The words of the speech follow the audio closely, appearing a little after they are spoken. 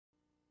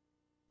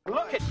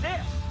Look at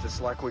this.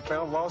 Just like we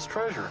found lost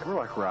treasure. We're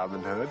like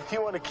Robin Hood.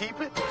 You want to keep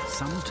it?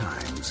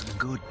 Sometimes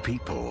good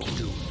people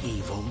do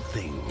evil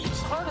things.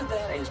 Part of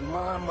that is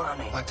my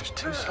money. Like there's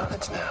two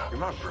sides now. You're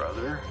my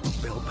brother.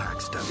 Bill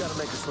Paxton. You gotta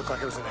make this look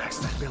like it was an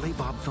accident. Billy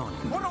Bob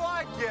Thornton. What do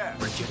I get?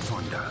 Bridget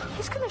Fonda.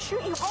 He's gonna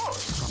shoot you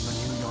both. From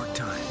the New York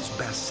Times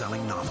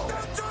best-selling novel.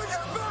 Do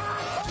your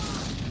back!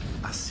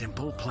 A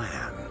Simple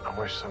Plan. I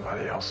wish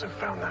somebody else had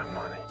found that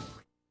money.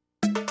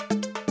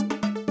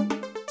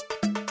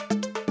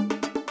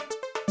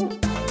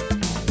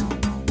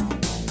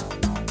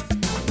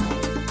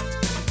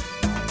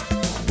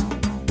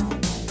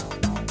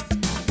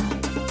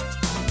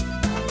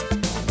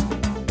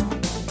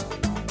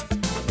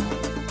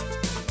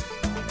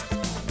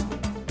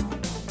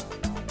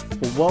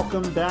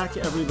 Welcome back,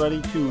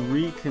 everybody, to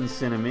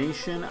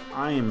Reconcinimation.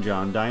 I am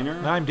John Diner.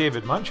 And I'm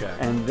David Munchak.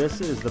 And this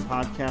is the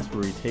podcast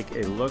where we take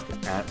a look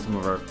at some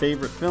of our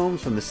favorite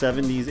films from the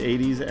 70s,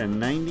 80s,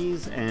 and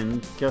 90s.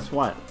 And guess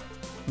what?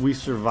 We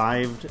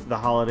survived the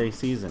holiday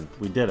season.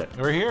 We did it.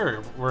 We're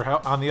here. We're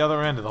on the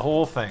other end of the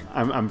whole thing.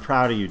 I'm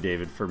proud of you,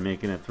 David, for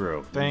making it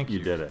through. Thank you.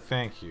 You did it.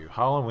 Thank you.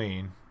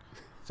 Halloween,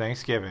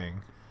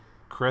 Thanksgiving,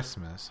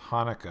 Christmas,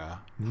 Hanukkah,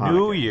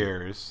 New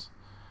Year's.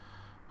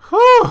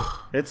 Whew!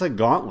 It's a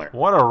gauntlet.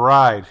 What a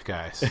ride,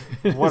 guys.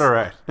 What a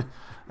ride.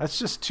 That's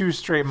just 2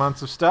 straight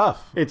months of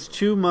stuff. It's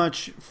too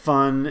much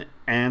fun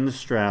and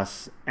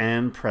stress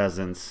and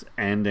presence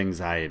and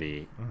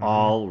anxiety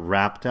all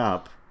wrapped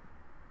up,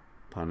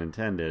 pun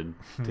intended,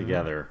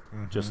 together.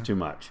 Just too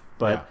much.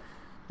 But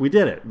we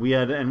did it. We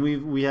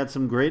had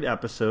some great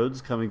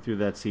episodes coming through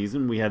that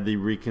season. We had the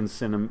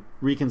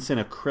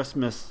Reconcina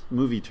Christmas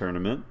movie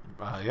tournament.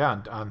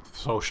 On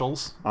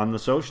socials. On the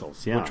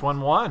socials, yeah. Which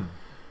one won?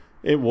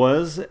 It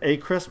was A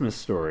Christmas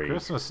Story.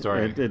 Christmas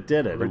Story. It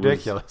did it.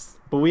 Ridiculous.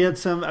 But we had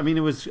some,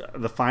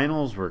 the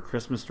finals were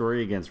Christmas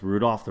Story against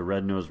Rudolph the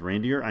Red-Nosed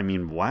Reindeer. I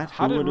mean, what?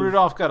 How did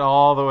Rudolph get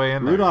all the way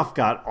in there? Rudolph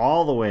got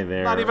all the way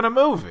there. Not even a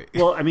movie.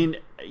 Well,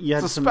 you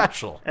had it's some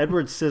special.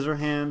 Edward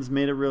Scissorhands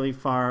made it really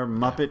far.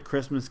 Muppet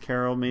Christmas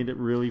Carol made it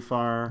really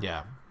far.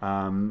 Yeah.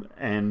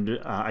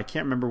 I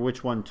can't remember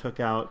which one took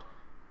out.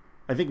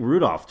 I think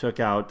Rudolph took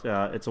out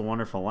It's a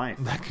Wonderful Life.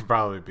 That could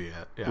probably be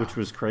it. Yeah. Which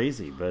was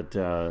crazy, but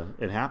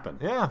it happened.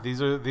 Yeah,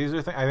 these are things.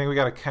 I think we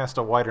got to cast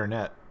a wider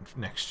net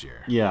next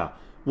year. Yeah.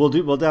 We'll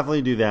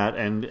definitely do that,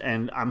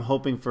 and I'm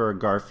hoping for a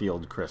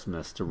Garfield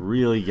Christmas to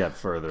really get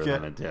further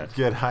than it did.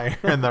 Get higher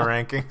in the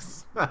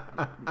rankings.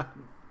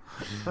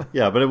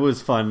 Yeah, but it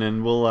was fun,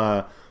 and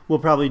we'll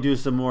probably do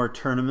some more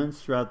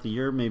tournaments throughout the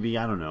year. Maybe,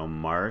 I don't know,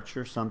 March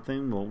or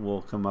something.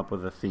 We'll come up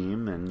with a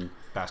theme and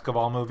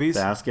basketball movies.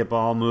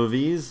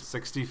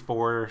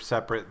 64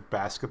 separate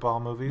basketball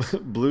movies.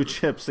 Blue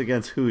Chips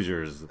against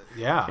Hoosiers.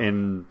 Yeah.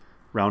 In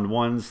round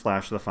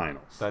 1/the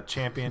finals. That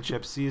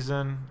championship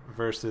season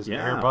versus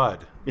Air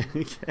Bud.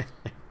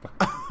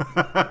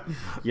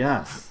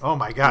 Yes. Oh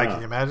my God! Can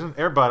you imagine?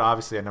 Air Bud,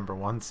 obviously a number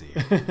 1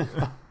 seed.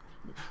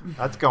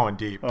 That's going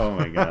deep. Oh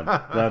my God,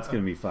 that's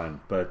gonna be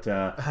fun. But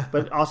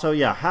also,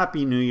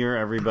 Happy New Year,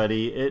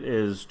 everybody! It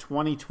is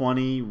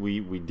 2020.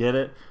 We did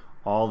it.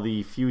 All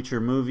the future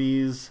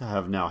movies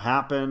have now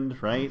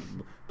happened, right?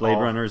 Blade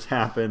Runner's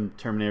happened,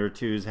 Terminator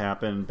 2's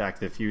happened, Back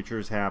to the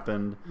Future's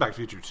happened. Back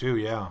to the Future 2,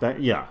 yeah.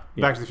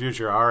 Back to the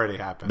Future already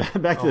happened.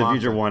 Back to the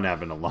Future 1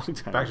 happened a long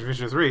time. Back to the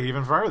Future 3,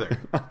 even farther.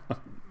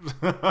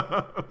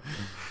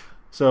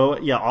 So,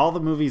 all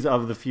the movies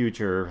of the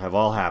future have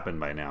all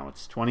happened by now.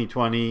 It's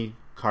 2020.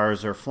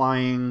 Cars are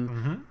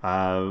flying.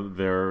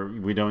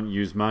 We don't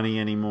use money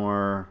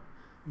anymore.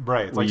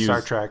 Right, it's like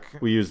Star Trek.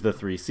 We use the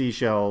 3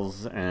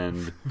 seashells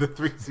and the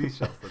 3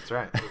 seashells. That's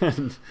right.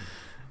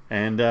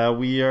 and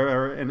we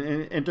are an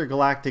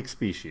intergalactic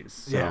species.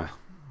 So. Yeah.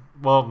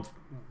 Well,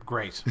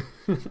 great.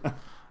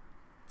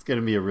 It's going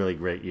to be a really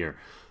great year,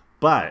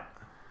 but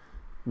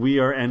we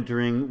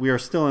are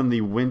still in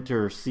the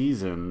winter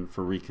season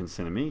for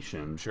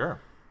Reconcinimation.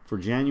 Sure. For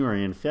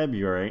January and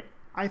February,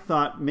 I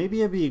thought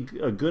maybe it'd be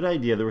a good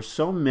idea. There were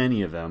so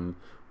many of them.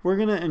 We're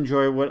going to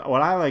enjoy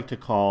what I like to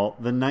call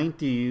the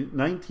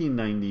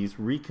 1990s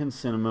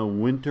Reconcinema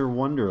Winter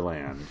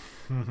Wonderland.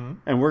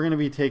 And we're going to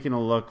be taking a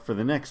look for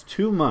the next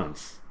 2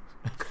 months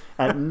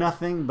at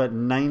nothing but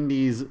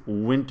 90s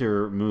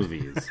winter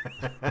movies.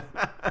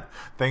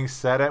 Things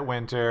set at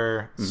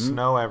winter,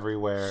 snow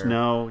everywhere.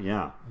 Snow,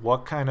 yeah.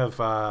 What kind of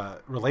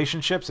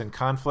relationships and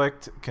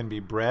conflict can be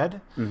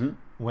bred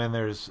when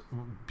there's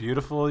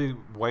beautiful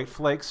white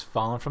flakes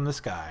falling from the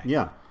sky?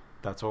 Yeah.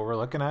 That's what we're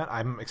looking at.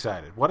 I'm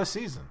excited. What a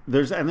season.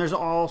 There's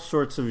all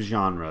sorts of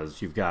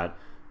genres. You've got,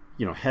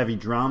 heavy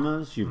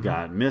dramas, you've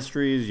got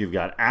mysteries, you've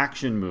got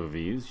action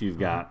movies, you've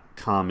got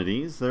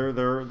comedies.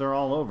 They're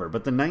all over.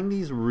 But the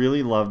 90s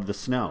really loved the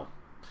snow.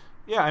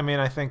 Yeah,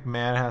 I think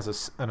man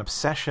has an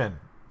obsession,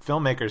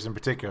 filmmakers in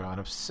particular, an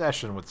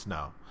obsession with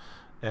snow.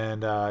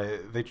 And a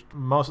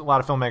lot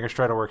of filmmakers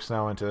try to work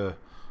snow into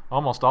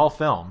almost all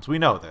films. We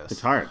know this.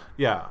 It's hard.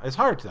 Yeah, it's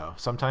hard though.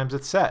 Sometimes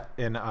it's set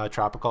in a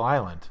tropical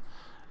island.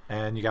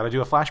 And you got to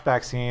do a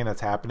flashback scene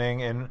that's happening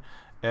in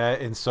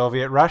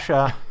Soviet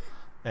Russia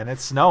and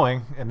it's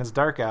snowing and it's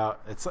dark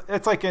out.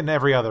 It's like in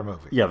every other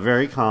movie. Yeah,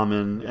 very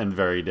common and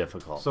very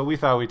difficult. So we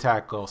thought we'd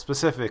tackle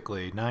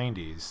specifically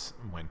 90s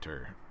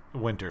winter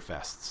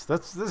fests.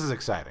 This is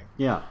exciting.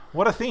 Yeah.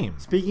 What a theme.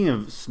 Speaking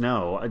of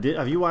snow,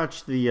 have you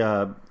watched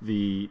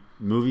the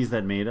movies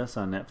that made us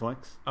on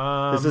Netflix?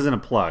 This isn't a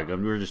plug. We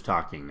were just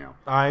talking now.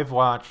 I've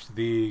watched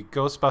the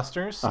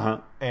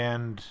Ghostbusters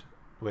and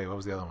wait, what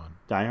was the other one?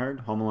 Die Hard,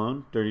 Home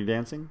Alone, Dirty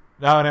Dancing?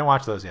 No, I didn't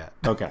watch those yet.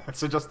 Okay.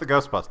 So just the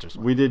Ghostbusters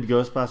one. We did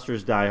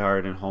Ghostbusters, Die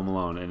Hard, and Home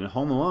Alone. And in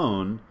Home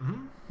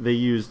Alone, they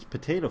used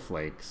potato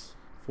flakes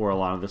for a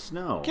lot of the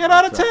snow. Get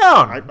out of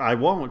town! I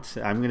won't.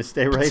 I'm going to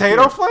stay right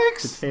Potato here.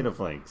 flakes? Potato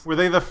flakes. Were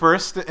they the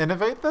first to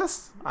innovate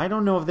this? I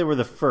don't know if they were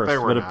the first, They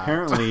were but not.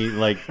 apparently,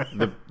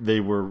 they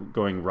were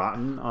going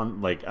rotten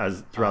on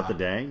as throughout the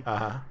day,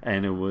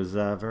 and it was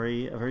a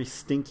very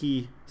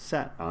stinky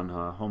set on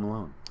Home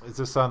Alone. Is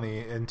this on the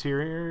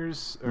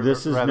interiors? Or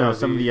This is rather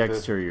some of the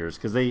exteriors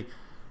because they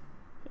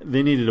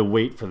needed to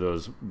wait for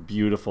those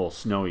beautiful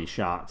snowy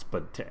shots,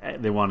 but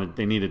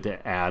they needed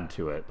to add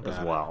to it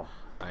as well.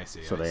 I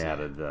see. So they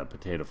added the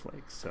potato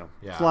flakes. So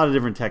Yeah. there's a lot of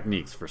different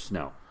techniques for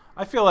snow.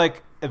 I feel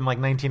like in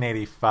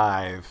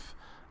 1985,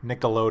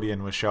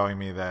 Nickelodeon was showing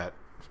me that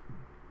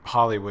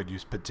Hollywood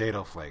used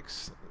potato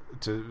flakes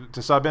to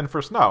sub in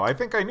for snow. I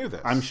think I knew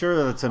this. I'm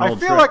sure that's an I old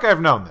feel trick. like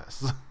I've known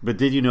this. But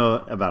did you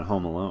know about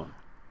Home Alone?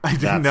 I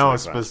didn't That's know the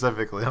question.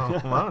 specifically.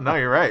 No,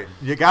 you're right.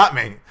 You got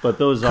me. But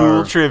those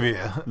Cool are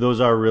trivia. Those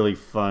are really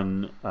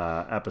fun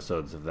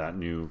episodes of that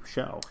new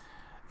show.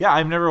 Yeah,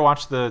 I've never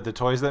watched the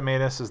Toys That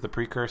Made Us as the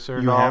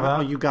precursor to all haven't? that.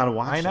 Oh, you got to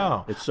watch I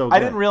know. It's so good. I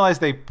didn't realize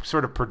they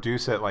sort of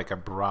produce it like a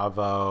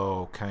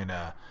Bravo kind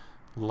of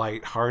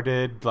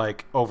lighthearted,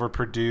 like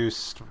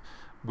overproduced,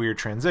 weird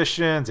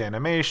transitions,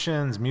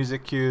 animations,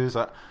 music cues.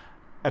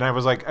 And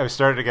I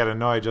started to get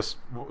annoyed.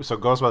 So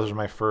Ghostbusters was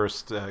my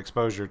first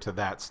exposure to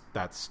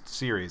that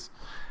series,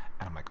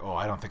 and I'm like, oh,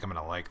 I don't think I'm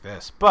gonna like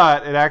this.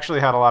 But it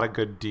actually had a lot of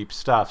good deep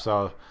stuff.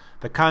 So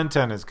the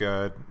content is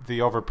good.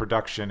 The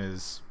overproduction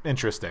is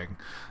interesting,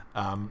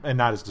 and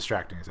not as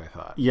distracting as I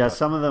thought. Yeah,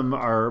 some of them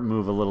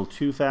move a little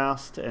too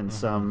fast, and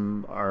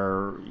some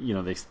are,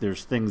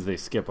 there's things they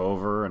skip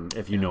over, and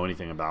if you know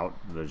anything about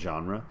the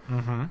genre.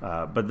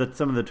 But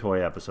some of the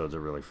toy episodes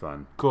are really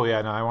fun. Cool.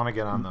 Yeah. No, I want to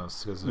get on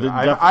those because The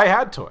I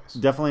had toys.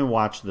 Definitely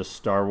watch the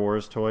Star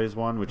Wars toys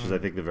one, which is I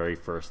think the very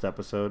first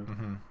episode.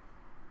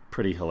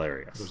 Pretty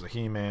hilarious. There's a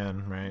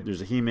He-Man, right?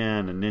 There's a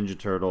He-Man and Ninja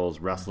Turtles,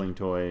 wrestling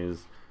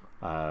toys.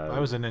 I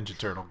was a Ninja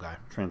Turtle guy.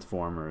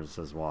 Transformers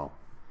as well.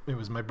 It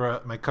was my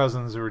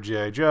cousins who were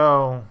G.I.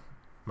 Joe,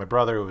 my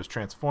brother who was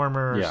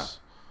Transformers. Yeah.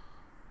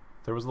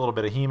 There was a little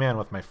bit of He-Man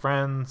with my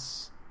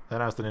friends.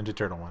 Then I was the Ninja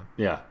Turtle one.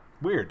 Yeah.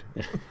 Weird.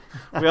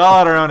 We all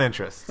had our own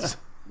interests.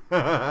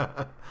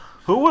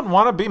 Who wouldn't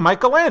want to be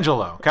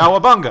Michelangelo?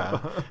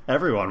 Cowabunga.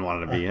 Everyone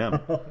wanted to be him.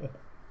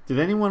 Did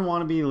anyone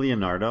want to be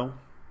Leonardo?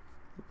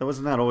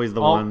 Wasn't that always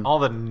the one? All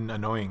the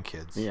annoying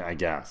kids. Yeah, I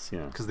guess.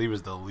 Yeah. Because he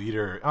was the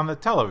leader on the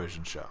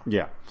television show.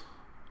 Yeah.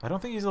 I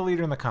don't think he's a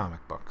leader in the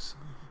comic books.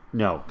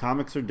 No,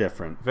 comics are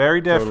different.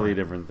 Very different. Totally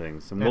different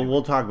things. And Anyway.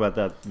 we'll talk about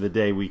that the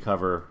day we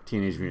cover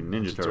Teenage Mutant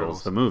Ninja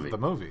Turtles, the movie. The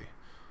movie.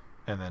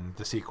 And then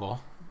the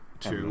sequel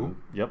to And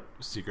then,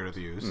 Secret of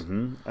the Ooze.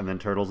 and then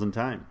Turtles in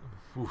Time.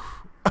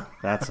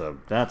 That's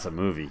a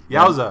movie.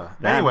 Yowza.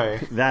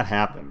 Anyway. That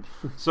happened.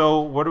 So,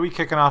 what are we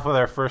kicking off with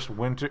our first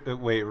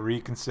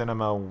Recon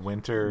Cinema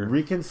winter?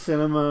 Recon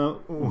Cinema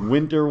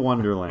Winter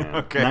Wonderland.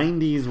 Okay.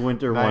 90s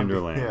Winter 90s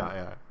Wonderland.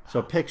 Yeah.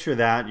 So picture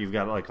that. You've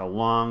got like a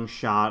long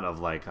shot of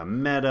like a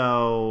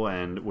meadow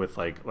and with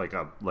like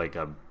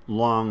a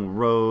long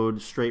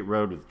road, straight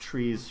road with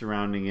trees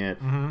surrounding it,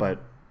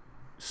 but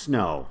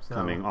snow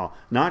coming all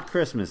not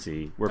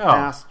Christmassy. We're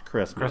past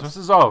Christmas. Christmas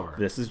is over.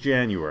 This is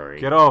January.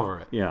 Get over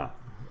it. Yeah.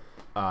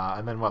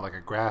 And then like a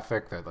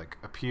graphic that like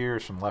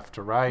appears from left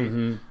to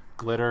right,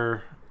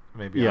 glitter,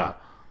 maybe Yeah.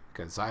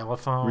 like a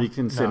xylophone.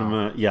 Recon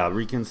Cinema. Yeah,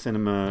 Recon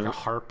Cinema. Like a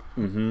harp.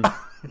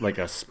 Like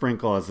a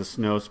sprinkle as the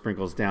snow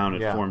sprinkles down,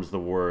 it Yeah. forms the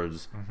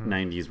words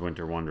 90s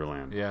Winter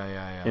Wonderland.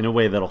 Yeah. In a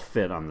way that'll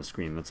fit on the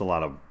screen. That's a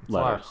lot of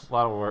letters. A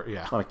lot of work.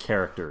 Yeah. A lot of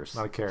characters. A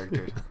lot of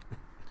characters.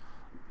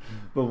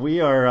 But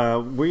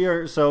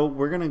so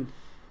we're going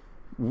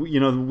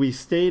to, we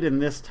stayed in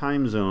this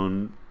time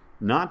zone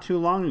not too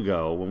long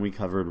ago when we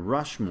covered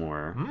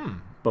Rushmore.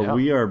 But yeah.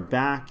 we are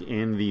back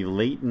in the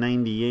late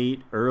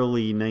 98,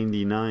 early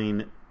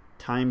 99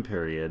 time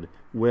period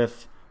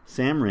with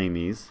Sam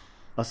Raimi's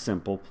A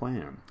Simple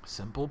Plan.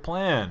 Simple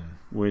Plan.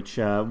 Which,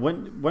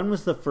 when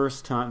was the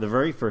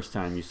very first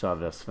time you saw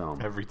this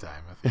film? Every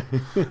time.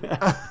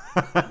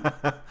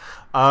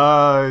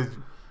 I think.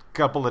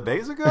 Couple of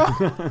days ago.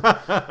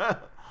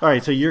 All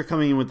right, so you're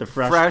coming in with the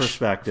fresh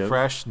perspective.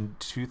 Fresh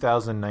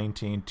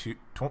 2019,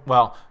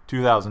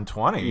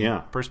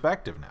 2020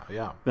 perspective now,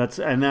 yeah. That's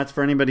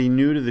for anybody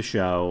new to the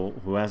show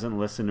who hasn't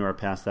listened to our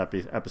past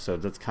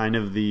episodes. That's kind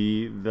of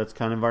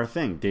our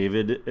thing.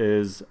 David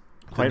is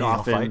quite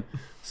often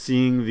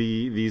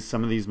seeing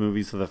some of these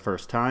movies for the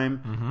first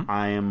time.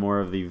 I am more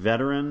of the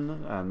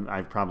veteran.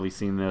 I've probably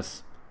seen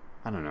this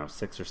I don't know,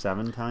 6 or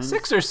 7 times.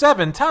 6 or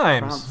 7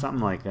 times.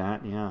 Something like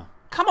that. Yeah.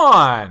 Come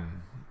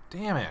on,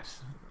 damn it,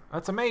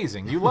 that's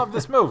amazing. You love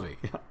this movie,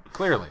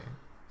 clearly.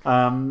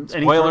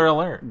 Spoiler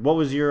alert. What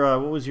was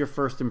your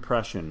first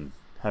impression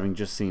having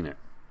just seen it?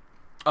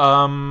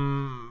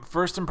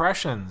 First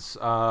impressions,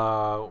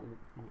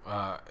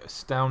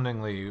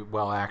 astoundingly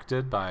well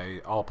acted by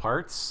all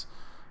parts.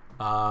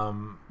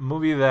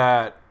 Movie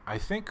that I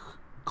think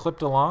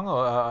clipped along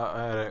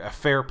at a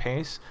fair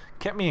pace,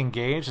 kept me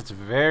engaged. It's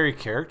very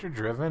character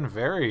driven,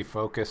 very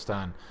focused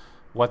on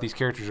what these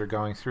characters are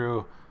going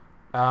through.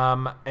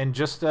 And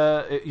just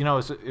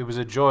it was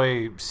a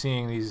joy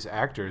seeing these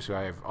actors who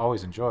I've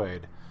always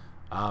enjoyed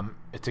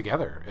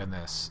together in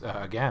this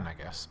again, I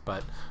guess.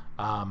 But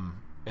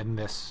in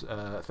this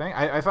thing,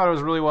 I thought it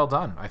was really well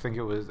done. I think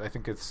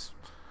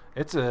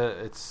it's a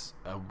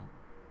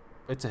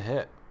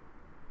hit.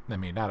 I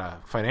mean, not a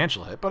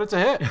financial hit, but it's a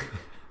hit.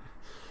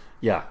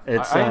 Yeah,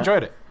 I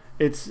enjoyed it.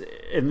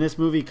 And this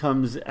movie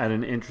comes at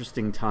an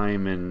interesting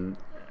time in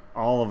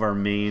all of our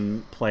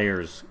main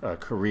players'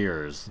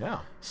 careers. Yeah.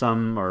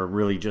 Some are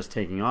really just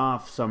taking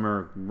off. Some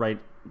are right,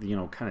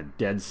 kind of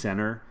dead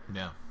center.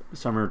 Yeah.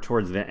 Some are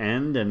towards the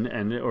end,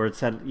 or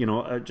it's at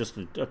just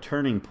a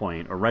turning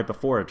point, or right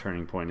before a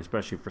turning point,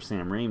 especially for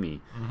Sam Raimi,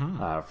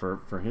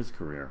 for his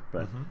career.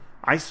 But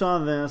I saw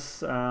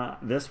this.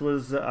 This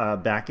was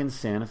back in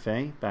Santa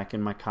Fe, back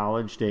in my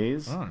college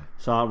days.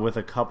 Saw it with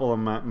a couple of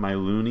my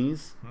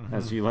loonies,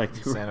 as you like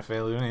to. Santa Fe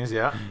loonies,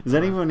 yeah. Does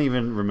anyone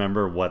even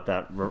remember what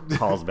that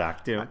calls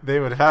back to? They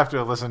would have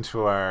to listen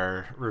to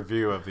our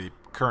review of the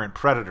current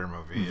Predator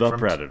movie. The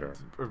Predator.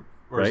 Or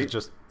right? is it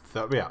just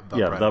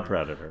The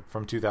Predator.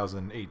 From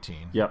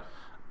 2018. Yep.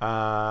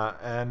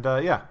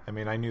 I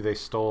mean, I knew they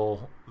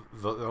stole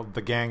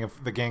the gang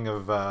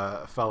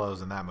of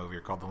fellows in that movie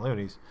are called the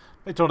Loonies.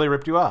 They totally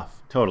ripped you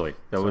off. Totally.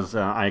 That was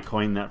I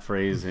coined that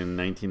phrase in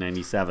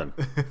 1997.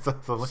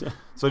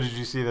 So did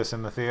you see this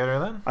in the theater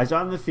then? I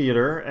saw it in the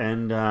theater,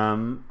 and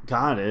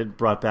God, it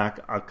brought back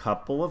a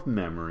couple of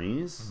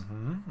memories.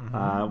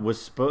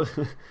 Was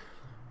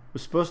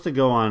supposed to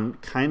go on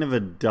kind of a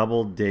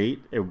double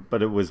date,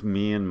 but it was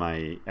me and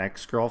my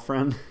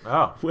ex-girlfriend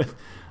with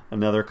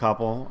another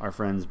couple, our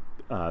friends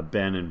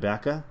Ben and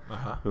Becca,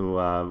 who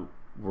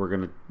were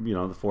going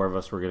to, the four of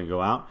us were going to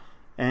go out.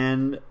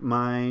 And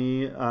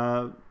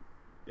my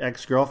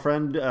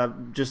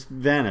ex-girlfriend just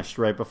vanished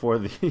right before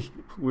we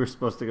were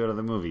supposed to go to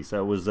the movie.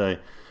 So it was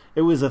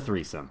a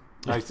threesome.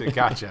 I see.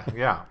 Gotcha.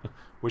 Yeah.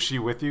 Was she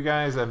with you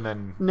guys and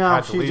then No,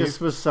 had to she leave?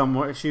 just was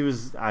somewhere. She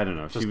was, I don't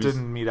know. Just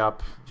didn't meet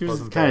up. She was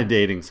Wasn't kind there. of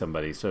dating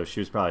somebody, so she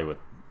was probably with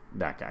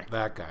that guy.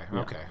 That guy. Yeah.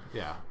 Okay.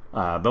 Yeah.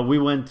 But we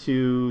went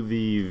to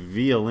the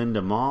Via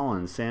Linda Mall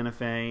in Santa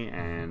Fe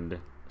and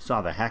saw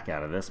the heck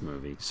out of this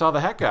movie. Saw the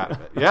heck out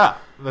of it. Yeah.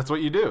 That's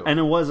what you do. And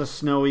it was a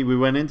snowy. We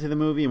went into the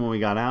movie, and when we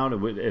got out,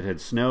 it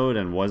had snowed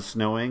and was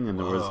snowing, and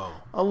there was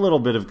a little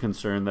bit of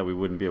concern that we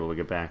wouldn't be able to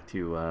get back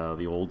to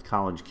the old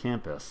college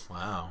campus.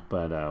 Wow.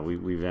 But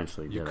we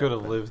eventually did. You could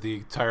have lived the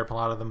entire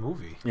plot of the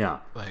movie. Yeah.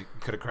 Like, you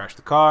could have crashed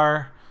the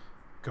car,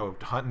 go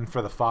hunting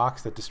for the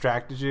fox that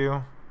distracted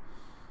you.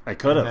 I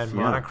could have. And then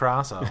run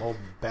across a whole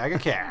bag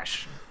of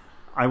cash.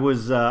 I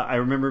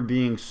remember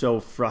being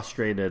so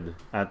frustrated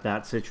at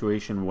that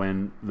situation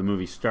when the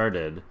movie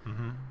started,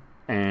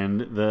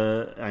 and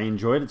I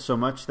enjoyed it so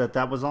much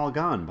that was all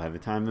gone by the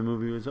time the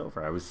movie was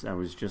over. I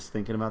was just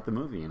thinking about the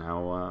movie and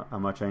how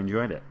much I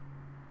enjoyed it.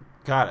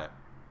 Got it.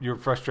 You were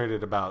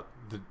frustrated about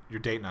your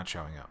date not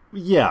showing up.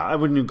 Yeah, I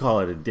wouldn't even call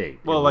it a date.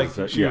 Well, It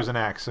was, she was an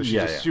ex, so she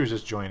was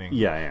just joining.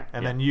 Yeah.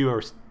 And then you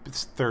were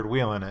third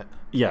wheeling it.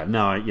 Yeah,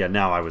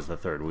 now I was the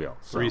third wheel.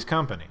 So. Three's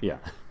Company. Yeah.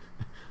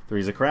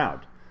 Three's a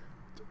Crowd.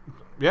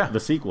 Yeah.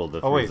 The sequel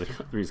to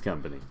Three's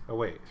Company. Oh,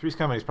 wait. Three's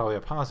Company is probably a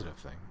positive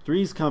thing.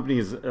 Three's Company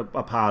is a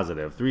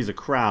positive. Three's a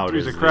Crowd.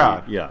 Three's a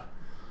Crowd. Yeah.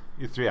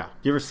 Yeah.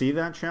 You ever see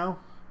that show?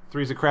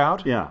 Three's a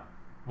Crowd? Yeah.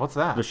 What's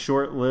that? The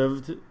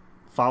short-lived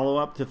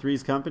follow-up to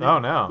Three's Company? Oh,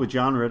 no. With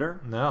John Ritter?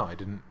 No, I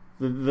didn't.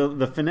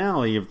 The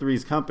finale of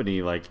Three's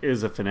Company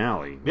is a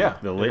finale. Yeah.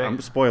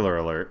 Spoiler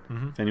alert.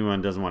 If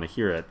anyone doesn't want to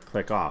hear it,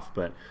 click off.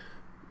 But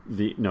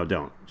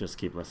don't. Just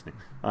keep listening.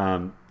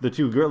 The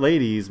two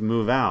ladies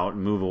move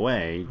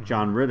away.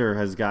 John Ritter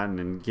has gotten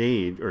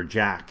engaged, or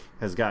Jack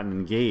has gotten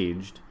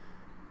engaged,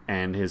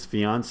 and his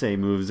fiancée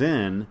moves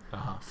in,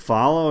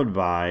 followed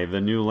by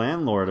the new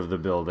landlord of the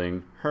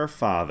building, her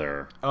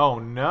father. Oh,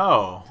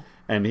 no.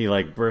 And he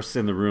bursts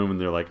in the room, and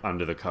they're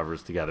under the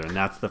covers together, and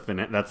that's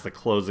the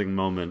closing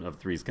moment of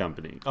Three's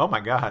Company. Oh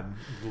my God!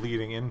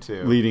 Leading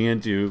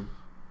into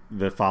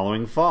the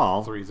following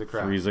fall, Three's a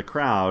Crowd. Three's a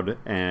Crowd,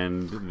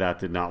 and that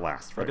did not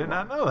last very I did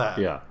long. not know that.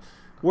 Yeah,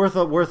 worth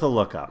a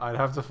look up. I'd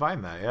have to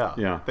find that. Yeah,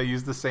 yeah. They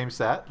used the same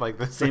set,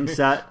 same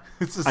set.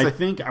 It's the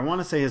same. I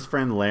want to say his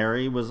friend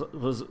Larry was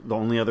the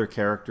only other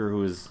character who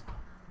was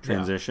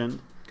transitioned.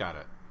 Yeah. Got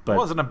it. But It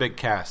wasn't a big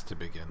cast to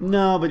begin with.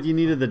 no, but you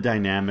needed the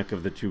dynamic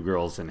of the two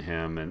girls and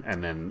him,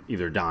 and then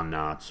either Don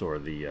Knotts or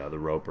the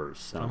Ropers.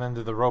 So. And then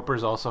did the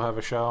Ropers also have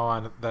a show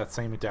on that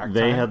same exact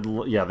They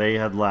time? they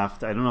had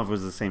left. I don't know if it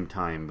was the same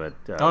time, but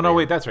Oh, no,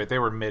 wait, that's right. They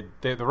were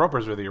the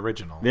Ropers were the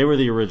original. they were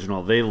the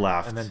original. They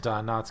left, And then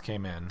Don Knotts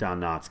came in.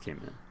 Don Knotts came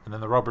in. And then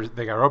the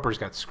Ropers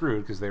got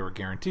screwed because they were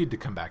guaranteed to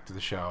come back to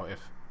the show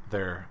if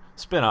their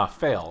spinoff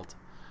failed,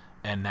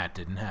 and that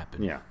didn't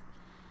happen. Yeah.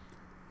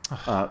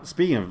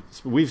 Speaking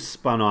of, we've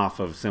spun off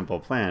of Simple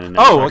Plan. And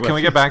Can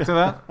we get back to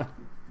that?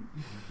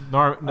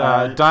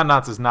 Don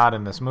Knotts is not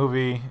in this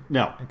movie.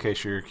 No, In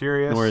case you're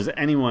curious, nor is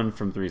anyone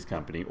from Three's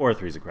Company or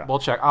Three's a Crowd. we'll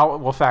check.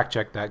 We'll fact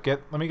check that.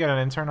 Let me get an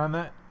intern on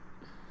that.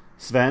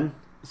 Sven,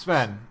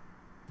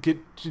 Get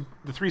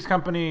the Three's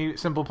Company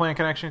Simple Plan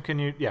connection. Can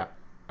you? Yeah.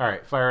 All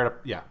right. Fire it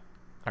up. Yeah.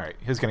 All right.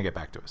 He's gonna get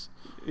back to us.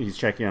 he's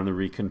checking on the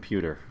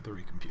recomputer. The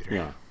recomputer.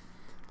 Yeah,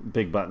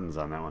 big buttons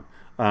on that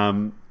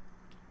one.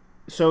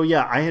 So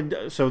yeah,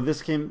 I saw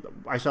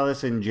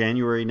this in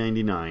January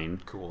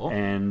 '99. Cool.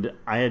 And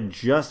I had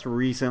just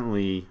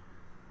recently,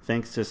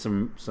 thanks to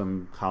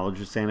some College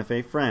of Santa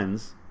Fe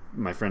friends,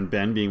 my friend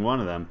Ben being one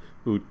of them,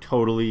 who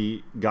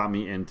totally got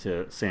me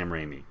into Sam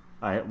Raimi.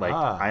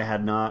 I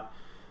had not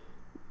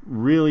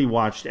really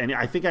watched any.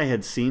 I think I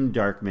had seen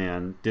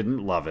Darkman,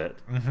 didn't love it.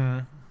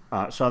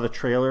 Mm-hmm. Saw the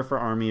trailer for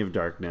Army of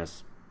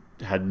Darkness,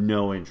 had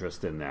no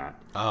interest in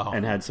that,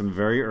 and had some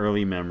very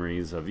early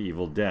memories of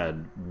Evil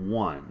Dead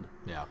 1.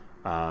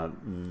 Yeah.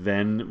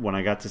 Then when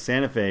I got to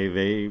Santa Fe,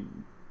 they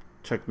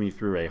took me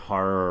through a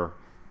horror,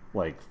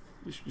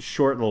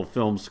 short little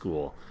film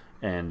school,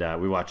 and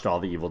we watched all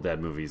the Evil Dead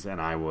movies,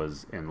 and I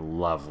was in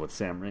love with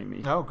Sam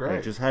Raimi. Oh, great.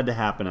 It just had to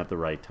happen at the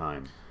right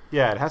time.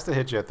 Yeah, it has to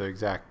hit you at the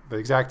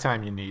exact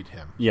time you need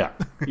him. Yeah,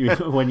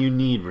 when you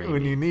need Raimi.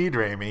 When you need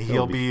Raimi,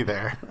 he'll be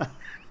there.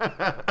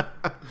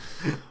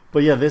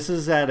 But yeah, this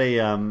is at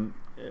a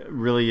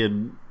really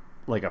a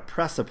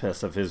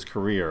precipice of his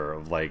career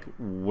of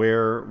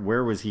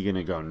where was he going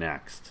to go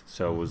next.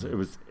 So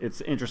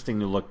it's interesting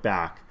to look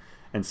back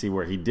and see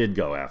where he did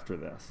go after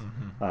this.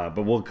 Mm-hmm.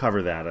 But we'll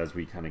cover that as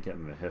we kind of get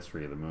into the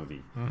history of the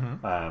movie.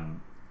 Mm-hmm.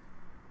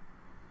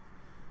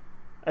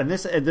 And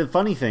the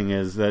funny thing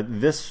is that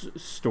this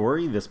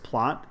story, this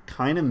plot,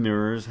 kind of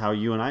mirrors how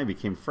you and I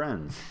became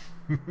friends.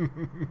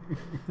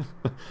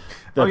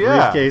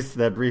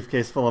 That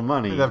briefcase full of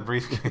money. That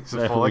briefcase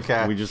full of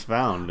cash. We just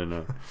found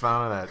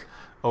found that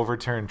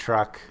overturned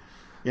truck.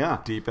 Yeah,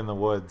 deep in the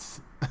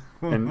woods.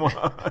 And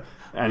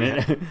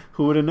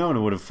who would have known?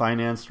 It would have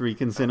financed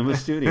Recon Cinema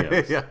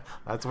Studios. Yeah,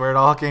 that's where it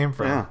all came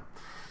from. Yeah.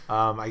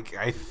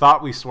 I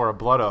thought we swore a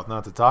blood oath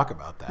not to talk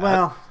about that.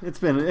 Well, it's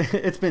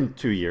been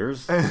 2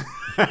 years.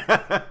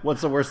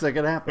 What's the worst that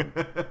could happen?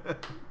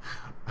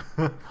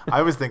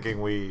 I was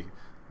thinking we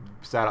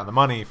sat on the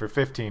money for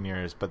 15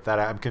 years, but that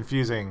I'm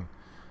confusing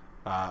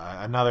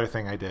another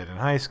thing I did in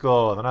high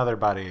school with another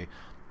buddy,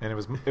 and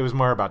it was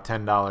more about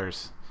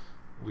 $10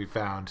 we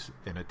found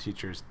in a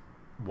teacher's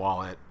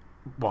wallet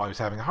while he was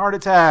having a heart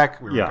attack.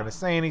 We weren't going to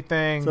say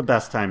anything. It's the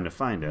best time to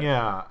find it.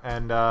 Yeah,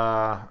 and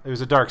it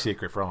was a dark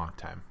secret for a long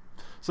time.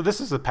 So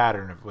this is a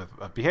pattern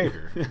of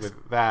behavior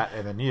with that,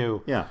 and then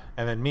you, and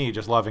then me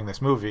just loving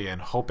this movie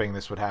and hoping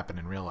this would happen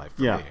in real life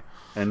for me.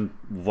 And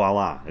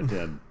voila, it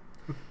did.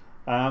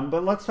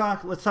 But let's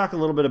talk a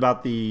little bit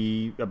about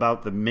the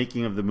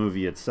making of the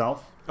movie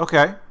itself.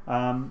 Okay.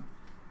 Tell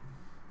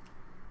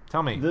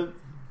me.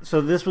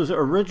 So this was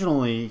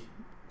originally,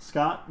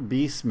 Scott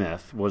B.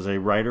 Smith was a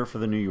writer for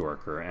The New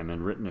Yorker and had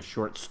written a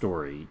short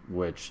story,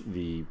 which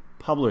the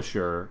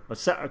publisher,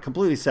 a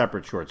completely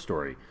separate short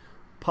story,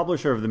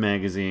 publisher of the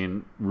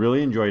magazine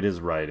really enjoyed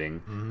his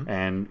writing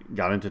and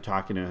got into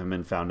talking to him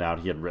and found out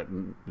he had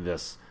written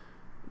this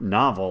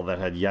novel that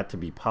had yet to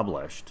be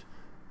published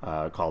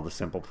called The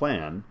Simple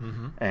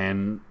Plan,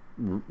 and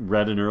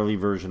read an early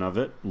version of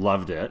it,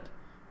 loved it,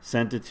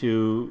 sent it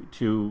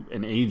to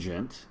an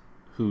agent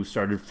who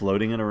started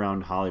floating it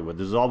around Hollywood.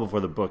 This is all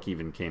before the book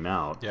even came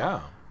out.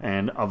 Yeah.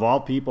 And of all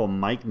people,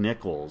 Mike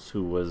Nichols,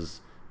 who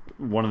was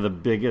one of the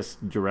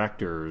biggest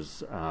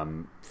directors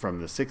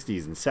from the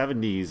 60s and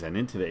 70s and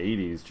into the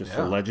 80s, just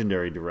a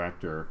legendary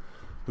director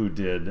who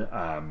did,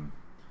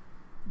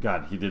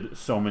 he did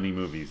so many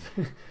movies.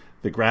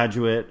 The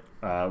Graduate,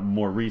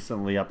 more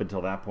recently, up until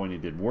that point, he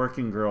did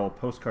Working Girl,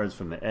 Postcards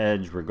from the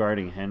Edge,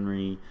 Regarding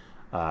Henry.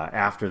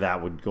 After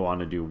that would go on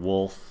to do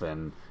Wolf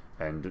and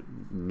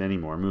many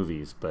more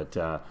movies. But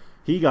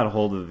he got a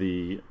hold of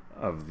the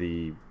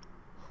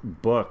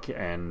book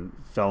and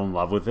fell in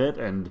love with it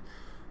and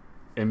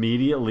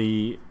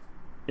immediately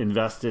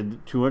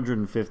invested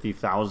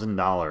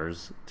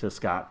 $250,000 to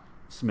Scott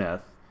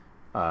Smith,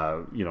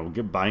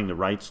 buying the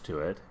rights to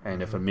it.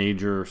 And if a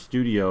major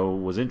studio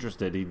was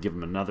interested, he'd give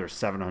him another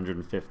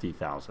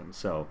 $750,000.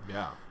 So,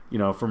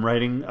 from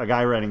a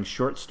guy writing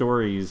short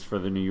stories for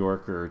the New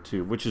Yorker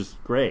which is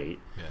great,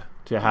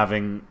 to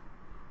having,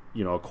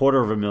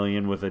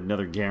 $250,000 with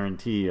another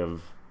guarantee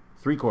of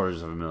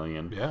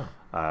 $750,000. Yeah.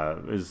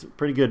 Is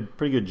pretty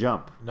good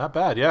jump. Not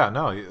bad, yeah.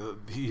 No,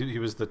 he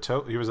was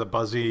he was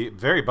a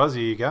very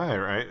buzzy guy,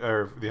 right?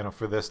 Or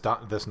for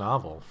this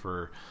novel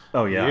for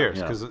years.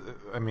 Yeah. Because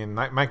I mean,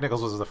 Mike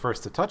Nichols was the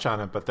first to touch on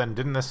it, but then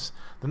didn't this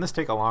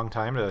take a long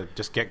time to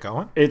just get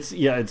going? It's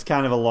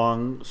kind of a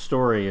long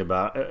story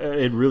about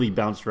it. Really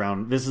bounced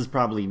around. This is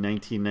probably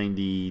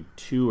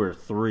 1992 or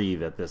 3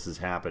 that this is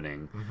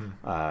happening.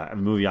 And the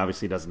movie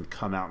obviously doesn't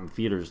come out in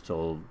theaters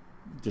till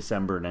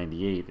December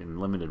 98 in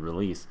limited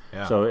release.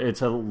 Yeah. So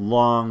it's a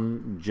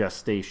long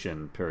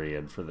gestation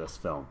period for this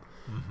film.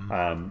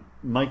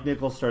 Mike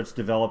Nichols starts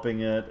developing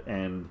it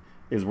and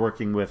is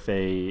working with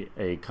a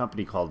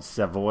company called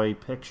Savoy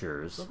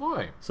Pictures.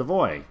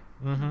 Savoy.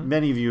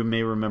 Many of you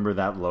may remember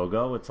that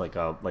logo. It's like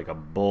a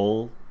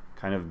bull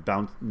kind of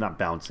not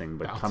bouncing,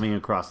 but coming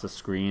across the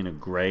screen, a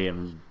gray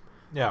and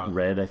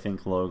red, I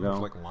think, logo.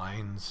 Like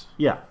lines.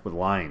 Yeah, with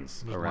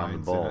lines There's around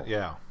lines the bull. in it,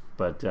 yeah.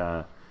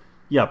 But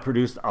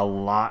produced a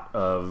lot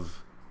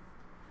of,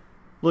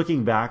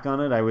 looking back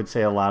on it, I would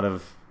say a lot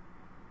of,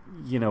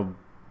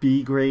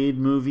 B-grade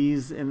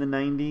movies in the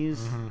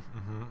 90s.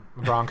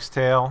 Bronx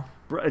Tale.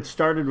 It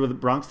started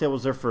with Bronx Tale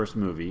was their first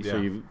movie,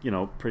 so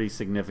Yeah. pretty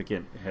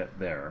significant hit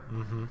there.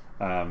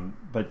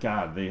 But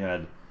God, they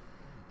had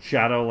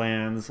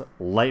Shadowlands,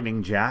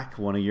 Lightning Jack,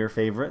 one of your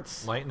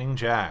favorites. Lightning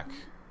Jack.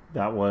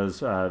 That was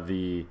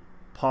the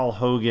Paul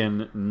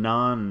Hogan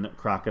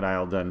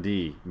non-Crocodile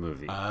Dundee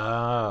movie.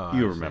 Oh,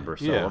 You remember.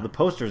 So the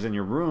poster's in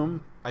your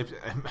room.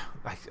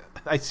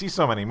 I see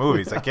so many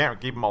movies, I can't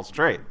keep them all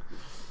straight.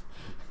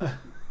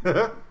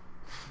 They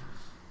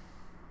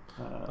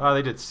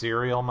did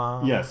Serial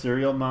Mom. Yeah,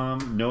 Serial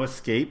Mom, No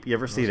Escape. You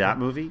ever see that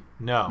movie?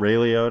 No. Ray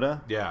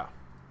Liotta? Yeah.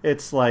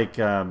 It's like,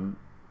 oh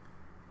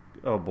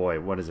boy,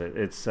 what is it?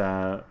 It's,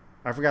 I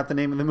forgot the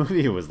name of the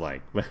movie it was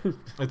like.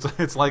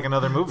 It's like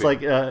another movie.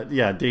 It's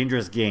like,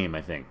 Dangerous Game,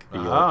 I think.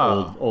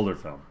 The older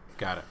film.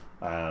 Got it.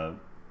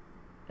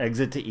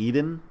 Exit to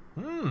Eden.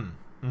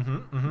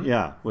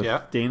 Yeah, with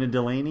Dana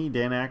Delaney,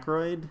 Dan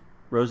Aykroyd,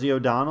 Rosie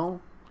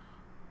O'Donnell.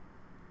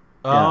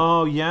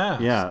 Oh, yeah.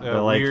 Yeah.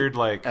 The weird,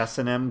 like...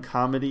 S&M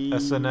comedy.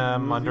 S&M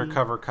movie.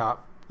 undercover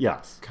cop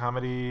Yes.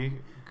 comedy.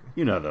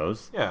 You know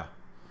those. Yeah.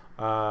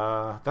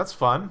 That's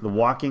fun. The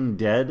Walking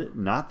Dead,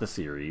 not the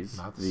series.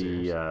 Not the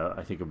series.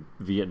 I think a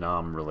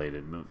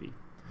Vietnam-related movie.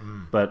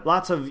 But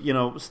lots of,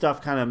 stuff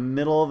kind of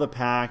middle of the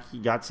pack.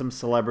 You got some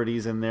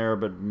celebrities in there,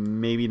 but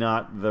maybe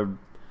not the,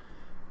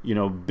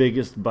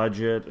 biggest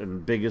budget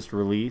and biggest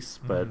release,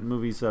 but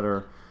movies that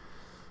are,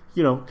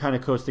 kind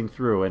of coasting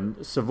through.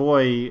 And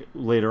Savoy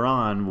later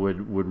on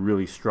would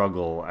really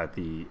struggle at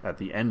the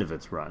end of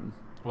its run.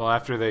 Well,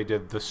 after they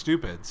did The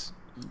Stupids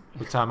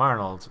with Tom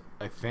Arnold,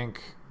 I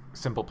think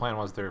Simple Plan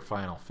was their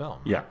final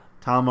film. Yeah.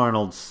 Tom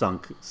Arnold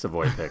sunk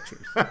Savoy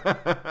Pictures.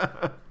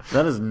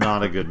 That is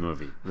not a good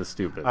movie, The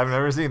Stupids. I've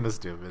never seen The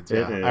Stupids.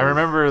 Yeah. It is. I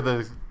remember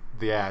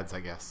the ads, I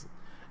guess.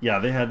 Yeah,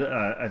 they had,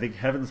 I think,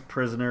 Heaven's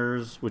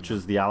Prisoners, which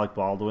is the Alec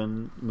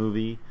Baldwin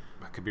movie.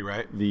 That could be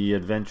right. The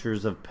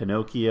Adventures of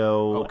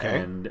Pinocchio, Okay.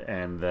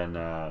 and then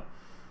The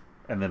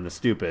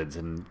Stupids,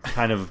 and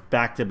kind of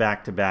back to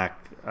back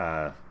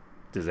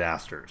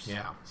disasters.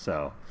 Yeah.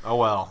 So. Oh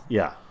well.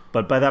 Yeah,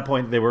 but by that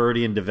point they were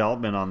already in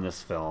development on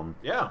this film.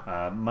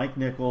 Yeah. Mike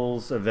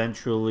Nichols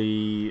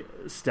eventually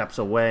steps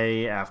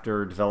away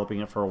after developing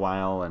it for a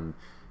while, and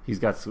he's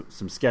got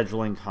some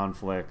scheduling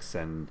conflicts,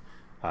 and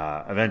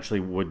eventually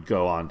would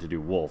go on to do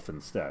Wolf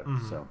instead.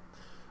 So.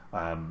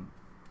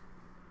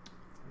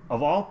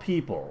 Of all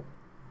people,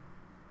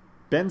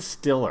 Ben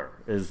Stiller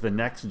is the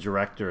next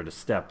director to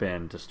step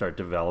in to start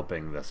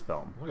developing this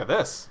film. Look at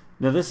this.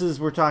 Now,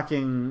 we're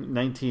talking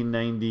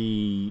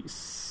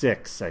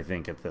 1996, I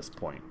think, at this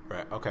point.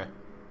 Right. Okay.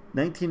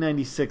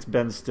 1996,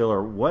 Ben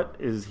Stiller, what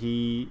is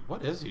he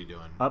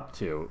doing? up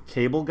to?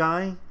 Cable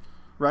Guy,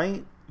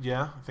 right?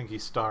 Yeah, I think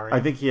he's starring.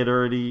 I think he had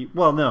already...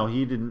 Well, no,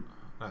 he didn't...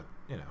 Not,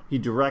 He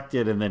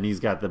directed, and then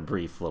he's got the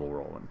brief little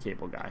role in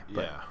Cable Guy.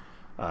 But,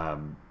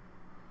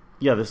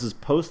 yeah. this is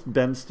post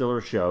Ben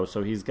Stiller show,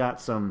 so he's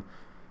got some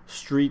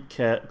street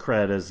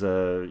cred as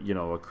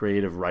a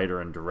creative writer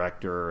and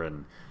director,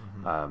 and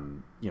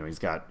he's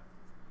got,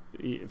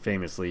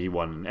 famously, he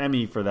won an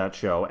Emmy for that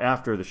show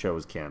after the show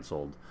was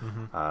canceled.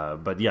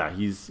 But yeah,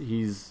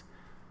 he's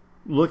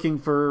looking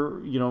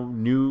for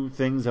new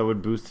things that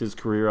would boost his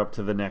career up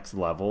to the next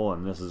level,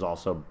 and this is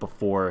also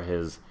before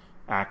his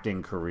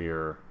acting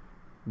career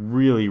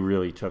really,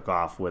 really took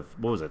off with,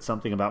 what was it?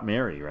 Something About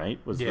Mary, right?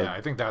 I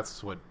think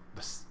that's what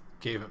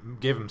gave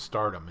him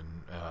stardom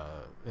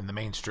in the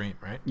mainstream,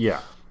 right?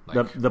 Yeah,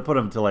 Like- that put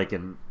him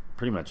to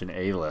pretty much an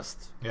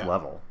A-list Yeah.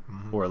 level,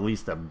 or at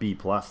least a B+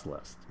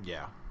 list.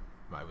 Yeah.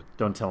 I would.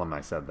 Don't tell him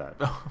I said that.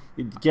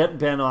 Get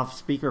Ben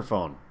off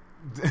speakerphone.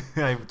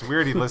 It's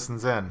weird he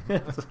listens in.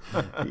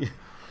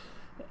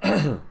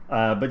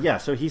 But yeah,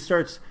 so he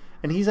starts,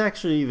 and he's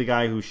actually the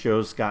guy who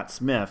shows Scott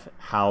Smith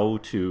how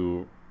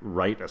to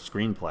write a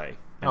screenplay,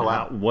 and Oh,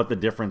 wow. what the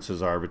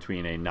differences are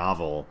between a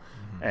novel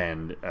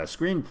and a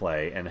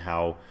screenplay, and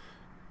how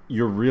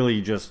you're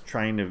really just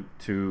trying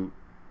to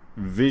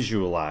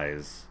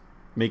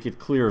make it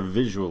clear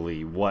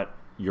visually what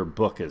your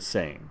book is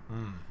saying.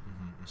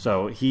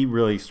 So he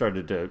really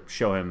started to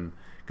show him,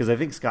 because I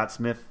think Scott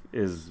Smith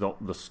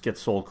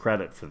gets sole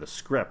credit for the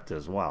script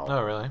as well.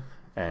 Oh, really?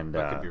 And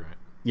That could be right.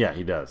 yeah,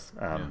 he does.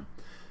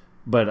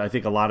 But I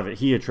think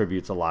he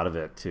attributes a lot of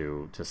it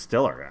to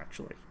Stiller,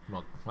 actually.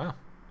 Well, wow.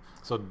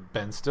 So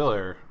Ben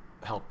Stiller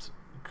helped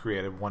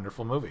create a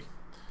wonderful movie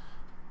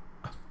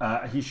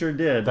He sure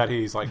did. that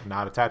he's like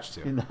not attached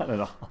to. Not at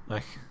all.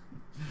 Like,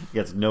 He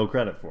gets no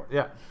credit for it.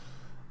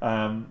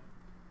 yeah.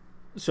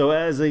 So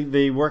as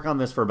they work on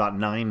this for about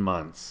 9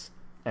 months,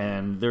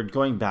 and they're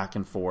going back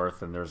and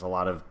forth, and there's a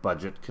lot of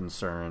budget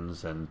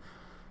concerns, and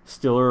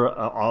Stiller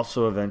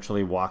also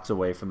eventually walks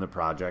away from the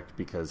project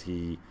because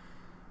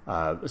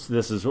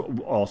this is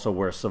also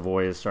where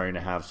Savoy is starting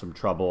to have some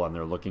trouble, and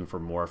they're looking for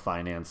more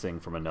financing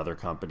from another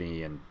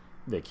company, and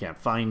they can't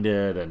find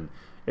it, and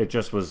it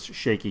just was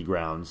shaky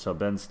ground. So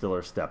Ben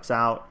Stiller steps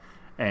out,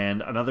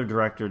 and another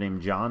director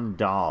named John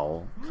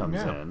Dahl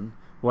comes in,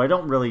 who I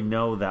don't really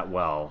know that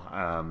well.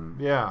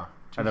 Yeah.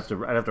 I'd have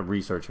to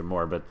research him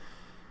more, but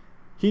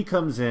he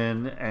comes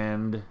in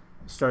and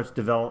starts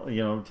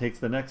takes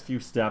the next few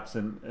steps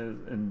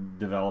in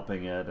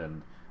developing it,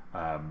 and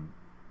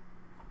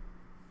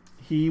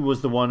he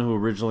was the one who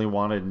originally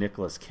wanted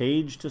Nicolas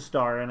Cage to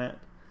star in it,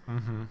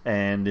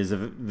 and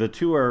the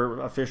two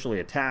are officially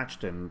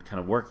attached and kind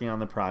of working on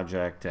the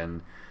project.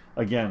 And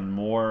again,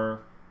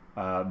 more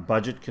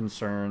budget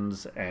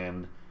concerns,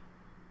 and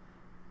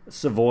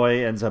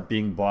Savoy ends up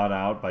being bought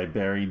out by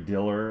Barry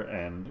Diller,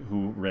 and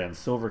who ran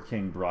Silver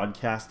King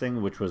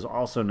Broadcasting, which was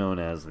also known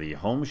as the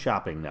Home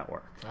Shopping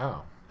Network.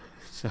 Oh.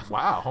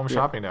 Wow. Home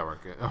Shopping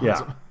Network.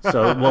 Yeah.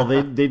 So, well,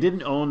 they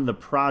didn't own the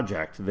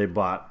project. They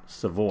bought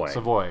Savoy.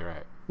 Savoy,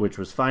 right. Which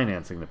was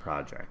financing the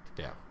project.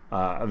 Yeah.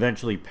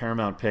 Eventually,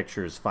 Paramount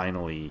Pictures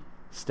finally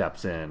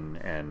steps in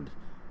and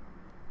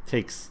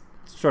takes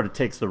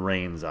the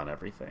reins on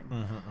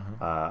everything.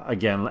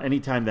 Again,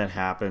 anytime that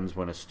happens,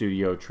 when a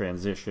studio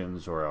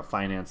transitions or a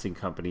financing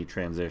company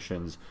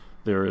transitions,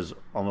 there is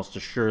almost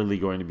assuredly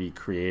going to be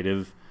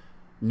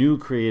new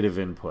creative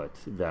input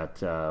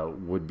that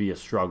would be a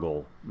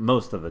struggle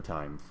most of the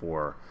time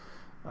for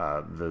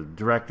the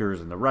directors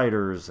and the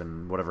writers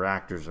and whatever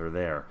actors are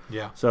there.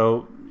 Yeah.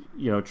 So,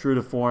 true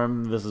to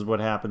form, this is what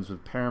happens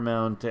with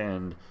Paramount,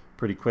 and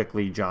pretty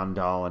quickly John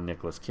Dahl and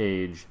Nicolas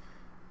Cage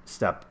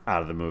step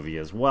out of the movie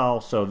as well.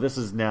 So this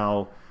is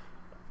now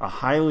a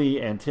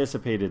highly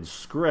anticipated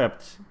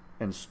script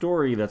and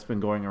story that's been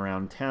going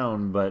around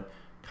town, but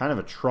kind of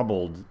a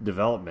troubled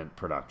development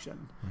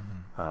production.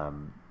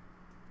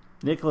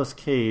 Nicolas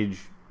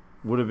Cage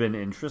would have been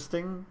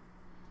interesting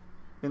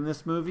in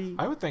this movie.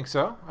 I would think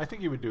so. I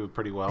think he would do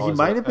pretty well. He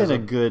might have been a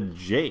good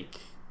Jake,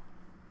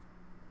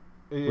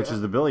 which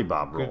is the Billy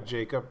Bob role. Good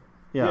Jacob.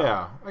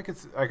 Yeah. I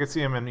could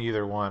see him in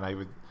either one.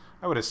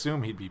 I would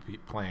assume he'd be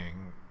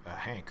playing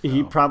Hank, though.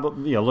 He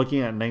probably, looking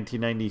at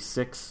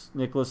 1996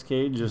 Nicolas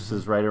Cage, this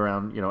is right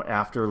around,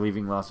 after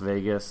leaving Las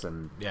Vegas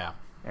and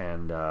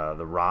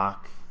The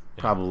Rock.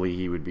 Probably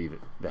he would be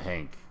the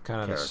Hank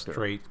kind of character. the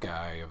straight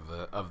guy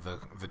of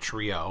the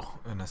trio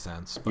in a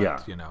sense,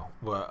 but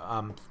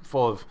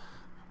full of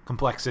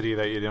complexity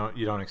that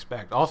you don't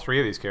expect. All three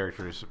of these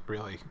characters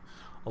really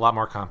a lot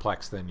more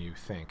complex than you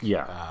think.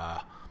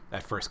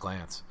 At first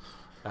glance.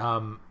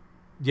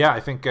 I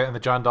think and the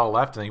John Dahl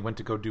left, and he went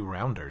to go do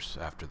Rounders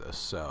after this.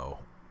 So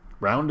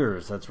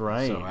Rounders, that's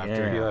right. So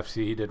after he left,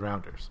 he did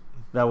Rounders.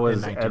 That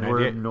was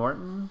Edward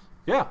Norton.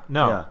 Yeah,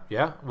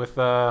 with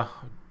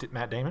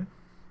Matt Damon.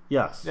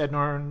 Yes, Ed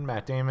Norton,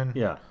 Matt Damon.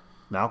 Yeah,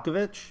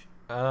 Malkovich.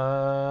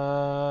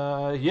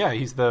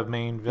 He's the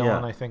main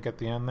villain. I think at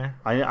the end there.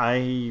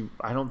 I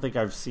don't think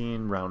I've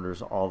seen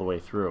Rounders all the way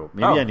through.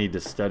 Maybe I need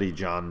to study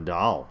John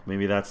Dahl.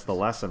 Maybe that's the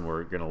lesson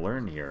we're going to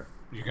learn here.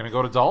 You're going to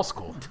go to Dahl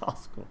School. Dahl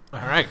School.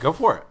 All right, go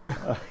for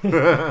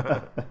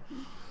it.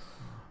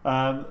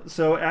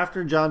 So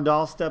after John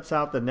Dahl steps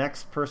out, the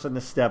next person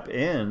to step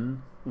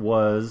in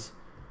was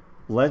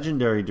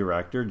legendary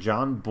director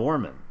John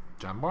Boorman.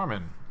 John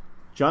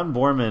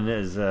Boorman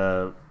is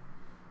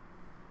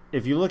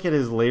if you look at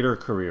his later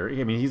career,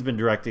 I mean, he's been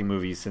directing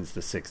movies since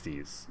the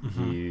 60s.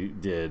 He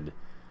did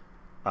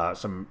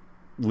some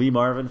Lee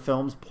Marvin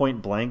films,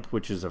 Point Blank,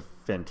 which is a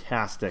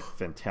fantastic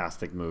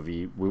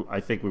movie. I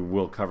think we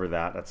will cover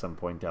that at some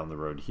point down the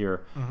road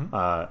here.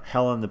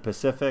 Hell in the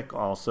Pacific,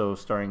 also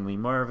starring Lee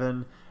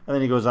Marvin. And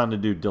then he goes on to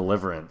do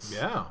Deliverance,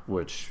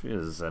 which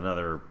is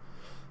another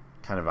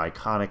kind of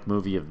iconic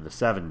movie of the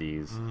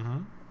 70s.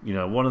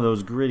 One of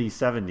those gritty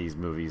 70s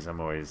movies I'm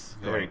always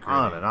going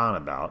on and on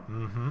about.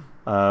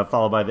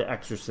 Followed by The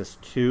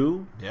Exorcist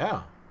 2.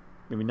 Yeah.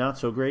 Maybe not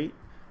so great.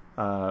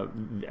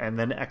 And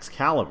then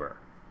Excalibur.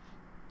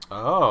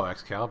 Oh,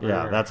 Excalibur.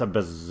 Yeah, that's a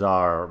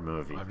bizarre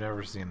movie. I've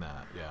never seen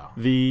that,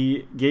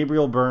 The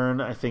Gabriel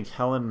Byrne, I think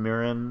Helen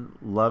Mirren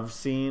love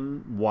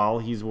scene while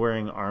he's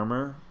wearing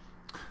armor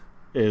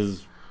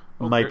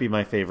might be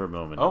my favorite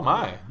moment. Oh,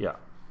 my. Yeah.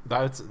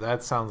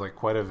 That sounds like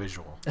quite a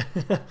visual.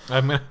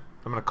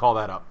 I'm going to call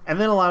that up. And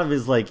then a lot of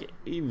his, like,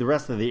 the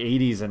rest of the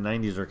 80s and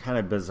 90s are kind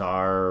of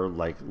bizarre,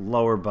 like,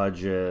 lower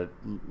budget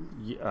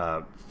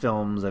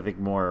films. I think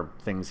more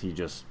things he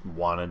just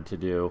wanted to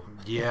do.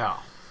 Yeah.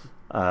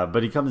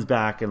 But he comes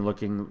back and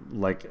looking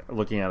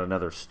at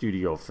another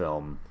studio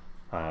film.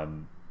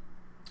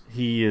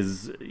 He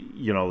is,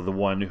 the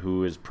one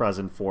who is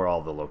present for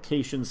all the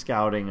location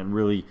scouting, and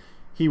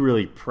he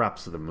really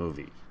preps the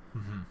movie.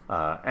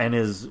 And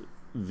is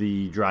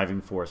the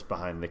driving force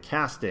behind the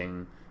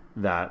casting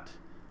that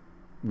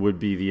would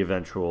be the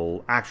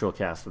eventual actual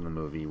cast in the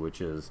movie, which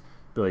is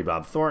Billy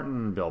Bob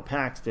Thornton, Bill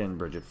Paxton,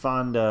 Bridget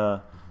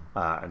Fonda,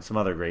 and some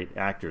other great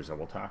actors that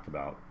we'll talk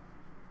about.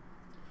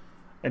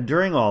 And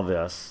during all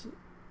this,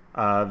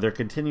 they're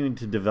continuing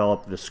to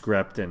develop the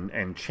script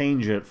and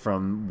change it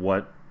from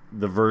what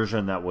the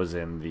version that was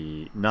in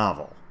the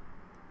novel,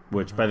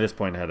 which by this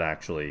point had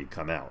actually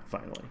come out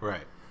finally.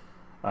 Right.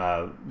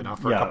 Been out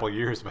for a couple of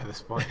years by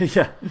this point.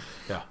 Yeah.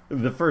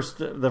 The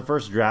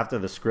first draft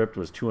of the script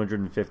was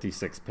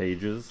 256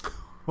 pages.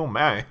 Oh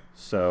my!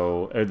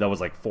 So that was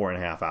like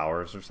 4.5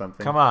 hours or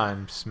something. Come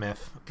on,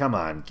 Smith. Come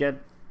on,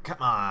 get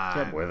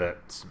with it,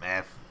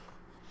 Smith.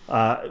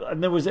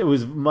 And it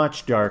was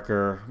much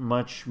darker,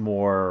 much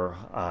more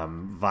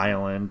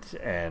violent,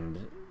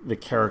 and the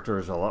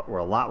characters were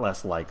a lot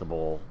less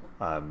likable.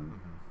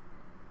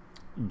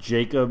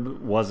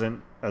 Jacob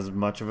wasn't as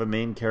much of a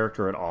main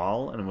character at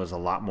all, and it was a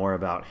lot more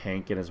about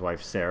Hank and his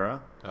wife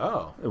Sarah.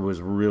 Oh. It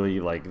was really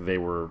like they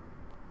were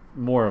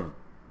more of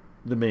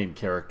the main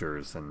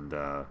characters and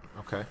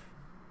okay,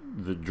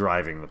 the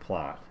driving the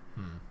plot.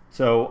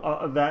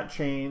 So that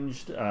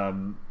changed.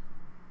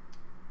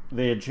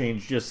 They had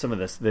changed just some of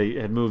this. They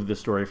had moved the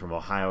story from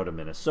Ohio to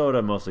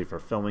Minnesota, mostly for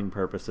filming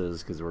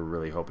purposes, because they were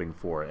really hoping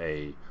for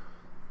a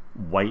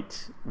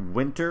white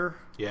winter.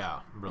 Yeah,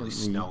 really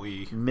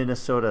snowy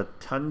Minnesota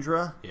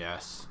tundra.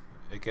 Yes,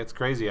 it gets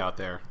crazy out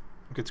there.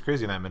 It gets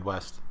crazy in that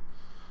Midwest.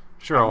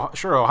 Sure,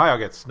 Ohio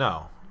gets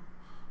snow.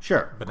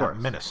 Sure, but of course.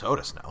 not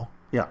Minnesota snow.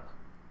 Yeah,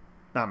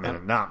 not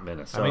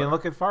Minnesota. I mean,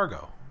 look at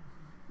Fargo.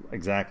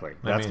 Exactly.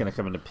 That's going to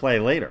come into play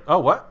later. Oh,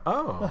 what?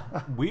 Oh,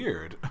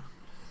 weird.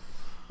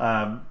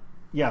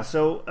 Yeah.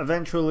 So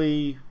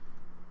eventually,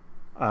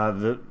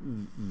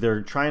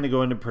 they're trying to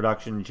go into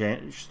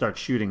production, start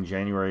shooting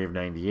January of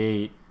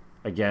 '98.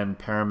 Again,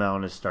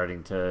 Paramount is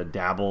starting to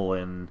dabble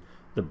in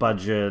the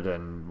budget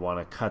and want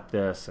to cut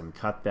this and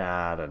cut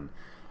that, and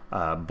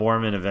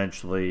Borman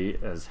eventually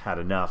has had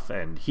enough,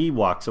 and he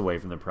walks away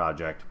from the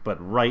project. But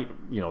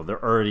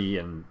they're already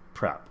in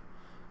prep.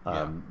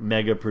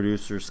 Mega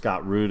producer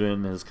Scott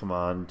Rudin has come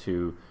on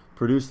to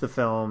produce the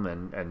film,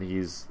 and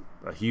he's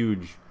a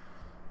huge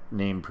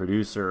name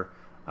producer.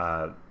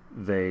 It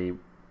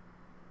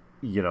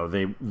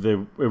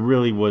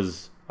really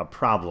was a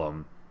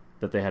problem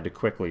that they had to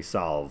quickly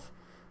solve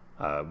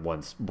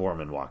once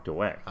Borman walked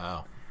away.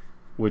 Oh.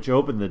 Which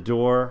opened the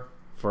door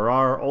for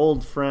our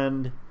old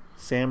friend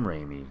Sam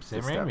Raimi.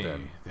 Sam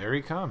Raimi, there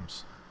he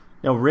comes.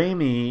 Now,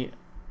 Raimi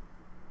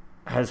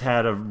has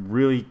had a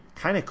really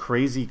kind of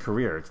crazy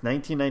career. It's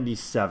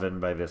 1997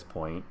 by this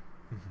point,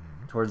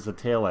 towards the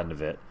tail end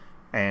of it,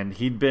 and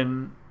he'd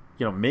been,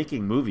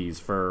 making movies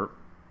for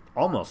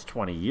almost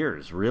 20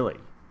 years, really.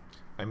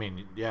 I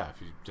mean, yeah, if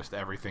you just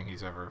everything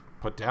he's ever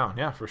put down,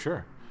 yeah, for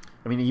sure.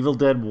 I mean, Evil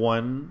Dead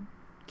 1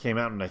 came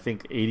out in I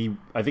think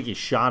he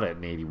shot it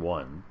in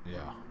 81.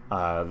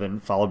 Yeah. Then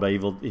followed by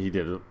he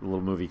did a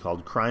little movie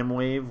called Crime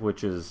Wave,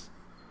 which is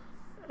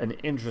an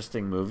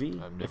interesting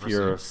movie if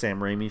you're a Sam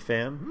Raimi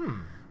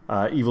fan.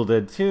 Evil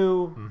Dead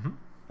 2,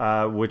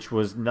 which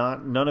was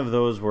none of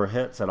those were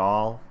hits at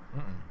all.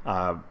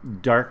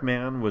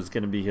 Darkman was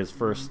going to be his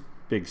first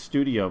big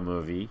studio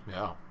movie.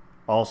 Yeah.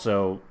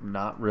 Also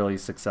not really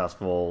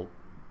successful.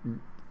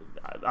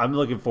 I'm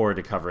looking forward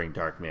to covering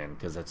Darkman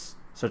because it's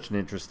such an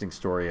interesting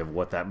story of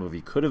what that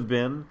movie could have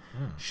been,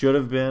 should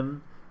have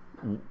been.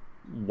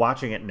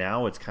 Watching it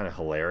now, it's kind of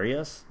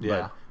hilarious,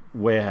 but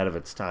way ahead of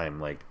its time.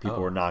 Like, people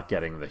were not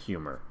getting the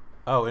humor.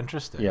 Oh,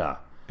 interesting. Yeah.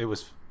 It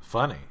was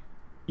funny.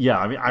 Yeah,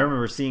 I mean, I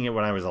remember seeing it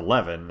when I was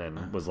 11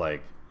 and was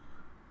like,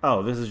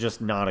 oh, this is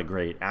just not a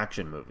great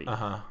action movie.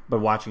 But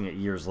watching it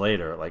years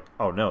later, like,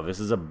 oh no, this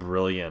is a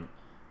brilliant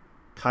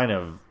kind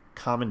of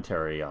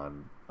commentary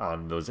on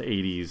those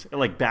 80s,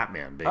 like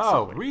Batman, basically.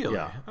 Oh, really?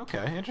 Yeah. Okay,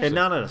 interesting. And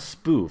not a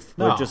spoof,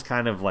 but just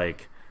kind of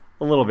like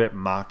a little bit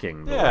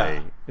mocking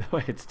the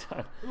way it's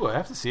done. Ooh, I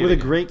have to see it with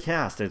again. a great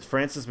cast. It's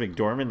Frances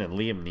McDormand and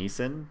Liam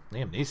Neeson.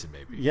 Liam Neeson,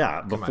 maybe.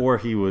 Yeah, before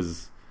he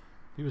was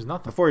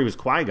nothing. Before he was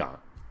Qui-Gon.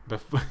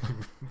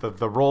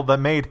 The role that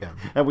made him.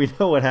 And we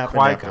know what happened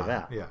Qui-Gon,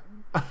 after that. Yeah.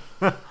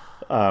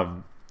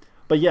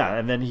 But yeah,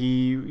 and then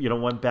he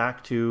went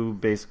back to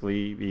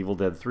basically Evil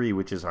Dead 3,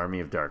 which is Army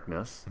of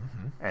Darkness,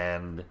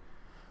 and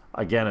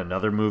again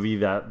another movie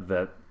that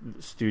the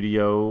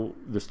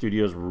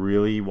studios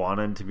really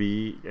wanted to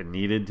be and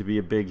needed to be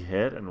a big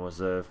hit, and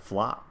was a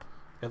flop.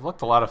 It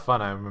looked a lot of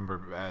fun. I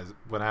remember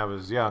when I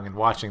was young and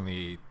watching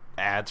the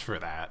ads for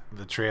that,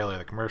 the trailer,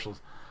 the commercials.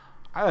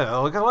 I thought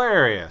it looked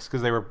hilarious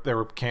because they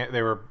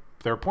were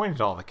they were pointing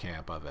to all the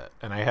camp of it,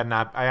 and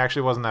I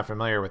actually wasn't that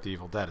familiar with the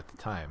Evil Dead at the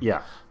time.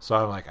 Yeah. So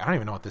I'm like, I don't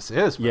even know what this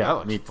is, but Yeah, that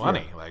looks me-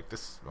 funny. yeah. Like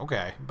this,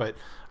 okay. But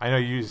I know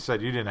you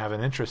said you didn't have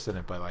an interest in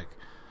it, but like,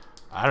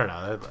 I don't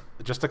know,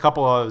 just a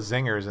couple of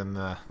zingers in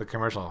the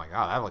commercial. I'm like,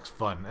 oh, that looks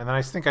fun. And then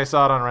I think I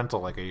saw it on rental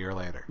like a year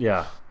later.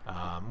 Yeah.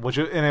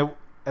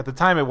 At the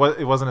time it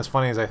wasn't as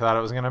funny as I thought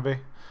it was going to be,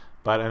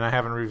 and I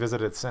haven't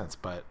revisited it since.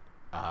 But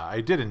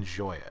I did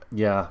enjoy it.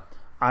 Yeah.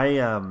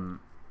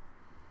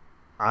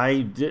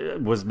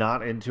 Was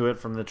not into it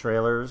from the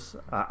trailers.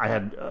 I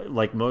had,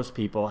 like most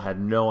people,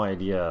 had no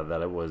idea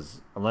that it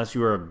was, unless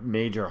you were a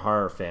major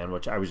horror fan,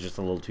 which I was just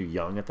a little too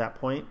young at that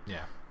point.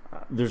 Yeah.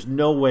 There's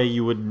no way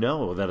you would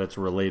know that it's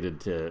related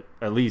to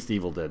at least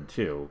Evil Dead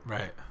 2.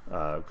 Right.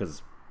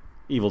 Because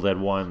Evil Dead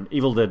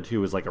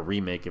 2 is like a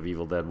remake of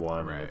Evil Dead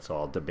 1. Right. And it's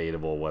all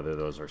debatable whether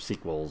those are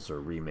sequels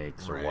or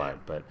remakes or Right.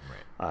 what. But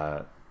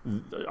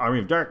Army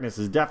of Darkness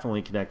is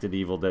definitely connected to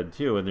Evil Dead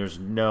 2, and there's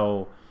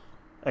no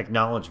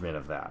acknowledgement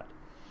of that.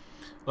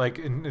 Like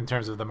in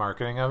terms of the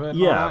marketing of it? and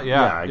Yeah, all that?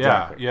 yeah,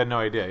 exactly. You had no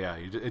idea. Yeah,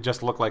 it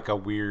just looked like a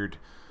weird,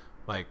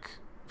 like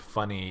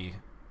funny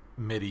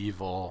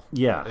medieval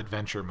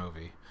adventure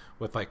movie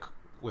with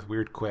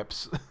weird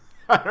quips.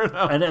 I don't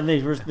know. And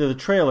the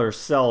trailer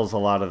sells a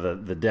lot of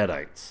the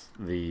Deadites,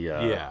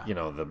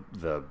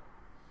 the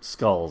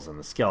skulls and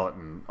the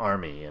skeleton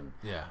army, and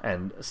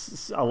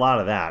a lot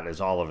of that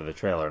is all over the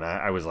trailer. And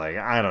I was like,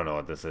 I don't know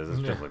what this is.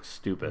 It just looks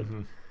stupid.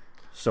 Mm-hmm.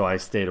 So I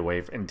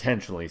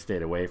intentionally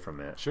stayed away from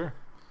it. Sure.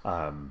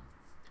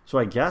 So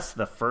I guess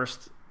the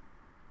first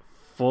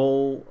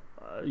full,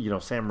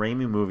 Sam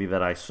Raimi movie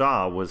that I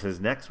saw was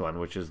his next one,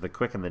 which is The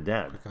Quick and the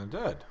Dead. Quick and the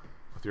Dead,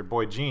 with your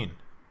boy Gene.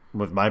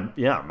 With my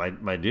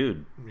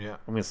dude. Yeah.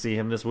 I'm gonna see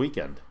him this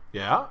weekend.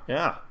 Yeah.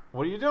 Yeah.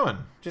 What are you doing?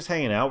 Just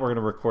hanging out. We're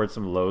gonna record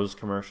some Lowe's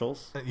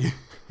commercials.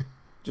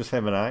 Just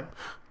him and I.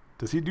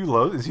 Does he do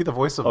Lowe's? Is he the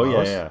voice of Oh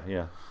Lowe's?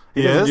 yeah.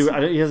 He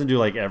doesn't do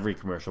like every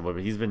commercial, but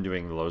he's been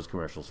doing Lowe's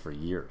commercials for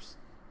years.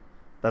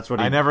 That's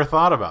what I never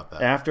thought about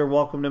that. After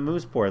Welcome to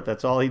Mooseport,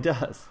 that's all he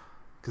does.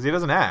 Because he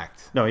doesn't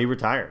act. No, he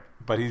retired.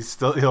 But he'll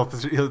still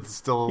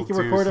he can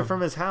record it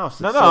from his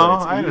house.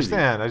 I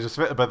understand.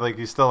 But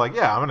he's still like,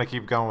 yeah, I'm gonna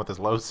keep going with this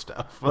Lowe's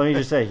stuff. Let me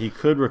just say, he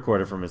could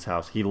record it from his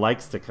house. He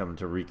likes to come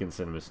to Recon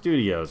Cinema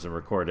Studios and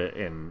record it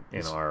in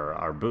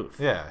our booth.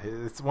 Yeah,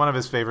 it's one of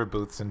his favorite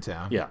booths in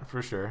town. Yeah,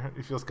 for sure.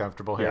 He feels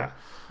comfortable here. Yeah,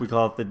 we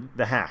call it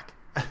the hack.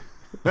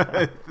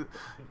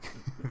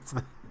 It's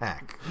the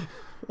hack.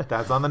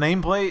 That's on the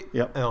nameplate.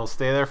 Yep, and it'll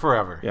stay there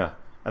forever. Yeah.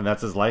 And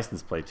that's his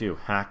license plate too.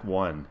 Hack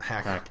 1,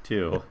 Hack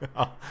 2,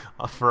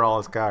 for all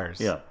his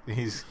cars. Yeah,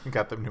 he's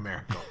got them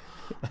numerical.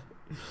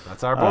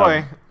 That's our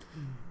boy.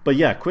 But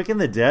yeah, Quick and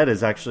the Dead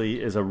is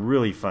a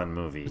really fun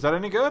movie. Is that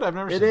any good? I've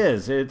never seen it. It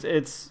is.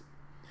 It's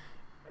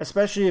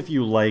especially if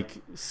you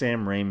like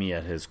Sam Raimi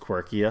at his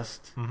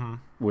quirkiest,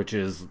 which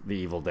is the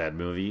Evil Dead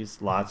movies.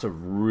 Lots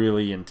of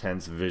really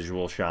intense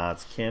visual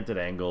shots, canted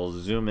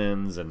angles, zoom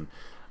ins, and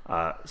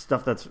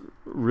stuff that's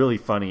really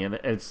funny, and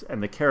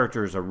the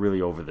characters are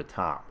really over the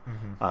top.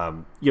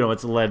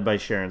 It's led by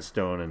Sharon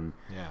Stone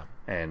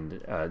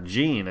and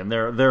Gene, and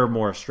they're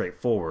more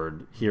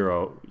straightforward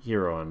hero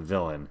and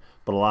villain.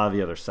 But a lot of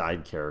the other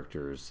side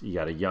characters, you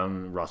got a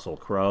young Russell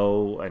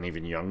Crowe, and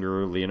even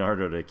younger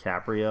Leonardo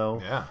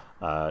DiCaprio.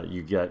 Yeah,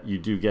 you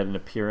do get an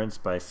appearance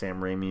by Sam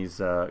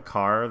Raimi's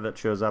car that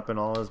shows up in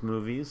all his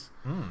movies.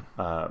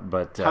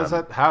 But how's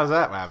that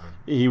happen?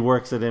 He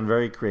works it in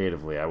very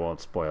creatively. I won't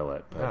spoil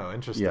it. But, oh,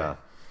 interesting. Yeah,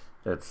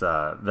 it's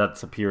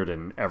that's appeared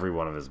in every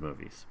one of his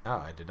movies. Oh,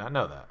 I did not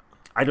know that.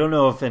 I don't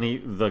know if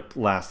the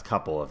last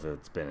couple of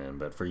it's been in,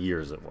 but for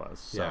years it was.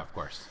 So. Yeah, of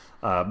course.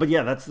 But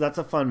yeah, that's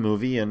a fun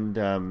movie,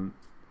 and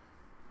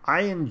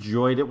I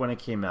enjoyed it when it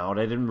came out.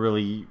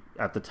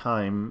 At the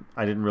time,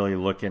 I didn't really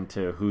look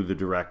into who the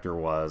director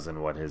was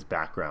and what his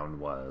background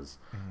was.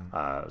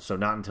 So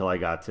not until I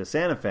got to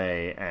Santa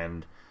Fe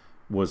and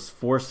was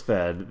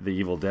force-fed the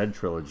Evil Dead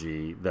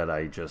trilogy that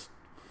I just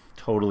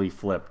totally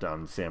flipped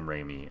on Sam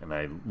Raimi, and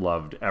I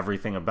loved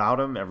everything about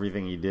him,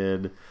 everything he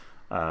did.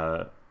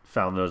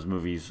 Found those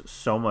movies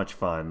so much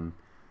fun.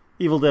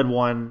 Evil Dead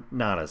 1,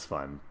 not as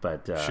fun,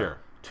 but sure.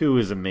 2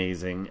 is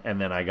amazing, and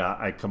then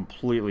I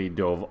completely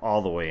dove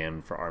all the way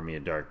in for Army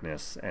of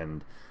Darkness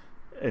and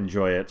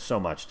enjoy it so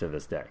much to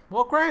this day.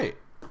 Well, great.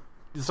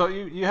 So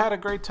you had a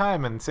great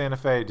time in Santa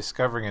Fe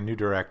discovering a new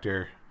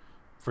director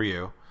for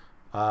you,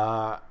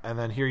 and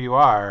then here you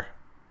are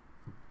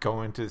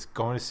going to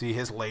see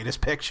his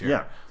latest picture.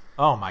 Yeah.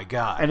 Oh my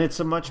God. And it's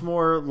a much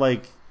more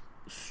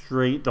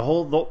straight. The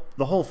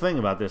whole thing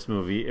about this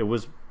movie,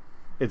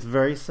 it's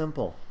very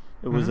simple.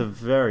 It was a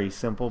very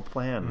simple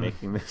plan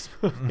making this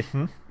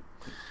movie.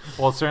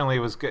 Well, certainly it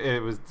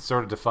was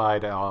sort of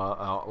defied a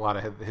lot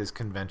of his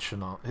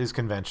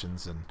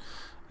conventions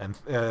and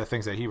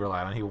things that he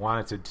relied on. He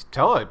wanted to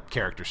tell a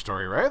character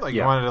story, right?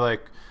 He wanted to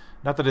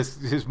not that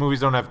his movies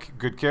don't have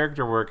good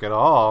character work at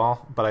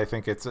all, but I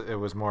think it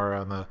was more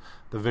on the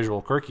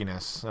visual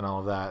quirkiness and all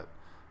of that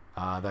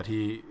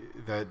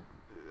that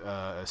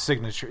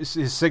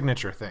his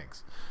signature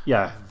things.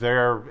 Yeah,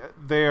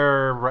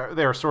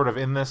 They're sort of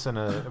in this in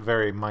a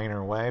very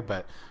minor way,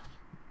 but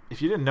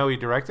if you didn't know he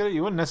directed it,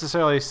 you wouldn't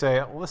necessarily say,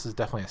 well, this is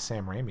definitely a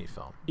Sam Raimi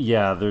film.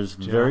 yeah. There's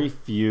very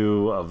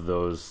few of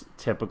those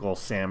typical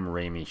Sam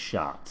Raimi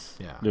shots.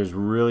 Yeah. There's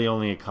really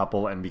only a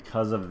couple, and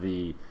because of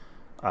the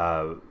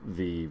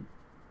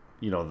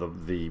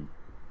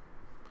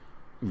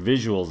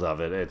visuals of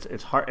it,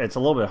 it's hard. It's a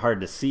little bit hard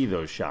to see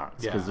those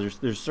shots because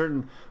there's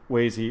certain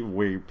ways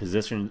where he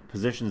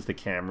positions the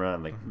camera,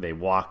 and they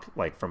walk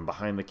like from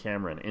behind the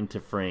camera and into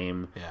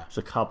frame. Yeah. There's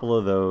a couple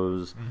of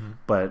those,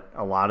 but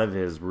a lot of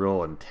his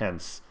real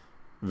intense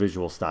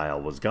visual style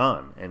was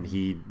gone, and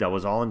that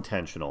was all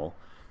intentional.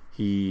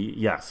 He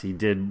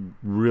did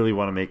really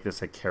want to make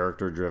this a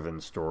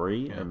character-driven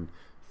story and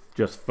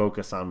just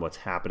focus on what's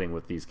happening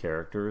with these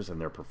characters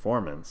and their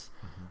performance.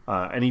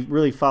 And he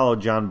really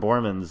followed John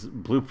Borman's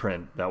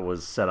blueprint that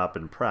was set up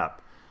in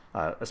prep,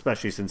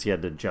 especially since he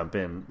had to jump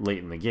in late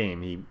in the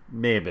game. He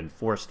may have been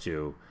forced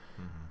to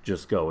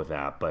just go with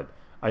that, but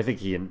I think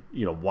he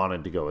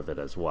wanted to go with it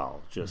as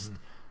well. Just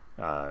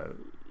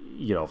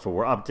if it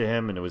were up to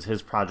him and it was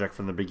his project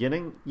from the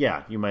beginning,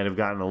 you might have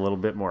gotten a little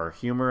bit more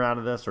humor out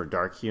of this, or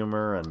dark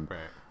humor, and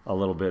a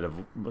little bit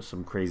of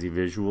some crazy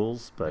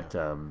visuals, but.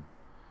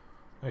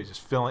 He's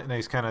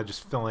kind of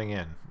just filling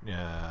in.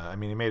 I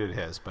mean, he made it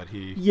his, but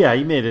he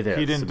made it his.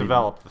 He didn't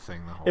develop the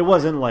thing the whole. It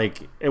wasn't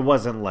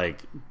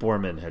like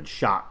Borman had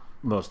shot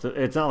most of.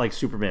 It's not like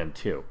Superman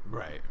 2,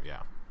 right?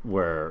 Yeah,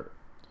 where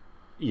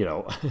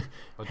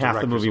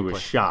half the movie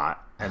was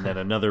shot, and then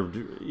another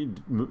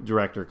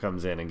director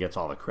comes in and gets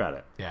all the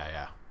credit.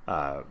 Yeah.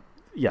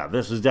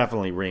 This was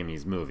definitely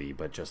Raimi's movie,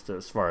 but just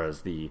as far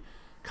as the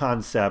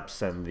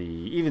concepts and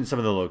even some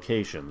of the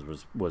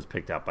locations was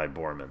picked up by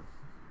Borman.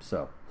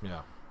 So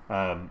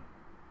and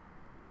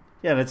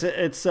it's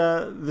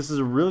this is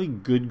a really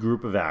good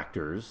group of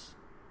actors.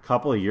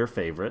 Couple of your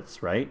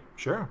favorites, right?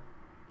 Sure.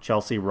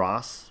 Chelsea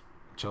Ross.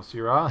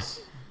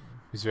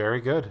 He's very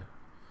good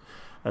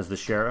as the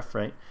sheriff,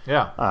 right?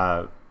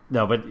 Yeah.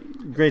 No,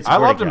 but great. I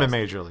loved him in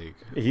Major League.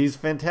 He's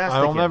fantastic.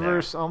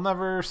 I'll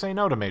never say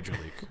no to Major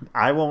League.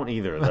 I won't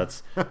either.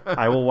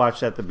 I will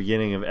watch at the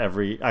beginning of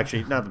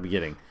actually not the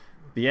beginning.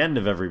 The end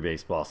of every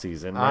baseball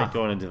season, right,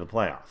 going into the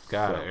playoffs.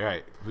 Got it,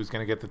 right. Who's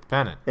going to get the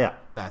pennant? Yeah.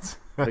 That's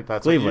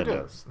Cleveland what you do.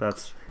 does.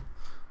 That's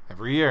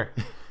every year,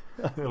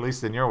 at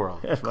least in your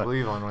world.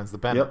 Cleveland wins the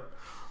pennant. Yep.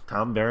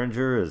 Tom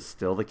Berenger is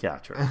still the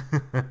catcher.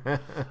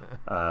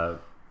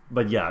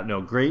 But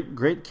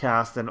great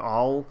cast, and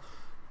all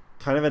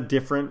kind of at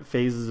different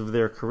phases of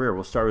their career.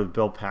 We'll start with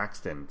Bill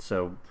Paxton.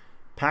 So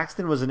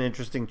Paxton was an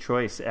interesting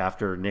choice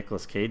after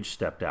Nicolas Cage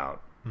stepped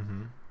out.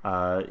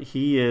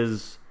 He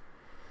is...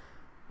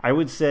 I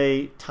would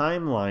say,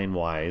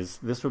 timeline-wise,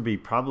 this would be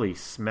probably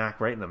smack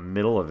right in the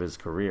middle of his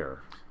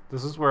career.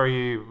 This is where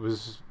he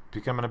was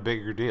becoming a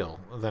bigger deal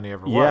than he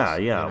ever was.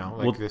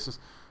 Yeah.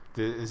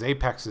 His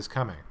apex is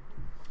coming.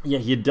 Yeah,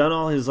 he had done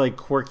all his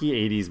quirky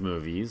 '80s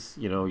movies.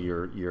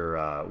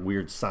 Your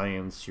Weird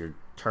Science, your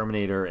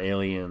Terminator,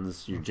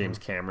 Aliens, your James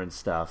Cameron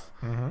stuff,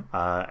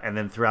 and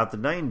then throughout the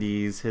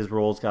 '90s, his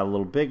roles got a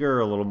little bigger,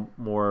 a little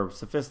more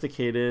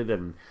sophisticated,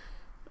 and.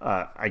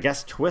 I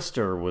guess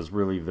Twister was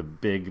really the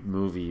big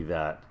movie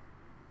that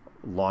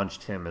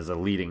launched him as a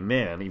leading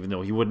man, even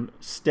though he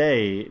wouldn't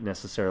stay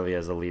necessarily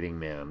as a leading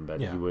man,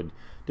 but he would,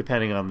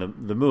 depending on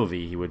the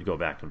movie, he would go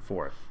back and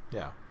forth.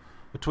 Yeah.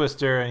 The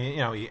Twister,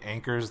 and he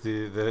anchors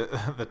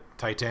the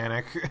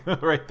Titanic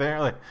right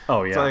there.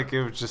 It's like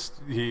it was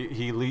just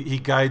he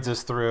guides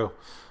us through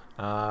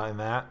in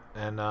that,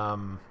 and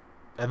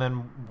then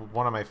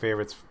one of my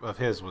favorites of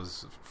his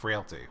was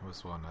Frailty.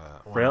 Was one.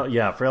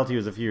 Frailty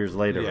was a few years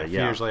later. A few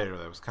years later,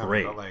 that was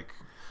kind of like.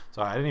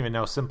 So I didn't even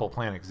know Simple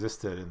Plan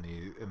existed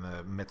in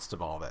the midst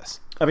of all this.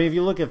 I mean, if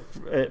you look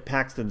at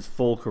Paxton's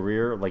full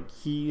career,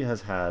 he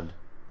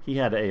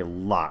had a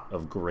lot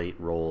of great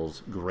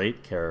roles,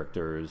 great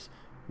characters,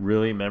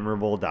 really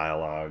memorable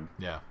dialogue.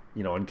 Yeah.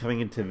 And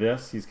coming into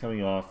this, he's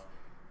coming off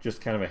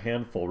just kind of a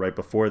handful right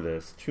before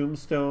this: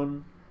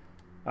 Tombstone.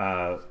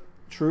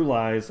 True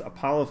Lies,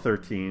 Apollo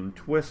 13,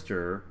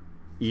 Twister,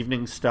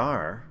 Evening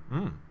Star,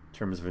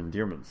 Terms of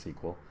Endearment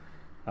sequel,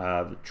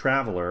 The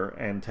Traveler,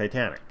 and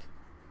Titanic.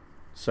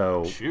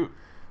 So,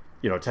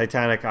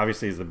 Titanic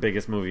obviously is the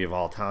biggest movie of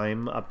all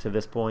time up to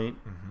this point.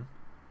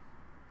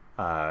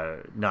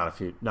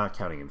 Not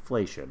counting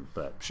inflation,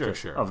 but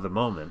sure. Of the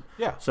moment.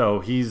 Yeah. So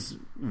he's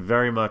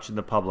very much in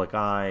the public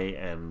eye,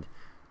 and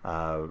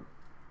I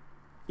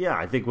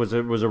think was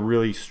a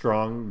really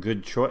strong,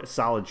 good choice,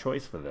 solid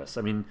choice for this.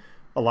 I mean.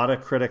 A lot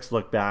of critics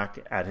look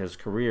back at his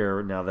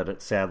career now that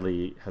it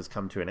sadly has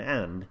come to an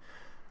end,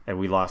 and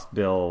we lost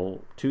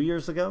Bill 3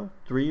 years ago?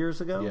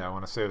 Yeah, I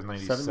want to say it was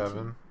 97.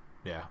 17?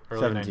 Yeah,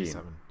 early 17.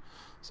 97.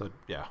 So,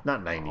 yeah.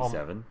 Not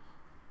 97.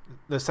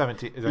 The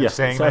 17. Are you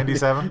saying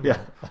 97?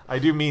 Yeah. I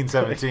do mean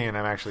 17.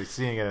 I'm actually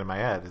seeing it in my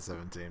head as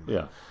 17. But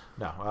yeah.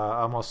 No,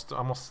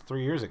 almost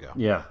 3 years ago.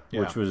 Yeah,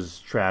 which was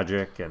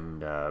tragic,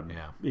 and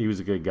he was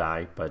a good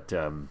guy, but...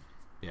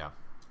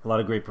 a lot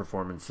of great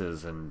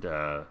performances, and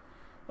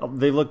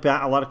they look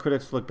back. A lot of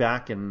critics look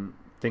back and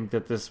think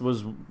that this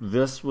was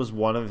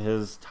one of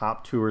his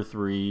top 2 or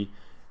 3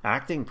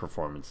 acting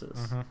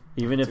performances.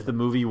 Even if the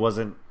movie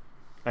wasn't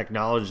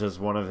acknowledged as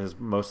one of his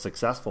most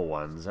successful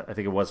ones, I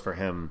think it was for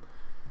him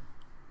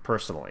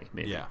personally.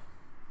 Maybe. Yeah,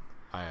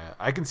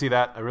 I can see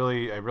that. I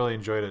really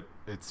enjoyed it.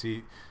 It's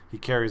he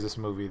carries this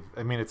movie.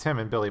 I mean, it's him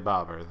and Billy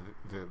Bob are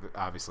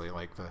obviously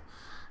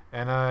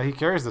and he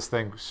carries this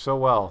thing so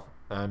well,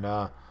 and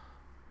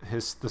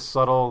the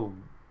subtle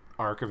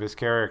arc of his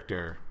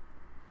character,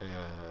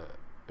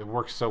 it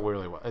works so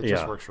really well. It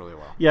just works really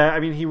well. Yeah, I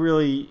mean,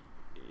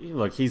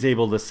 he's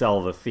able to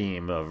sell the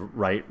theme of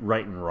right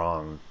and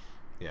wrong.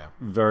 Yeah,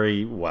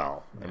 very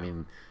well. Yeah. I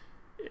mean,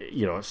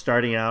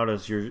 starting out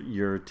as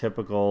your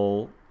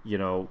typical,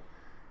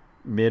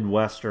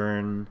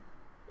 Midwestern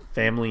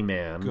family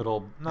man,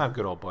 not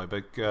good old boy,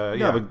 but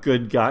but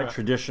good guy,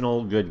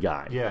 traditional good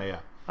guy. Yeah.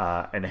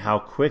 And how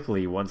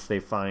quickly, once they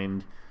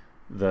find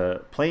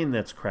the plane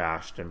that's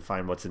crashed and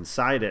find what's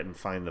inside it and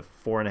find the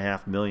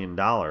 $4.5 million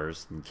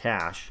in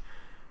cash,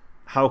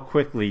 how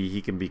quickly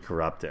he can be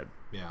corrupted.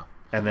 Yeah.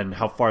 And then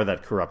how far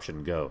that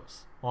corruption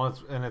goes. Well,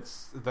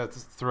 that's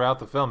throughout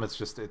the film. It's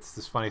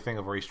this funny thing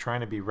of where he's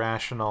trying to be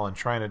rational and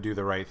trying to do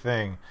the right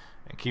thing,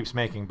 and keeps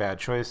making bad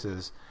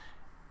choices,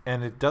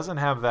 and it doesn't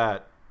have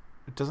that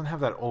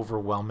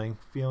overwhelming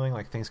feeling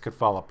like things could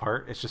fall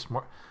apart. It's just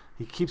more,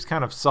 he keeps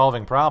kind of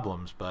solving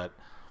problems, but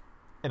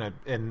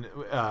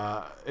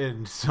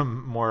in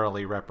some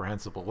morally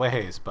reprehensible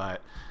ways.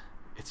 But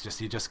it's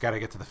just, you just got to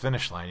get to the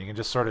finish line. You can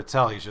just sort of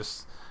tell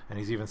and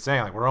he's even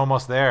saying, like, we're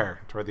almost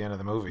there toward the end of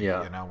the movie.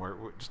 Yeah.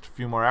 We're just a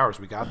few more hours.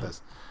 We got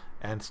this.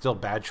 And still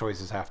bad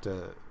choices have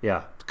to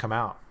come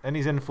out. And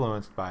he's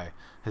influenced by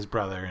his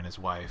brother and his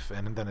wife,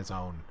 and then his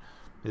own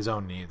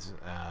needs.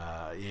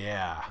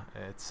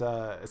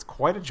 It's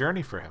quite a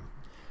journey for him.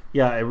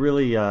 Yeah, it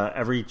really,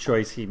 every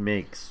choice he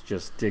makes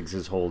just digs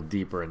his hole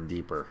deeper and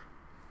deeper.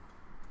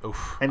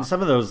 Oof. And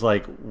some of those,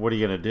 like, what are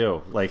you going to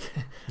do? Like,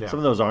 some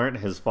of those aren't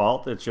his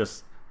fault. It's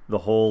just the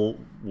hole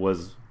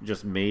was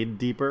just made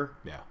deeper.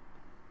 Yeah.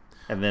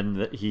 And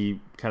then he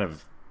kind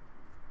of,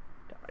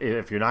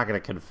 if you're not going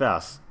to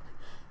confess,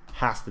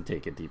 has to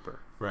take it deeper.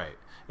 Right.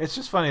 It's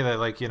just funny that,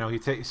 like,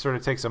 he sort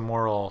of takes a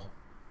moral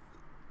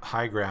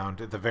high ground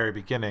at the very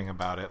beginning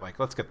about it. Like,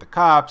 let's get the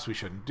cops. We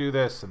shouldn't do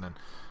this. And then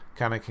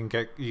kind of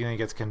he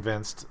gets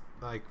convinced,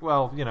 like,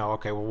 well,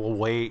 okay, well, we'll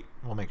wait.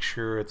 We'll make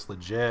sure it's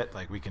legit.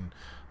 Like,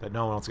 that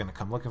no one's going to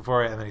come looking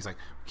for it. And then he's like,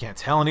 we can't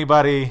tell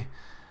anybody.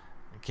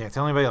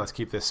 Let's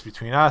keep this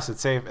between us. It's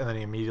safe. And then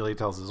he immediately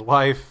tells his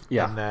wife.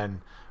 Yeah. And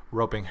then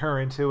roping her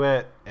into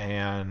it.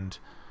 And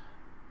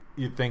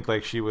you'd think,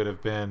 like, she would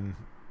have been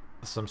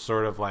some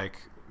sort of,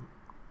 like,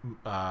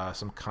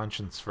 some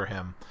conscience for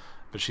him.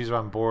 But she's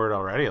on board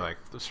already, like,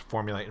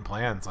 formulating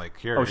plans. Like,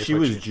 here. Oh, she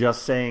was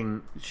just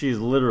saying, she's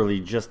literally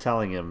just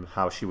telling him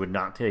how she would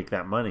not take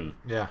that money.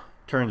 Yeah.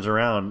 Turns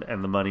around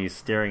and the money's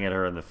staring at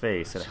her in the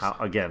face. And how,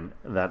 again,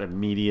 that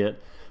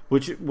immediate,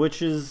 which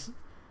is,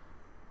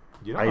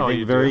 I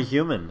think, very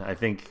human. I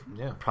think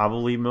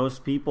probably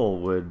most people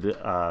would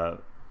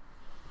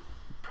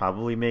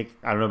probably make,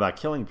 I don't know about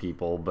killing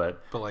people,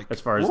 but like,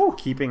 as far as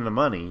keeping the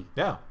money,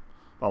 a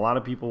lot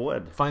of people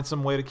would. Find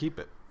some way to keep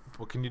it.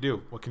 What can you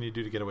do? What can you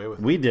do to get away with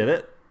it? We did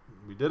it.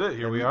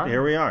 Here we are.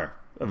 Here we are.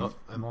 And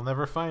we'll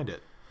never find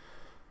it.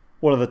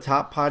 One of the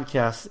top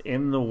podcasts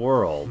in the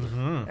world,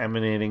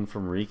 emanating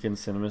from Recon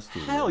Cinema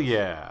Studios. Hell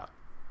yeah.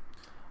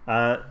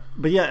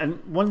 But yeah,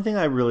 and one thing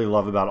I really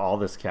love about all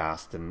this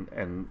cast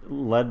and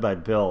led by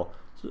Bill,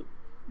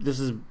 this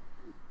is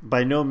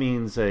by no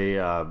means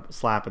a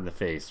slap in the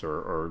face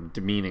or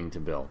demeaning to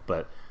Bill,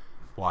 but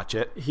watch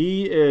it.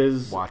 He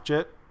is watch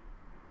it.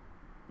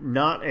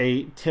 Not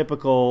a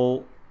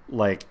typical,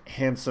 like,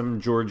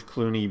 handsome George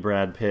Clooney,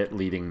 Brad Pitt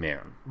leading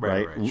man,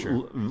 right?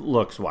 Sure.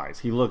 Looks wise,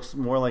 he looks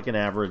more like an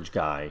average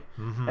guy,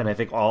 and I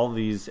think all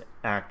these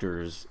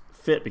actors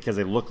fit because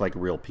they look like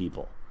real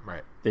people.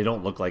 Right. They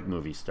don't look like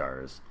movie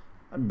stars.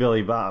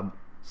 Billy Bob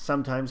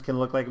sometimes can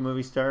look like a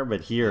movie star,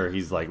 but here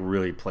he's, like,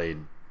 really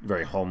played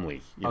very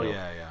homely. You know?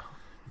 Yeah.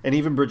 And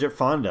even Bridget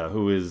Fonda,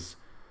 who is,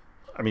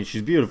 I mean,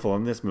 she's beautiful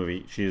in this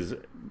movie. She's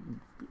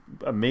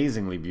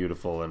amazingly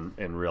beautiful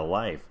in real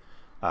life.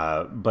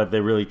 But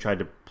they really tried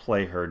to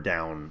play her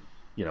down,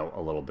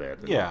 a little bit.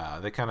 Yeah,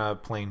 they kind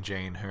of plain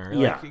Jane her.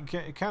 Yeah.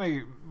 Like,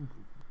 kind of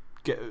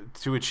get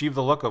to achieve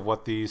the look of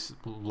what these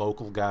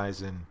local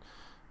guys in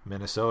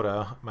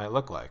Minnesota might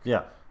look like.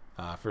 Yeah.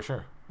 For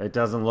sure. It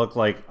doesn't look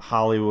like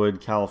Hollywood,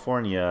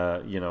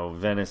 California,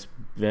 Venice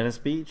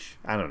Beach.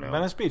 I don't know.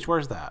 Venice Beach,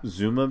 where's that?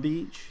 Zuma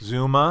Beach?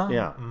 Zuma?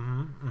 Yeah.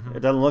 It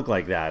doesn't look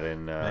like that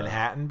in...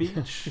 Manhattan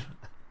Beach?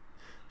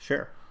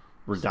 Sure.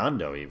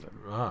 Redondo, even.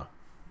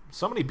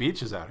 So many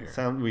beaches out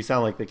here. We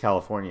sound like the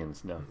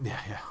Californians now.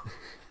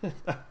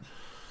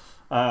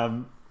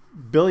 Yeah.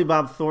 Billy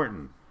Bob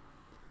Thornton.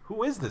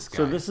 Who is this guy?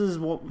 So this is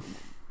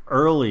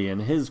early in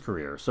his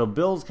career. So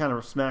Bill's kind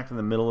of smack in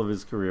the middle of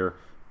his career.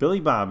 Billy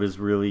Bob is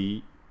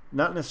really,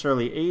 not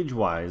necessarily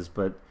age-wise,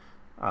 but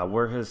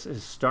where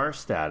his star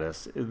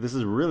status, this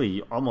is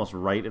really almost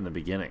right in the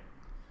beginning.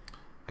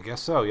 I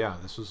guess so. Yeah,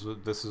 this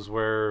is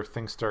where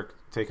things start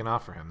taking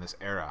off for him. This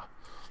era.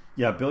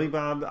 Yeah, Billy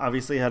Bob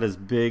obviously had his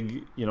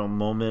big,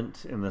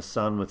 moment in the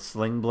sun with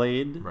Sling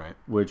Blade, Right.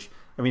 Which,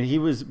 I mean,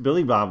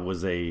 Billy Bob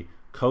was a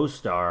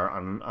co-star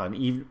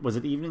on was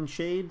it Evening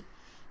Shade,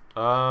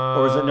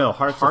 or was it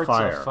Hearts of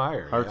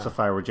Fire? Hearts of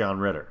Fire with John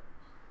Ritter.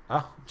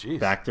 Oh, jeez.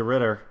 Back to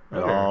Ritter.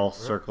 It all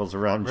circles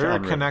around Ritter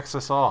John Ritter. connects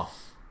us all.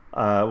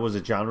 Was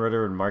it John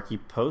Ritter and Marky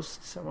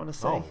Post? I want to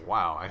say. Oh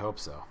wow, I hope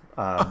so.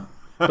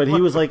 But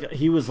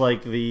he was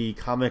like the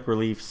comic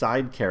relief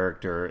side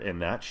character in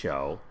that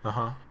show.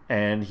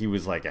 And he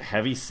was like a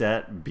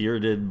heavy-set,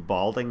 bearded,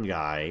 balding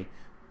guy,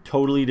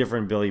 totally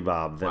different Billy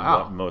Bob than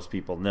what most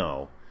people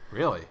know.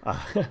 Really?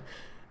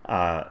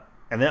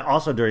 And then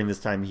also during this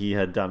time, he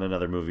had done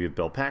another movie with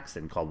Bill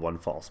Paxton called One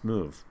False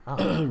Move.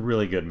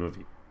 Really good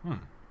movie.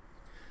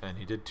 And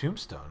he did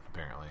Tombstone,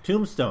 apparently.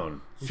 Tombstone.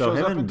 So shows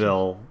him up and in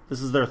Bill,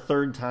 this is their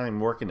third time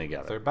working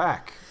together. They're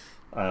back.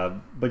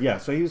 But yeah,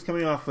 so he was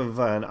coming off of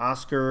an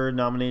Oscar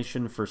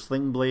nomination for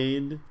Sling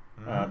Blade.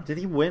 Did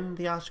he win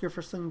the Oscar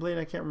for Sling Blade?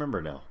 I can't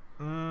remember now.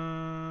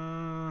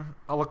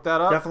 I'll look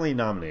that up. Definitely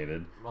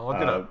nominated. I'll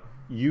look it up.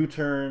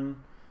 U-Turn,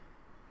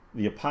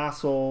 The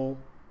Apostle,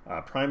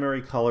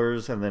 Primary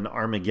Colors, and then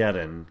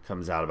Armageddon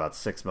comes out about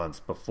 6 months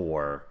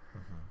before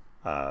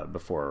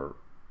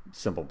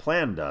Simple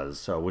Plan does.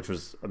 So, which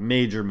was a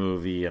major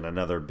movie and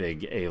another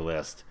big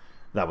A-list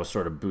that was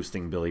sort of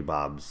boosting Billy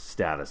Bob's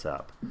status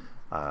up.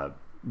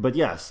 But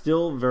yeah,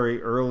 still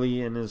very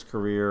early in his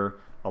career.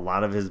 A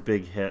lot of his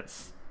big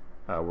hits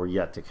were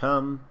yet to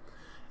come,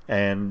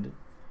 and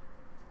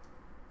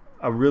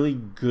a really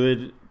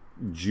good,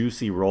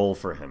 juicy role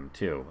for him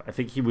too. I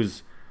think he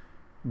was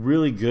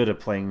really good at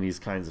playing these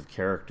kinds of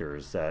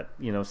characters that,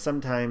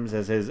 sometimes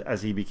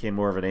as he became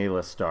more of an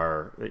A-list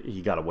star,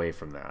 he got away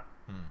from that.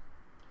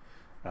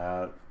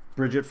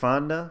 Bridget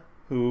Fonda,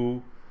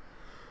 who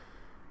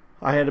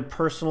I had a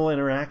personal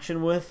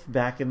interaction with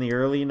back in the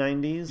early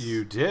 90s.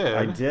 You did?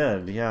 I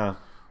did, yeah.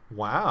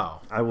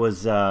 Wow. I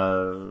was,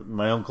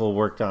 my uncle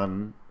worked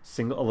on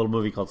a little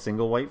movie called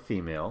Single White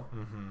Female,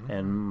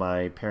 and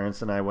my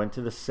parents and I went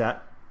to the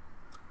set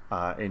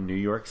in New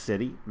York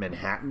City,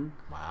 Manhattan.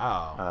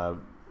 Wow.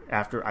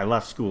 After I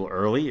left school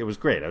early, it was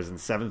great. I was in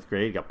 7th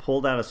grade, got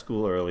pulled out of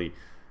school early,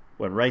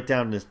 went right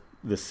down to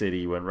the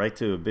city, went right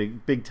to a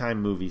big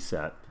time movie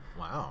set.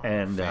 Wow.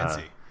 And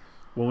fancy.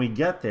 When we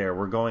get there,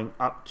 we're going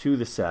up to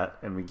the set,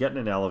 and we get in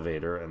an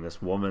elevator, and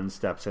this woman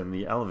steps in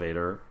the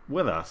elevator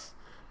with us.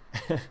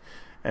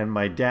 And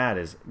my dad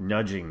is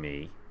nudging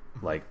me,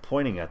 like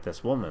pointing at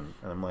this woman.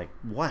 And I'm like,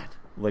 what?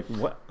 Like,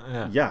 what?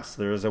 Yeah. Yes,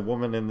 there is a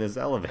woman in this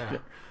elevator. Yeah.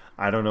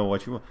 I don't know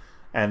what you want.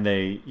 And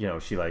they,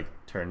 she like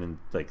turned and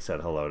like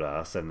said hello to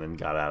us and then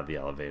got out of the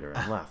elevator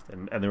and left.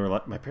 And they were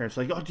like, my parents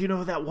were like, oh, do you know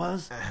who that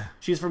was?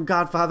 She's from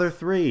Godfather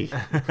 3.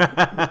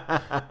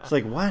 It's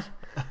like, what?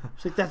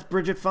 She's like, that's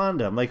Bridget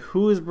Fonda. I'm like,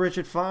 who is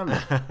Bridget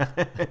Fonda?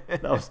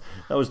 that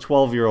was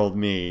 12-year-old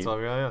me.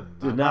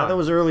 That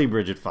was early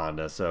Bridget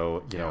Fonda,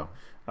 so you know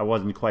I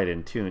wasn't quite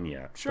in tune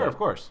yet. Sure, of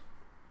course.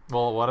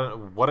 Well,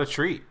 what a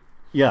treat.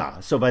 Yeah.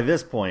 So by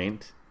this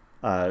point,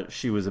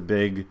 she was a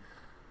big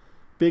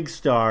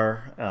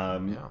star,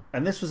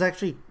 and this was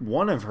actually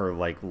one of her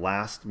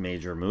last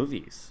major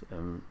movies.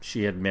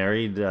 She had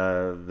married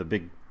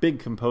the big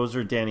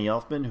composer Danny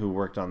Elfman, who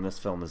worked on this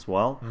film as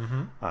well,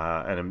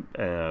 and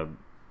a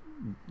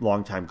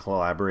longtime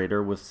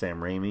collaborator with Sam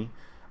Raimi.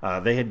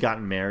 They had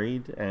gotten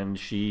married, and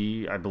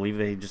I believe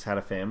they just had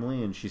a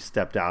family, and she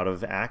stepped out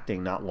of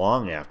acting not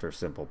long after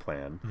Simple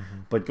Plan.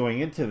 But going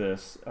into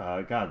this,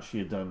 she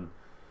had done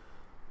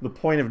The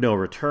Point of No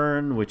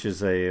Return, which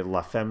is a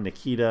La Femme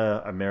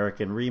Nikita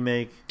American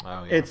remake.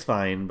 Oh, yeah. It's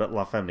fine, but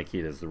La Femme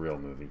Nikita is the real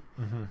movie.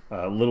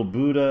 Little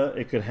Buddha,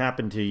 It Could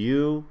Happen to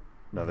You,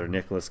 another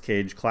Nicolas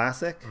Cage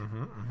classic.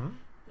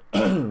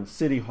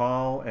 City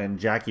Hall, and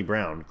Jackie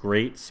Brown.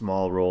 Great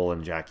small role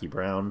in Jackie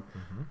Brown.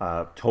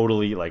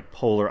 Totally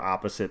polar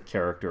opposite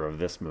character of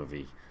this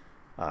movie,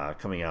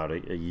 coming out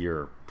a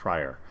year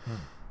prior.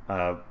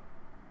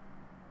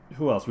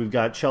 Who else? We've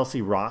got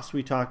Chelsea Ross,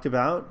 we talked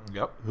about.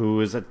 Yep. Who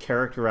is a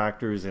character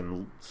actor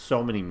in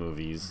so many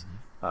movies.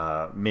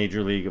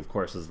 Major League, of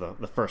course, is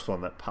the first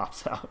one that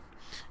pops out.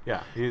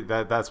 Yeah,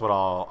 that's what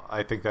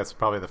I think that's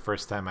probably the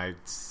first time I've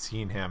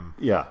seen him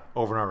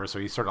over and over, so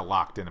he's sort of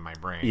locked into my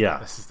brain. Yeah.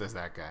 This is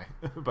that guy.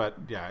 But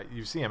yeah,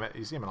 you see him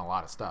in a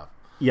lot of stuff.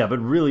 Yeah, but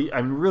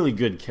really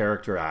good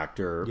character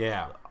actor.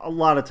 Yeah. A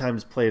lot of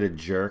times played a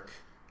jerk.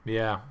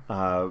 Yeah.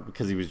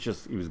 Because he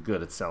was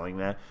good at selling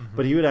that.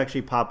 But he would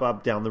actually pop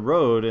up down the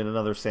road in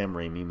another Sam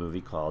Raimi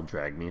movie called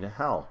Drag Me to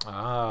Hell.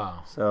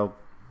 Oh. So,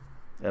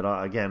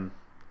 again,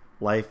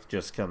 life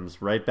just comes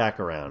right back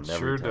around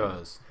every time. Sure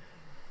does.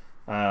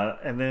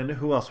 And then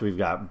who else we've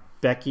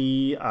got?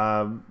 Becky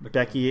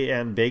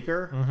Ann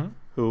Baker,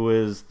 who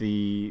is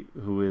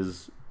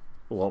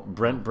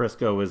Brent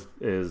Briscoe is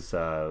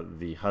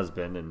the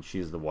husband and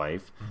she's the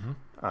wife.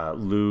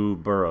 Lou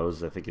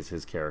Burrows, I think, is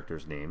his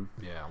character's name.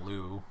 Yeah,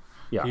 Lou.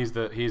 Yeah. He's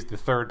the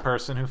third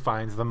person who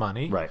finds the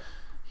money. Right.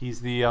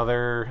 He's the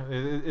other.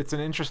 It's an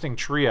interesting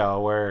trio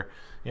where,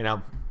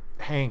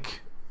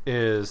 Hank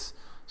is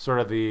sort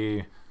of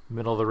the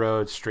middle of the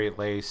road, straight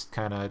laced,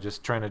 kind of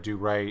just trying to do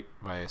right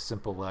by a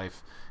simple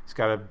life. He's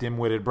got a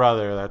dim-witted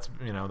brother.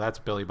 That's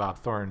Billy Bob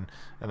Thornton,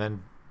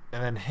 and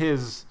then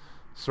his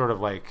sort of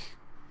like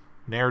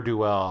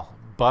ne'er-do-well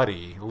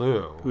buddy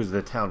Lou, Who's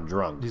the town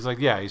drunk. he's like,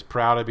 he's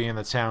proud of being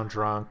the town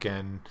drunk,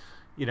 and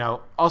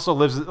also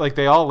lives like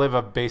they all live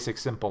a basic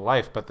simple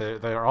life, but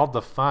they're all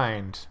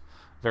defined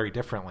very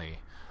differently.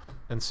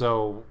 And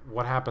so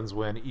what happens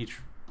when each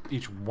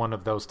one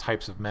of those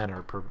types of men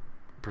are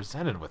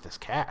presented with this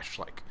cash?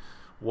 Like,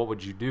 what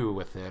would you do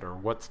with it, or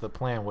what's the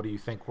plan? What do you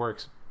think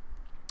works?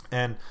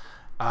 And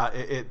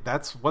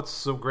that's what's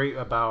so great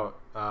about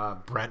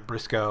Brent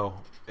Briscoe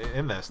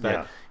in this,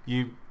 that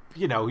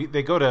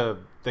they go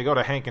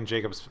to Hank and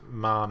Jacob's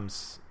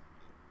mom's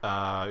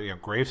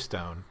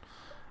gravestone,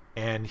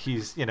 and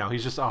he's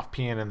just off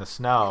peeing in the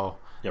snow.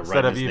 Yeah,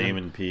 write his name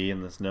and pee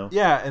in the snow.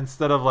 Yeah,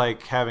 instead of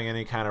like having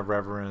any kind of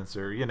reverence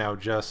or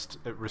just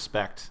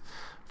respect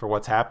for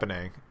what's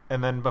happening.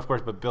 And then of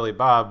course, but Billy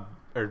Bob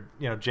or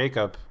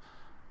Jacob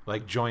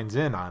like joins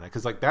in on it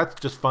because like that's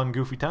just fun,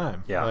 goofy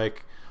time. Yeah.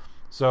 Like,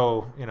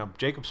 so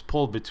Jacob's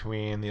pulled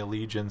between the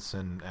allegiance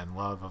and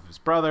love of his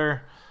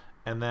brother,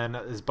 and then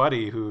his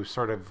buddy who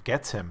sort of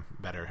gets him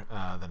better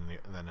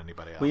than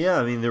anybody else. Well, yeah,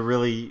 I mean they're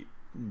really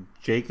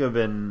Jacob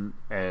and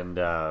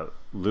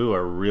Lou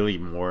are really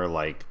more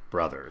like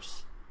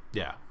brothers.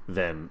 Yeah.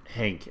 Than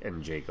Hank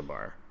and Jacob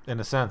are. In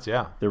a sense,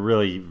 yeah. They're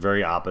really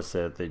very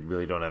opposite. They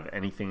really don't have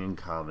anything in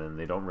common.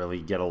 They don't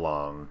really get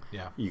along.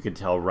 Yeah. You can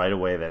tell right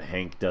away that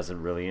Hank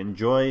doesn't really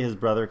enjoy his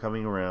brother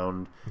coming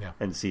around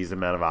and sees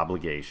him out of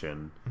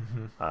obligation.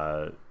 Mm-hmm.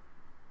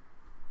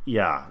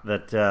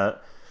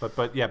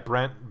 But yeah,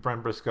 Brent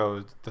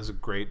Briscoe does a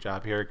great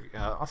job here.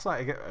 Also,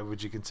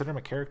 would you consider him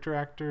a character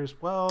actor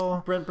as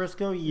well? Brent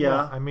Briscoe,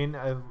 yeah. I mean,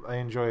 I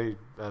enjoy.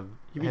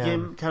 He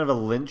became kind of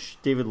a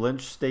David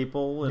Lynch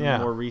staple in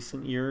more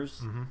recent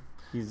years. Mm-hmm.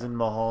 He's in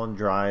Mulholland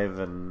Drive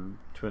and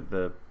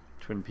the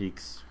Twin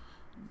Peaks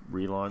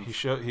relaunch.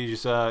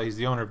 He's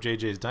the owner of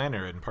JJ's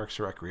Diner in Parks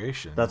and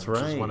Recreation. That's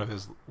right. Which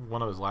is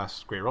one of his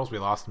last great roles. We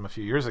lost him a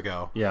few years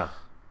ago. Yeah.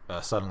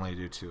 Suddenly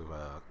due to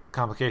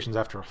complications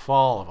after a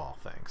fall of all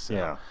things. So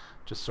yeah.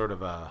 Just sort of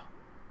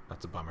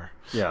that's a bummer.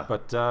 Yeah.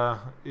 But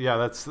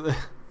that's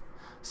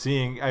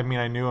seeing. I mean,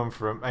 I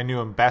knew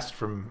him best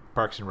from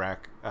Parks and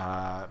Rec,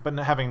 but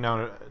having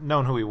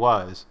known who he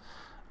was.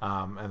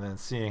 And then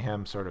seeing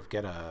him sort of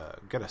get a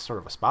sort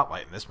of a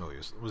spotlight in this movie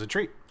was a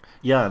treat.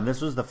 Yeah, and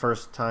this was the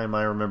first time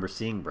I remember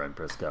seeing Brent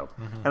Briscoe,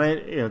 and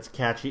it's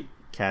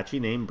catchy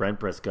name, Brent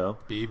Briscoe,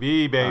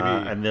 BB baby.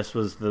 And this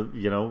was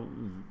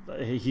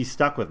he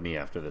stuck with me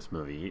after this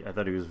movie. I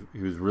thought he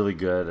was really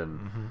good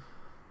and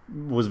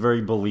was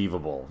very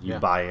believable. You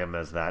buy him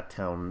as that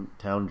town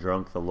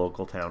drunk, the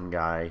local town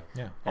guy.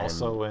 Yeah.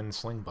 Also in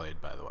Sling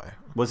Blade, by the way.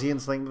 Was he in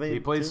Sling Blade? He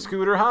played too?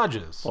 Scooter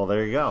Hodges. Well,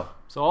 there you go.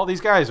 So all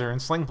these guys are in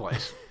Sling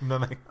Blade. And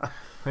then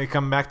they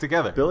come back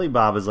together. Billy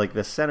Bob is like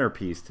the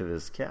centerpiece to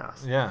this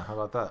cast. Yeah, how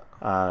about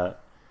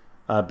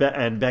that?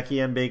 And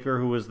Becky Ann Baker,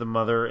 who was the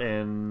mother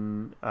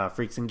in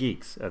Freaks and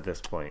Geeks at this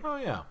point. Oh,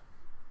 yeah.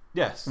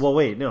 Yes. Well,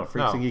 wait, no.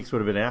 Freaks and Geeks would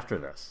have been after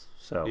this.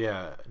 So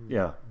yeah.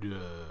 Yeah.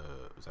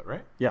 Is that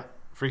right? Yeah.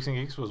 Freaks and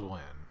Geeks was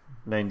when?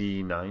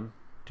 99,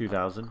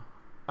 2000.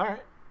 All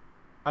right.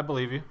 I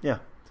believe you. Yeah.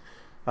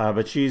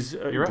 But she's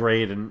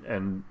great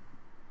and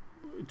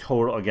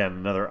total, again,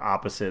 another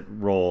opposite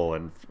role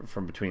and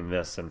from between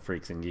this and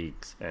Freaks and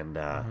Geeks.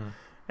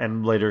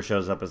 And later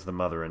shows up as the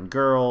mother in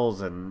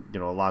Girls and,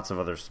 lots of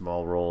other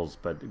small roles,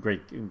 but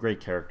great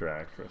character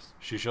actress.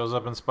 She shows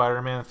up in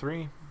Spider-Man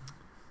 3.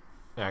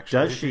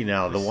 Actually. Does she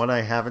now? The one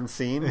I haven't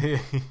seen?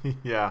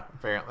 Yeah,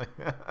 apparently.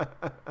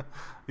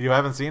 You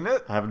haven't seen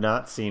it? I have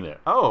not seen it.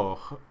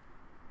 Oh,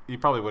 you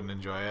probably wouldn't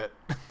enjoy it.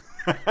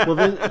 Well,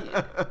 then,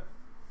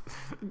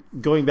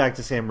 going back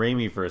to Sam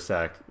Raimi for a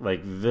sec,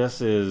 like this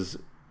is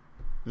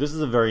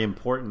a very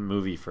important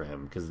movie for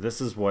him because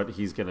this is what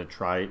he's going to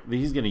try.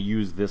 He's going to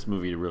use this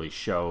movie to really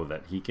show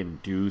that he can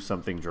do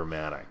something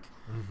dramatic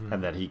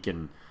and that he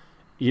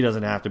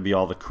doesn't have to be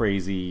all the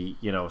crazy,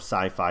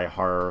 sci-fi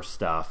horror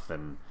stuff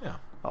and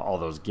all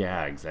those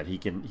gags. That he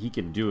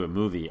can do a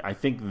movie. I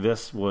think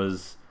this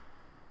was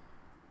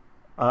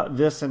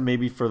this and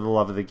maybe For the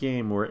Love of the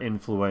Game were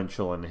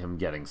influential in him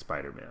getting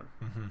Spider-Man.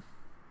 Mm-hmm.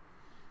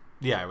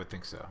 Yeah, I would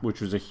think so.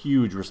 Which was a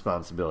huge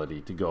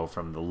responsibility to go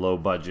from the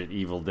low-budget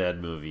Evil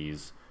Dead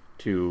movies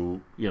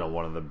to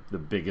one of the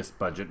biggest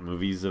budget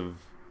movies of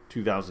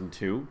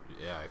 2002.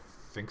 Yeah, I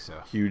think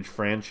so. Huge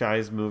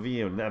franchise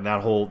movie, and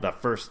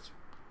that first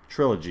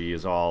trilogy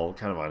is all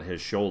kind of on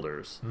his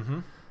shoulders. Mm-hmm.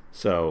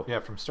 So yeah,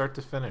 from start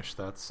to finish,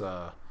 that's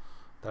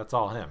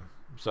all him.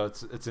 So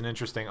it's an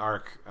interesting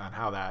arc on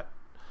how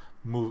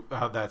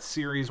that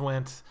series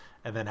went,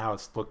 and then how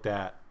it's looked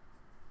at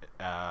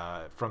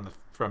from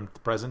the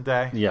present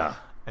day. Yeah,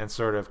 and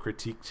sort of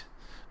critiqued.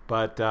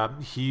 But the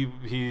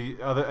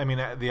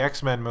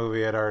X-Men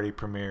movie had already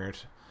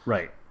premiered,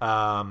 Right.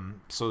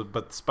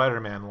 But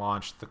Spider-Man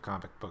launched the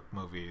comic book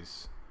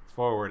movies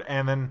forward,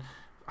 and then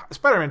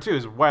Spider-Man 2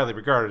 is widely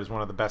regarded as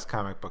one of the best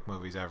comic book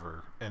movies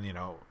ever, and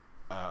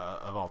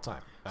of all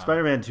time.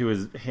 Spider-Man 2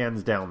 is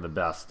hands down the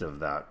best of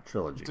that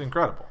trilogy. It's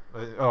incredible.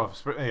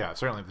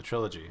 Certainly the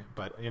trilogy,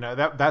 but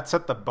that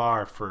set the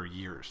bar for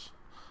years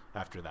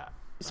after that.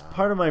 It's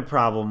part of my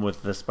problem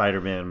with the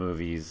Spider-Man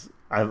movies.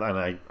 I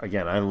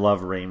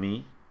love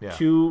Raimi. Yeah.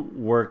 2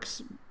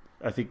 works.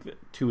 I think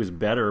 2 is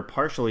better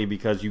partially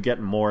because you get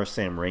more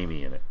Sam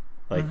Raimi in it.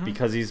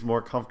 Because he's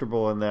more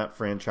comfortable in that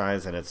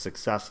franchise and it's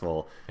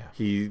successful,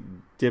 he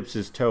dips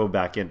his toe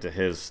back into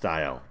his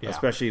style. Yeah.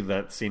 Especially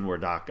that scene where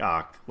Doc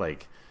Ock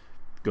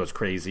goes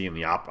crazy on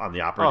the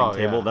operating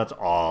table. Yeah. That's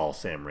all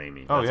Sam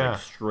Raimi. That's yeah.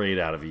 straight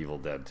out of Evil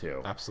Dead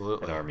 2.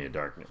 Absolutely. And Army of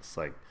Darkness.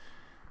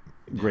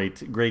 Great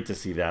to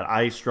see that.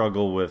 I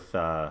struggle with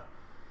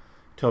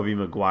Tobey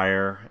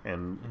Maguire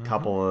and a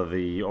couple of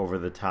the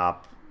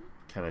over-the-top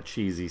kind of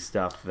cheesy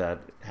stuff that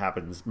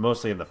happens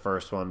mostly in the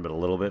first one, but a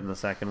little bit in the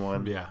second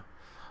one. Yeah.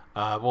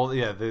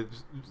 The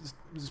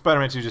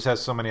Spider-Man 2 just has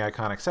so many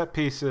iconic set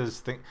pieces,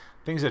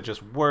 things that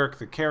just work.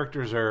 The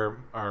characters are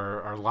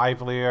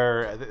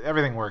livelier.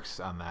 Everything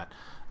works on that.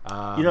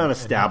 You're not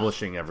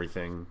establishing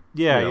everything.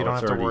 Yeah, you don't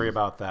have to worry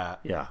about that.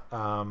 Yeah.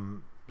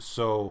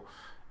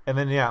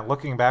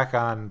 Looking back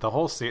on the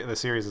whole the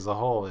series as a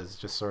whole is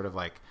just sort of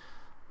like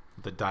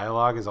the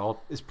dialogue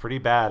is pretty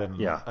bad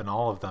in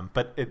all of them,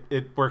 but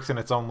it works in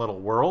its own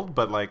little world.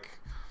 But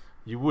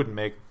you wouldn't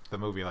make the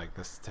movie like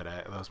this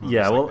today. Those movies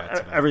that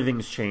today.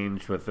 Everything's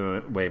changed with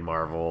the way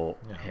Marvel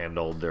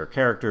handled their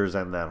characters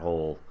and that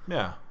whole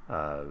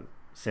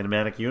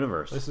cinematic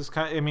universe. This is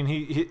kind of, I mean,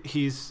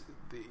 he's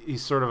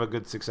sort of a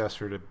good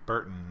successor to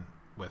Burton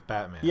with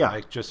Batman.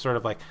 Yeah, just sort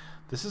of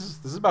this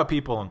is about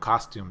people in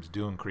costumes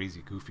doing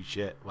crazy, goofy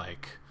shit.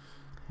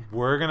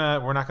 We're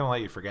not gonna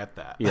let you forget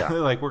that. Yeah,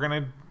 we're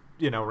gonna,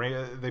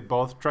 they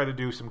both try to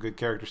do some good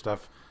character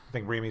stuff. I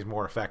think Raimi's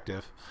more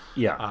effective.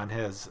 Yeah. on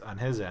his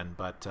end,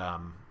 but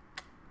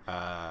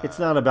it's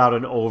not about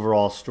an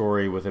overall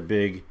story with a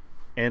big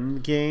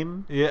end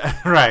game. Yeah,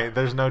 right.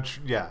 There's no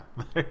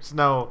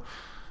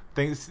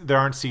things. There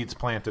aren't seeds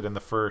planted in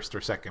the first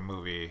or second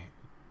movie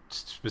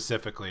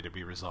specifically to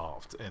be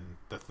resolved in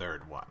the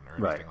third one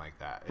or anything like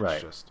that.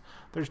 It's just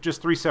there's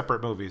just 3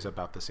 separate movies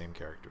about the same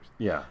characters.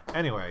 Yeah.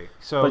 Anyway,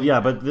 so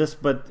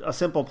but A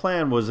Simple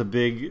Plan was a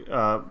big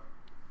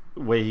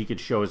way he could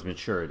show his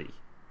maturity.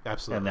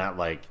 Absolutely. And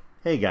that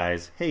hey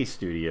guys, hey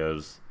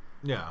studios,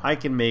 yeah, I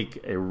can make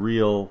a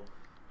real,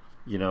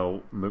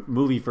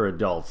 movie for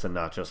adults and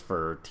not just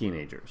for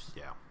teenagers.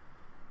 Yeah.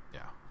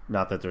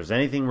 Not that there's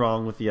anything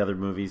wrong with the other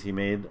movies he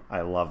made.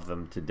 I love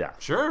them to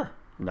death. Sure.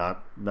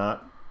 Not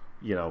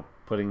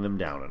putting them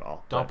down at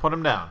all. Don't put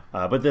them down.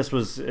 But this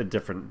was a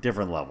different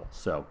level.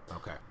 So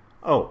okay.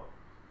 Oh,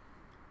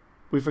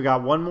 we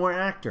forgot one more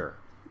actor.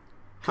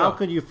 How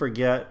could you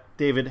forget,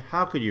 David?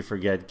 How could you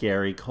forget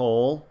Gary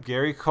Cole?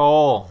 Gary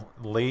Cole,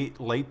 late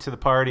to the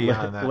party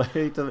on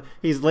that.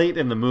 He's late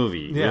in the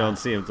movie. Yeah. You don't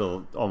see him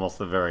till almost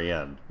the very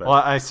end. But. Well,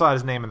 I saw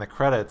his name in the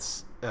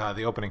credits,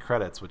 the opening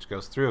credits, which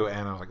goes through,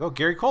 and I was like, "Oh,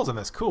 Gary Cole's in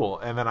this, cool."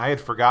 And then I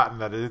had forgotten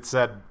that it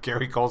said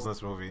Gary Cole's in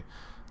this movie.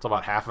 It's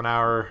about half an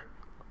hour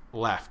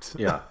left.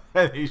 Yeah,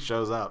 and he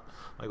shows up.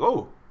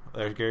 Oh,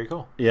 there's Gary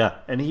Cole. Yeah,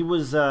 and he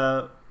was.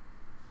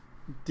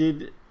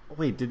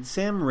 Did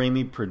Sam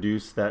Raimi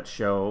produce that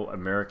show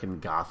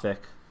American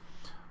Gothic?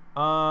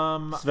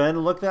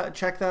 Sven,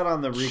 check that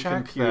on the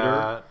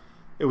Recomputer.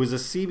 It was a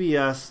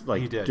CBS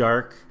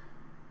dark,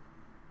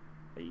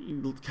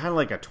 kind of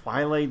like a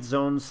Twilight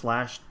Zone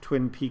 /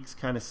 Twin Peaks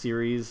kind of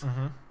series.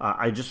 Mm-hmm.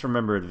 I just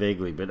remember it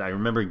vaguely, but I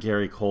remember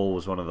Gary Cole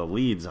was one of the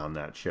leads on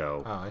that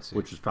show. Oh, I see.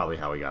 Which is probably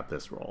how he got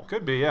this role.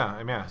 Could be, yeah.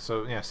 I mean,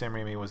 So Sam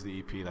Raimi was the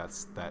EP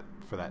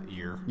for that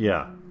year.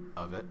 Yeah.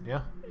 Of it,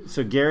 yeah.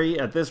 So Gary,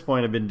 at this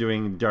point, had been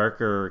doing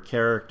darker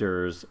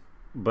characters,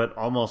 but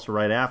almost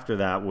right after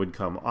that would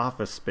come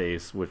Office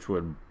Space, which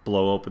would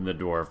blow open the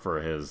door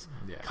for his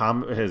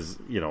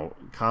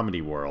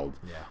comedy world.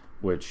 Yeah.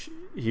 Which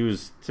he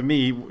was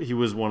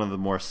one of the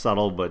more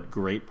subtle but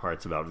great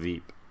parts about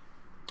Veep.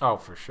 Oh,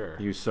 for sure.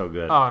 He was so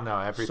good. Oh no,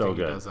 everything so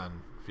he does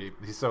on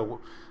Veep. He's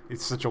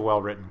such a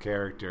well written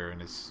character,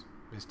 and his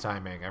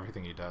timing,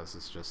 everything he does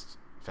is just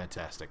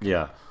fantastic.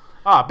 Yeah.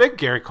 Big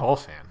Gary Cole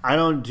fan. I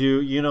don't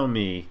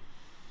me.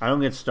 I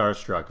don't get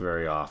starstruck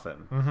very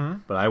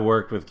often, but I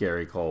worked with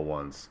Gary Cole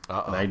once,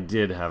 and I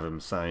did have him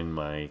sign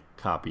my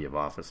copy of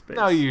Office Space.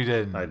 No, you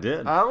didn't. I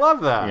did. I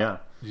love that. Yeah.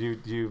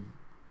 You.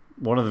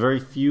 One of the very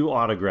few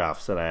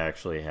autographs that I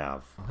actually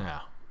have.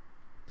 Yeah.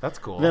 That's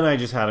cool. Then I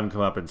just had him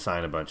come up and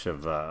sign a bunch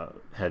of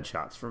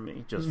headshots for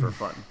me, just for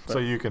fun. So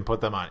you can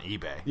put them on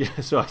eBay.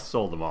 Yeah, so I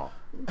sold them all.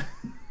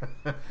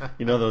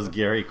 Those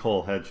Gary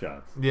Cole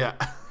headshots. Yeah.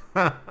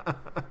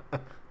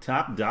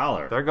 Top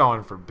dollar. They're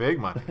going for big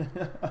money.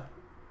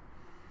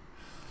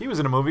 He was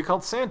in a movie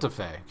called Santa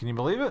Fe. Can you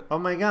believe it? Oh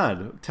my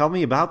God. Tell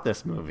me about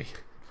this movie.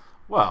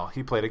 Well,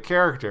 he played a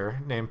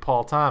character named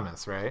Paul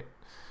Thomas, right?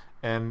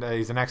 and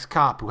he's an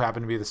ex-cop who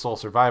happened to be the sole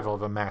survivor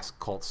of a mass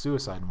cult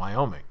suicide in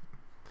Wyoming.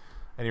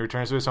 And he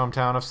returns to his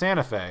hometown of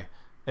Santa Fe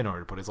in order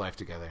to put his life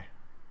together.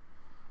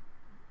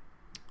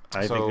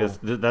 I think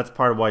that's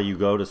part of why you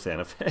go to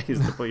Santa Fe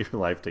is to put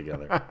your life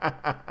together.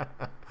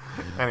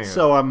 Anyway,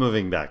 So I'm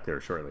moving back there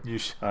shortly. you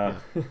should.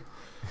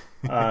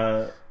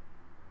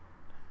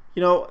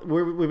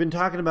 We've been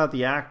talking about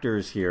the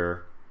actors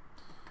here.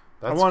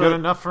 That's good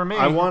enough for me.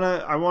 I'm going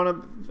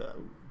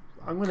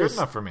Good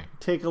enough for me.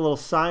 take a little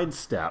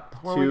sidestep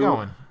Where to are we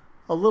going?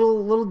 a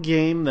little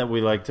game that we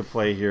like to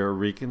play here at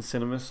Recon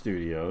Cinema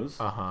Studios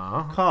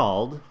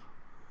called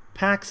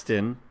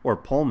Paxton or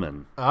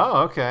Pullman.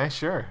 Oh, okay,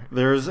 sure.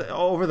 There's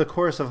over the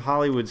course of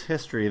Hollywood's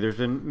history, there's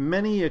been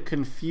many a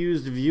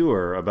confused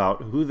viewer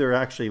about who they're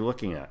actually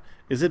looking at.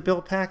 Is it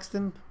Bill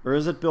Paxton or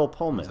is it Bill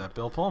Pullman? Is that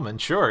Bill Pullman?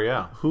 Sure,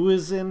 yeah. Who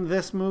is in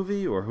this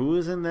movie or who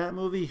is in that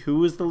movie?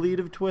 Who is the lead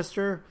of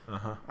Twister?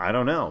 I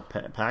don't know.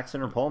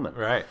 Paxton or Pullman?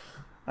 Right.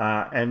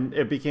 And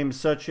it became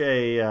such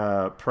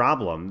a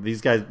problem.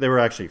 These guys, they were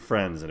actually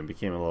friends, and it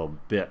became a little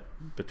bit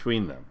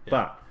between them. Yeah.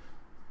 But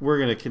we're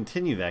going to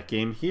continue that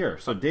game here.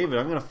 So, David,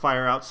 I'm going to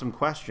fire out some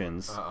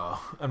questions.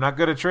 Uh-oh. I'm not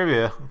good at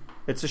trivia.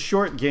 It's a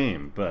short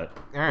game, but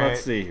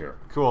let's see here.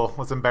 Cool.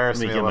 Let's embarrass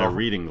me Let me a get my little.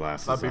 reading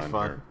glasses on. That'd be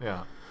fun.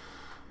 Here.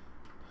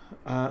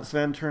 Yeah.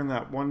 Sven, turn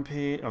that one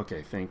page.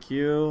 Okay, thank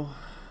you.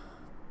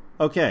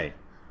 Okay.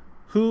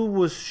 Who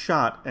was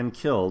shot and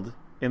killed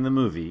in the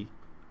movie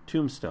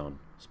Tombstone?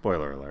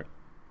 Spoiler alert.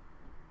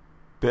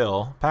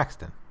 Bill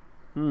Paxton.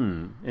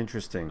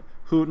 Interesting.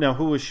 Who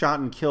was shot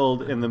and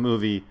killed in the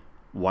movie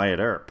Wyatt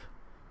Earp?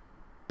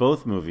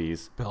 Both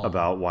movies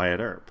about Wyatt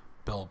Earp.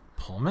 Bill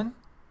Pullman?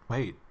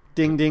 Wait.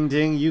 Ding, ding,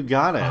 ding. You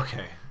got it.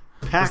 Okay.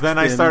 Because then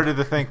I started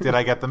to think, did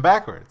I get them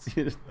backwards?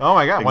 Oh,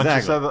 my God. Exactly. Once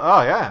you said that,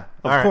 oh, yeah.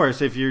 Of course,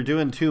 if you're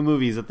doing two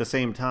movies at the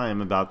same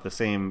time about the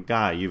same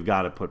guy, you've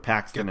got to put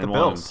Paxton in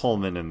one and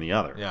Pullman in the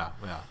other.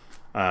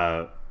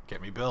 Yeah.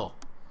 Get me Bill.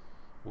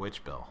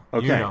 Which Bill?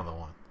 Okay. You know the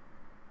one.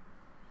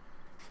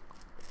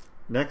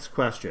 Next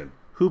question.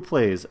 Who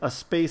plays a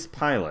space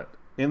pilot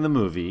in the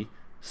movie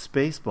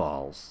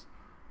Spaceballs?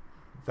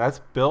 That's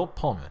Bill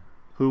Pullman.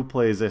 Who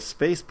plays a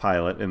space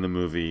pilot in the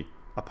movie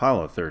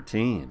Apollo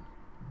 13?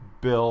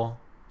 Bill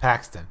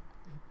Paxton.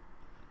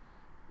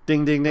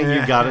 Ding, ding, ding.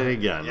 You got it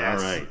again.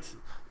 Yes. All right.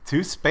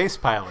 Two space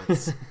pilots.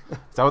 Is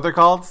that what they're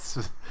called?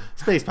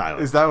 Space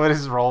pilots. Is that what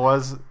his role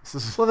was?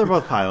 Well, they're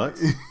both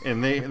pilots,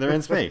 and they're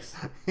in space.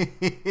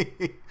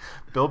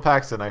 Bill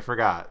Paxton, I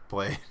forgot,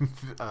 played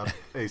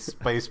a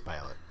space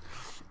pilot.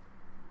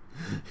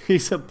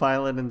 He's a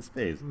pilot in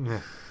space.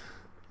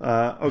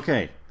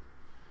 Okay.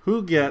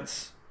 Who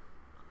gets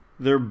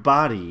their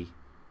body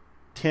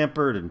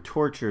tampered and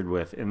tortured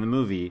with in the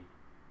movie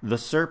The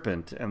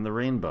Serpent and the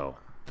Rainbow?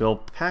 Bill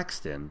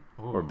Paxton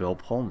or Bill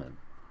Pullman?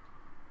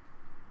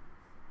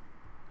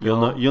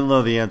 You'll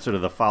know the answer to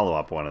the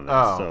follow-up one of this,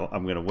 so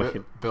I'm going to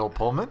wait. Bill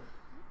Pullman?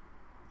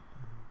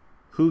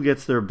 Who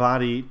gets their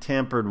body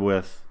tampered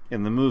with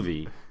in the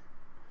movie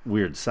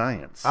Weird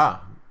Science?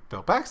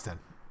 Bill Paxton.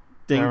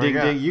 Ding, ding,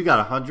 ding. You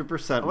got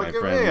 100%, my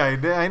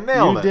friend. Me. I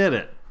nailed it. You did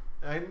it.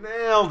 I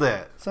nailed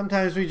it.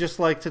 Sometimes we just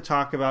like to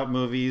talk about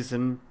movies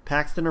and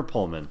Paxton or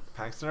Pullman.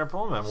 Paxton or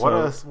Pullman.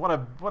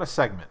 What a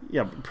segment.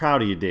 Yeah,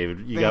 proud of you,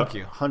 David. Thank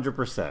you.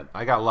 100%.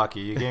 I got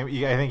lucky.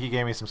 I think you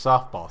gave me some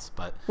softballs,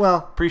 but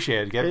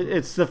appreciate it.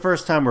 It's the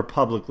first time we're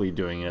publicly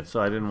doing it,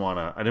 so I didn't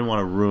want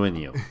to ruin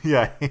you.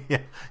 yeah.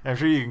 I'm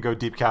sure you can go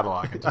deep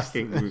catalog and just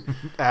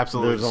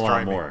absolutely there's a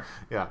lot more.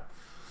 Yeah.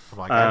 I'm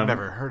like, I've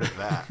never heard of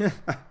that.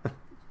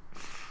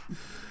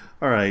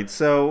 All right,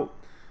 so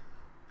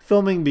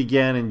filming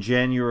began on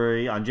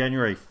January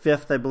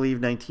 5th, I believe,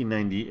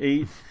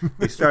 1998.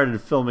 They started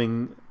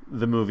filming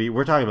the movie.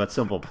 We're talking about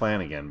Simple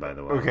Plan again, by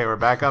the way. Okay, we're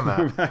back on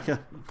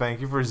that.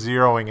 Thank you for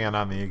zeroing in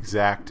on the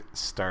exact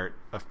start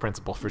of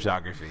Principal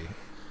Photography.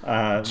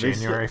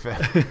 January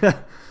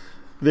 5th.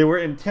 They were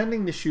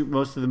intending to shoot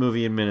most of the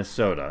movie in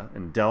Minnesota,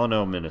 in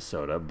Delano,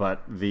 Minnesota,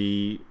 but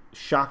the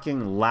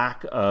shocking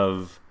lack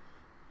of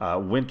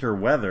winter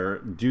weather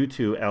due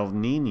to El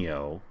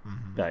Nino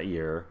that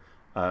year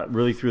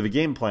really threw the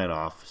game plan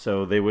off.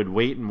 So they would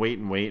wait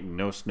and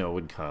no snow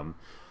would come.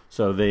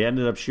 So they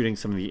ended up shooting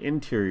some of the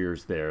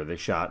interiors there. They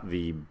shot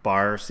the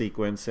bar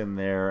sequence in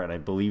there, and I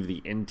believe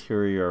the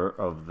interior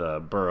of the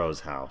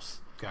Burroughs house.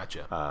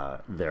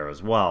 Gotcha. There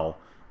as well,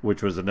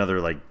 which was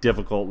another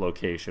difficult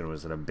location. It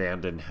was an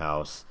abandoned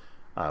house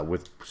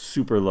with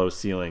super low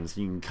ceilings.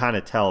 You can kind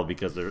of tell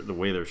because the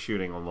way they're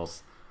shooting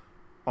almost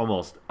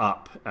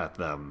up at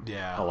them.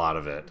 Yeah. A lot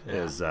of it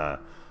is,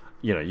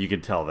 you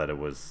could tell that it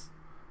was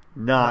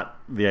not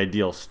the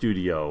ideal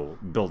studio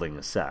building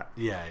a set.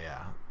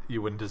 Yeah.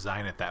 You wouldn't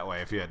design it that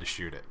way if you had to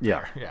shoot it.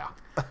 Yeah. Yeah.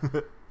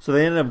 So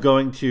they ended up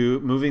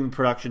moving the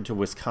production to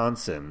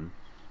Wisconsin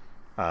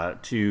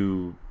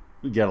to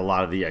get a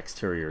lot of the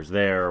exteriors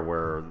there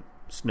where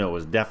snow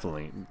is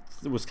definitely...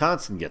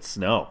 Wisconsin gets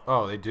snow.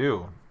 Oh, they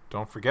do.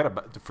 Don't forget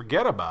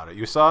about it.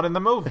 You saw it in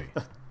the movie.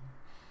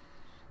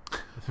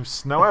 There's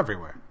snow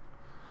everywhere.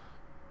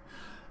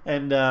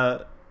 And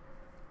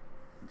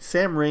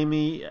Sam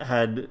Raimi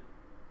had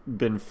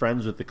been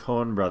friends with the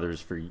Coen brothers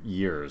for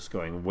years,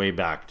 going way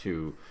back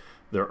to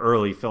their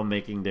early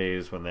filmmaking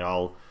days when they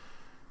all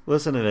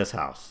listen to this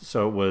house.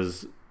 So it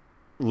was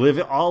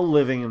all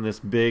living in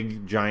this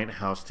big giant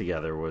house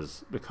together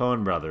was the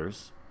Coen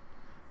brothers,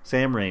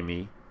 Sam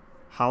Raimi,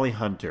 Holly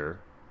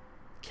Hunter,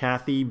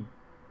 Kathy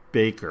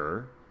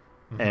Baker,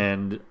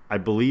 and I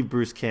believe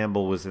Bruce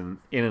Campbell was in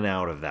and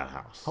out of that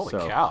house. Holy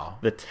cow.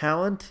 The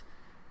talent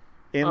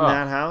in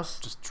that house,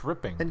 Just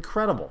dripping.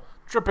 incredible.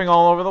 Dripping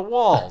all over the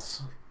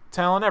walls.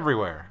 Talent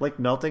everywhere. Like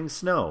melting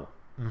snow.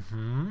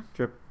 Mm-hmm.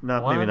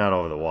 Maybe not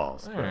over the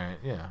walls. All right,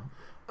 yeah.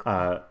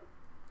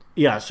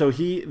 Yeah, so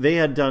they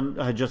had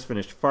just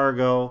finished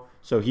Fargo,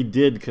 so he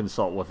did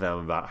consult with them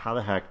about how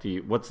the heck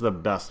what's the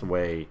best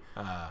way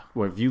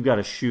if you got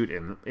to shoot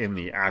in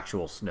the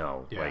actual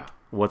snow, Yeah. like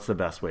what's the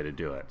best way to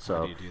do it?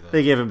 So do you do that?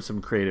 they gave him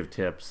some creative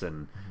tips,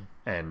 and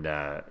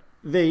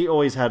they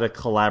always had a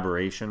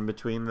collaboration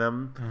between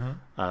them.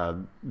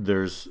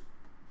 There's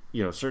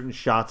certain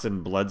shots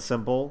in Blood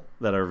Simple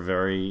that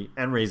are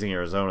and Raising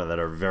Arizona that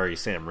are very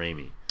Sam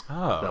Raimi.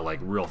 Oh. That like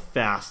real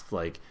fast,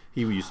 like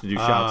he used to do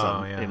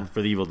shots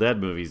for the Evil Dead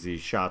movies,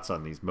 these shots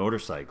on these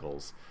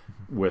motorcycles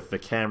with the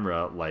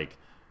camera like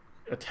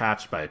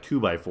attached by a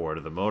 2x4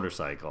 to the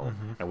motorcycle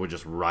and would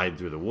just ride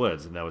through the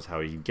woods, and that was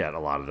how you get a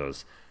lot of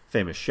those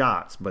famous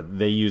shots. But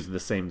they used the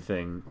same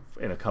thing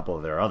in a couple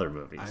of their other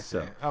movies. I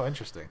see. Oh,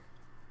 interesting.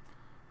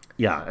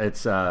 Yeah,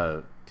 it's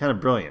kind of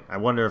brilliant. I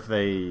wonder if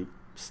they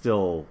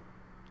still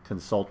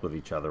consult with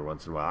each other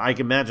once in a while. I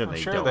can imagine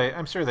they don't.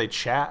 I'm sure they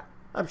chat.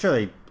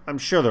 I'm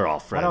sure they're all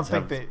friends. I don't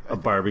think have they a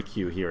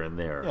barbecue here and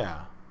there.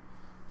 Yeah.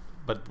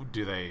 But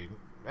do they...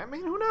 I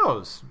mean, who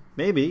knows?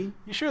 Maybe.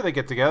 You sure they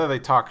get together, they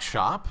talk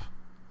shop?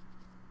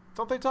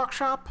 Don't they talk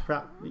shop?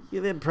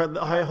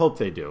 I hope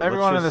they do.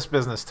 Everyone in this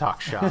business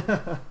talks shop.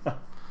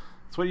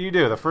 That's what you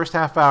do. The first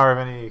half hour of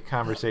any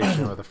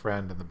conversation with a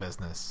friend in the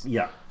business.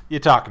 Yeah. You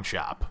talking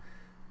shop.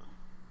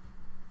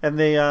 And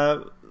they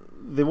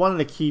wanted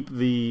to keep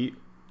the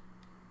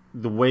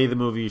way the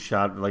movie is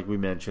shot, like we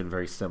mentioned,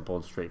 very simple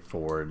and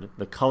straightforward.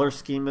 The color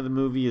scheme of the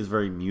movie is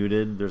very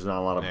muted. There's not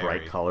a lot of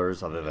bright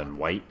colors other than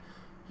white.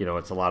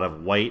 It's a lot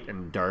of white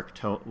and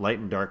light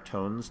and dark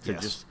tones to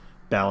just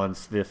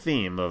balance the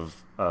theme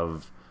of I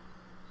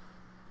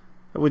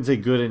wouldn't say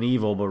good and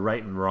evil, but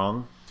right and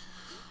wrong.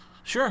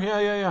 Sure,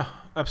 yeah.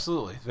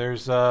 Absolutely.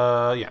 There's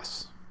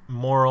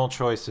moral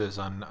choices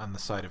on the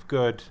side of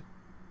good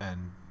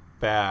and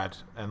bad,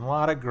 and a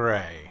lot of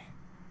gray.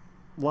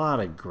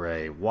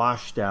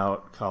 Washed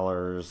out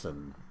colors,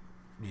 and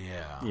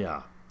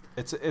yeah.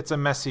 It's a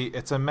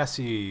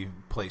messy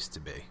place to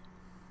be.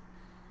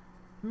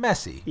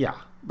 Messy. Yeah,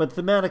 but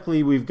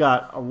thematically, we've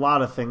got a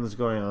lot of things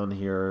going on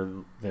here.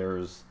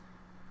 There's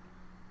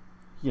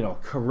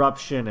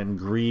corruption and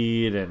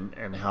greed,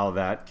 and how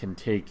that can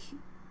take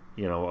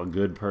a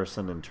good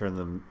person and turn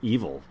them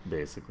evil,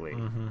 basically.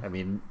 I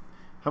mean,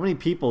 how many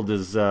people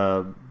does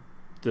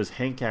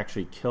Hank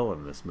actually kill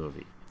in this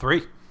movie?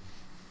 3.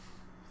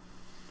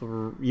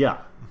 Yeah.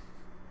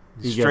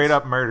 He straight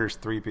up murders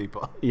 3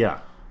 people. Yeah.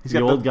 He's the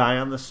got old guy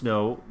on the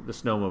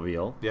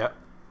snowmobile. Yeah.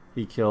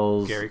 He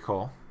kills Gary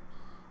Cole.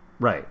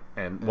 Right.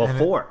 And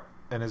 4.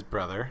 And his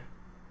brother.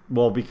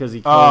 Well, because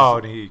he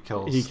kills and he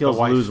kills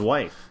Lou's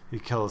wife. He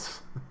kills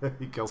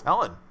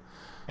Helen.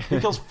 He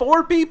kills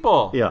 4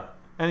 people. Yeah.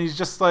 And he's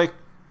just like,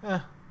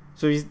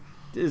 So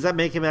does that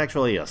make him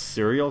actually a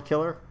serial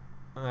killer?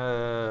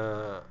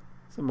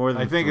 Is it more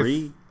than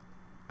 3?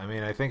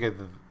 I think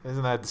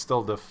isn't that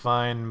still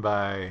defined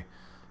by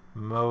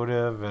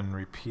motive and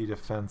repeat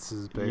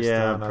offenses based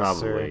on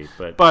probably,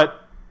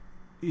 but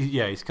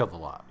he's killed a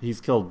lot. He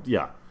killed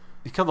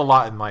a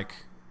lot in like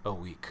a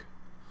week.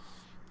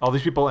 All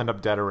these people end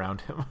up dead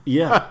around him.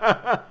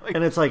 Yeah.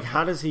 And it's like,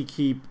 how does he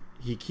keeps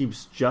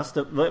that's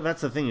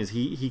the thing, is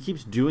he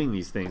keeps doing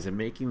these things and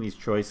making these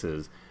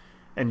choices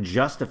and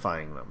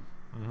justifying them.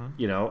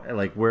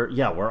 Like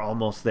we're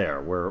almost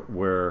there.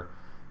 We're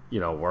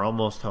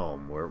almost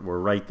home. We're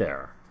right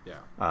there.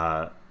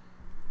 Yeah.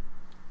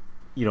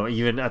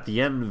 Even at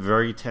the end,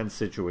 very tense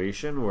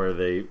situation where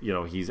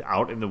he's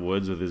out in the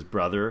woods with his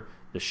brother,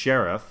 the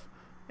sheriff,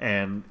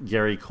 and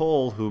Gary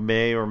Cole, who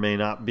may or may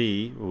not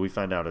be, we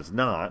find out is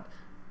not,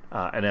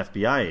 an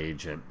FBI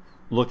agent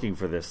looking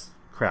for this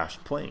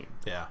crashed plane.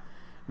 Yeah.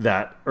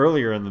 That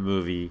earlier in the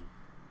movie,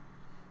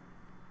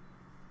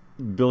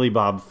 Billy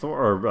Bob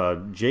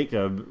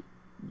Jacob,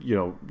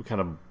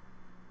 kind of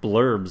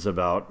blurbs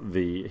about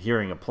the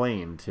hearing a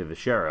plane to the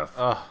sheriff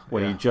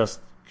when he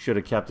just should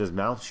have kept his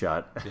mouth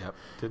shut. Yep.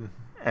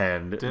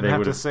 Didn't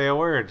have to say a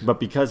word. But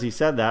because he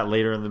said that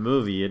later in the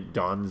movie, it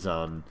dawns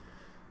on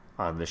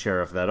the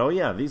sheriff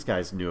that these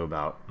guys knew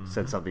about,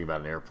 said something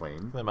about an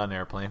airplane. About an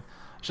airplane.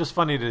 It's just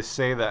funny to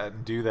say that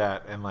and do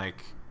that, and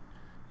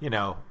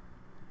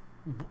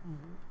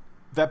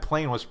that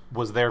plane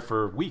was there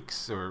for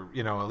weeks, or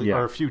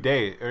or a few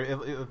days, or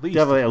at least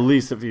definitely at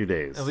least a few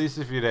days. At least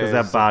a few days,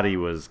 because that body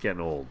was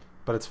getting old.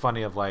 But it's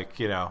funny of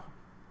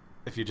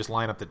if you just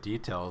line up the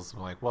details,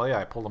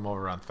 I pulled them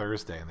over on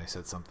Thursday, and they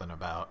said something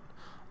about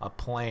a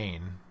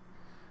plane,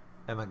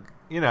 and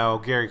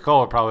Gary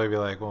Cole would probably be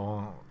like,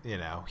 well,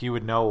 he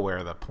would know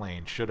where the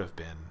plane should have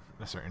been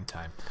at a certain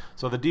time.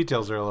 So the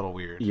details are a little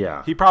weird.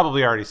 Yeah. He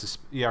probably already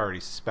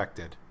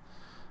suspected.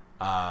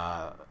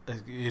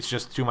 It's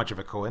just too much of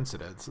a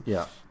coincidence.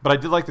 Yeah. But I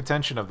did like the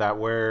tension of that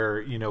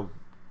where,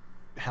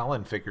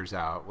 Helen figures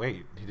out,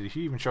 wait, did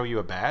he even show you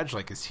a badge?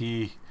 Like, is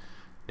he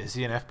an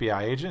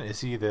FBI agent?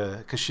 Is he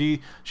because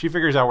she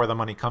figures out where the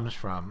money comes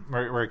from,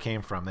 where it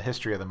came from, the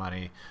history of the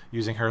money,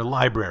 using her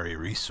library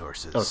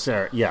resources. Oh,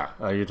 Sarah. Yeah.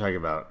 You're talking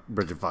about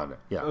Bridget Fonda.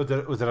 Yeah. What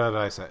did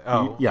I say?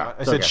 Oh, yeah.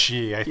 I said okay.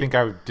 she. I think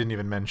I didn't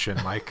even mention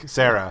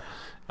Sarah,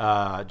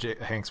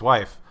 Hank's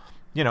wife,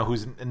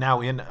 who's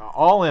now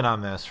all in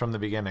on this from the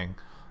beginning,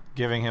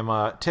 giving him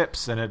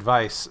tips and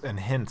advice and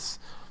hints.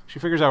 She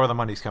figures out where the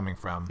money's coming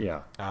from.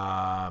 Yeah.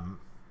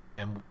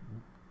 And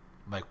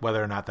like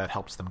whether or not that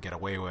helps them get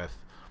away with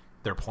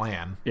their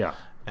plan. Yeah.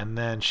 And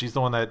then she's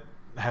the one that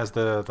has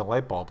the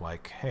light bulb,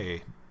 like,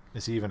 hey,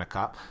 is he even a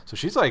cop? So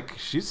she's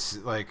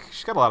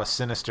got a lot of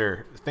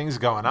sinister things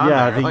going on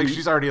there. Like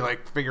she's already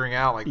like figuring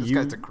out like this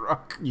guy's a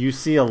crook. You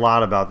see a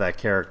lot about that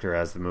character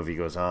as the movie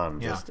goes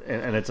on.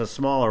 And it's a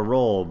smaller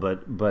role,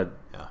 but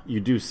you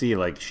do see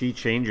like she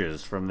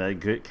changes from that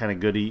good kind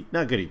of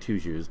not goody two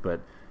shoes,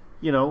 but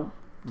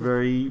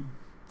very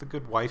the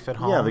good wife at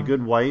home. Yeah, the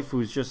good wife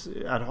who's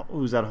at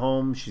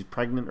home. She's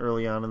pregnant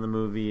early on in the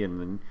movie,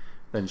 and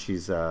then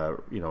she's the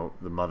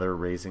mother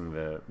raising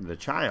the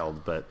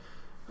child. But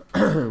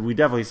we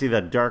definitely see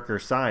that darker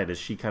side as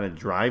she kind of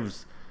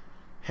drives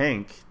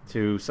Hank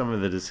to some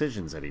of the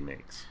decisions that he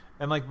makes.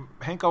 And like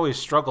Hank always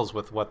struggles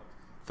with what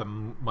the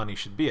money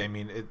should be. I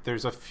mean,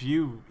 there's a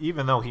few,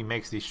 even though he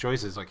makes these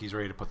choices, like he's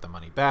ready to put the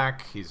money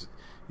back. He's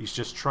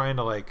just trying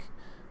to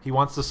he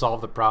wants to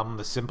solve the problem.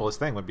 The simplest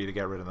thing would be to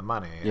get rid of the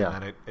money. And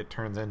then it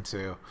turns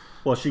into...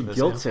 Well, she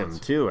guilts him,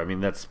 too. I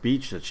mean, that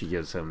speech that she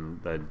gives him,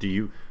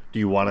 do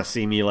you want to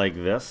see me like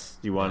this?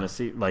 Do you want to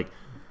see...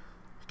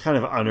 kind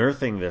of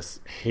unearthing this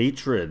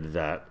hatred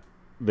that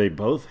they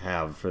both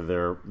have for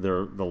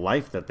the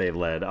life that they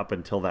led up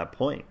until that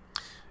point.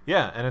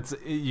 Yeah, and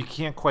you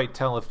can't quite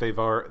tell if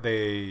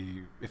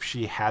if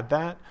she had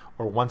that,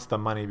 or once the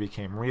money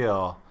became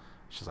real...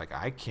 She's like,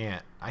 I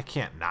can't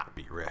not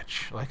be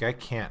rich. Like, I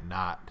can't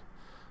not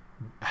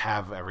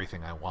have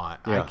everything I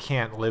want. Yeah. I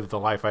can't live the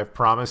life I've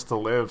promised to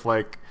live.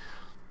 Like,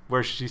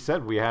 where she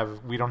said we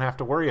don't have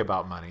to worry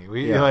about money.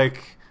 We have,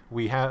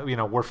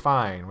 we're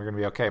fine. We're gonna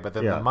be okay. But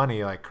then the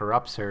money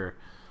corrupts her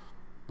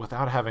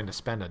without having to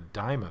spend a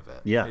dime of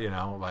it. Yeah,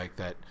 like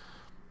that.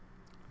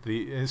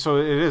 So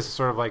it is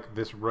sort of like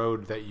this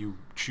road that you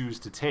choose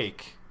to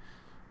take,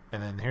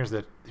 and then here's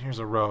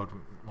a road.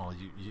 Well,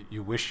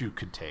 you wish you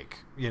could take,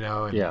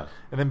 and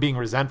then being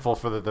resentful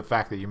for the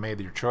fact that you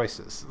made your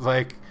choices.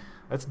 Like,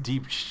 that's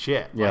deep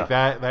shit.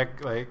 Yeah.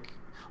 Like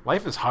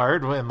life is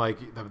hard when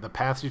the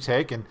paths you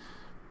take, and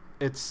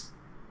it's,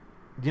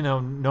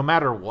 no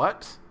matter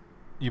what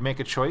you make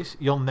a choice,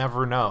 you'll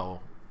never know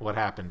what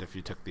happened if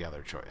you took the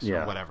other choice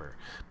or whatever.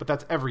 But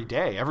that's every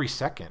day, every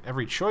second,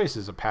 every choice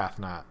is a path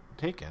not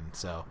taken.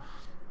 So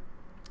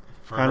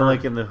kind of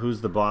like in the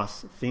Who's the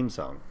Boss theme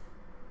song.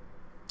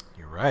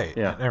 You're right.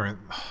 Yeah. There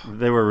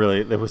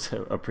was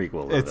a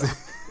prequel.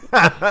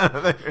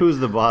 Who's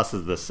the Boss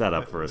is the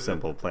setup for a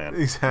simple plan.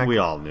 Exactly. We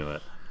all knew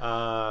it.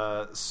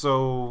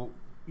 So,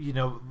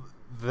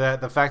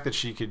 that the fact that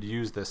she could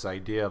use this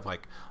idea of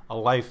a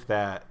life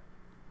that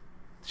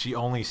she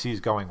only sees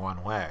going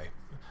one way,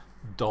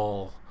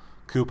 dull,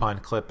 coupon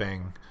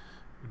clipping,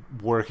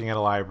 working at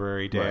a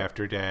library day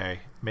after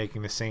day,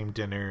 making the same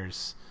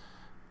dinners,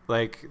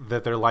 that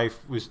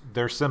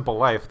their simple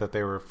life that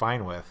they were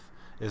fine with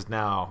is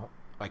now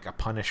a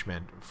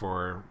punishment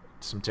for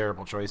some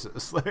terrible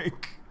choices.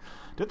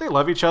 Did they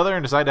love each other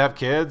and decide to have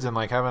kids and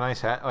have a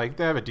nice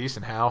they have a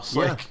decent house?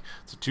 Yeah.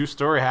 It's a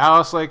 2-story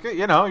house.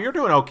 You're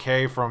doing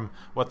okay from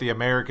what the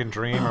American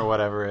dream or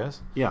whatever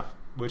is. Yeah.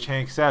 Which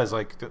Hank says,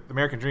 the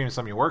American dream is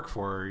something you work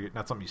for,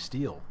 not something you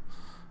steal.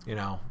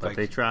 But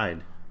they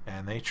tried.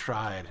 And they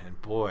tried, and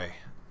boy,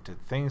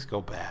 did things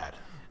go bad.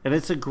 And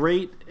it's it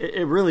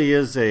really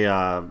is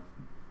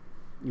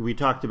we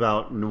talked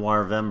about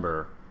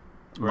Noirvember,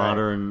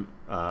 modern,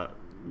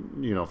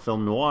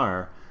 film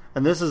noir.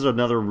 And this is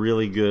another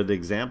really good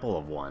example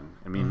of one.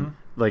 I mean,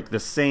 the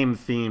same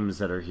themes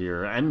that are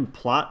here and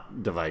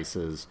plot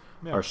devices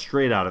are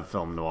straight out of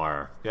film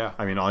noir. Yeah.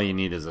 I mean, all you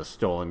need is a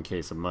stolen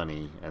case of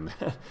money, and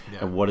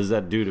and what does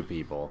that do to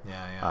people?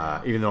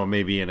 Yeah. Even though it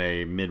may be in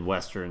a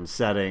Midwestern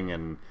setting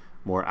and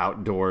more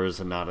outdoors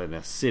and not in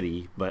a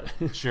city, but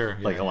sure,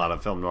 a lot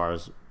of film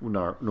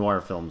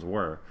noir films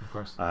were. Of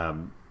course.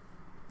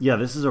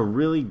 This is a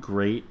really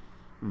great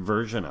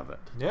version of it.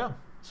 Yeah.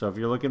 So if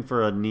you're looking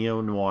for a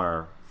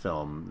neo-noir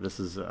film, this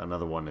is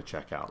another one to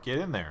check out. Get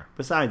in there.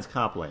 Besides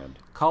Copland.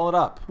 Call it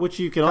up. Which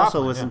you can also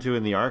listen to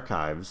in the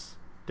archives,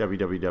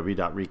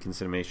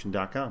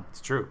 www.reconcinimation.com.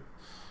 It's true.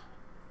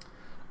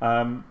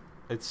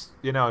 It's,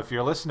 if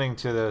you're listening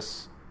to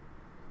this,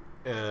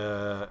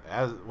 I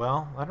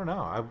don't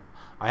know.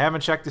 I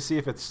haven't checked to see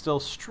if it's still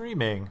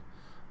streaming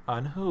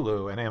on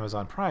Hulu and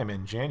Amazon Prime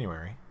in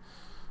January.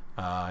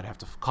 I'd have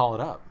to call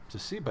it up to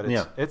see, but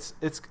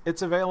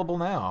it's available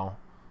now,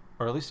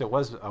 or at least it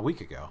was a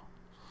week ago,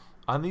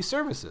 on these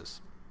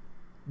services.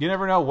 You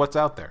never know what's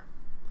out there.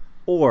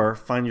 Or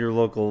find your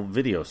local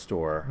video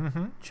store.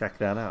 Check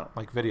that out.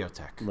 Like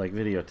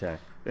Videotech.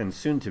 And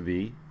soon to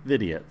be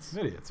Vidiots.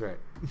 Vidiots, right.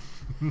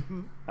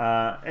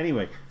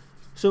 Anyway,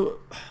 so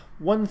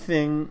one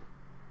thing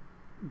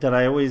that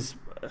I always,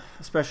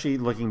 especially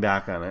looking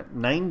back on it,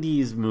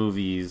 90s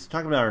movies,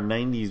 talking about our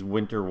 90s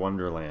winter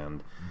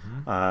wonderland,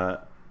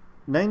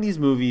 90s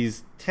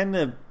movies tend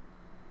to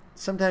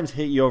sometimes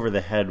hit you over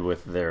the head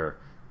with the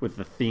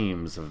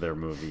themes of their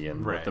movie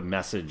and what the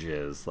message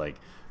is. Like,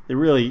 they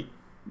really,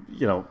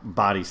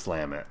 body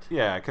slam it.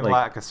 Yeah, it can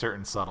lack a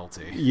certain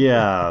subtlety.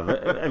 Yeah,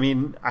 I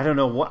mean, I don't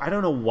know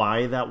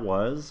why that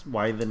was.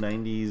 Why the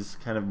 '90s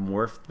kind of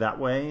morphed that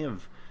way.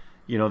 Of,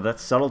 that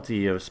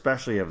subtlety,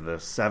 especially of the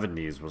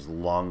 '70s, was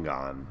long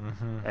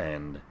gone,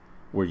 and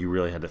where you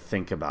really had to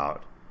think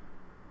about,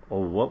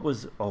 what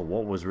was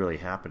really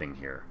happening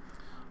here.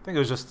 I think it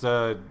was just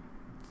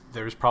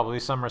there's probably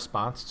some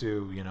response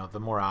to the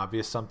more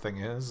obvious something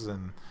is,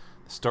 and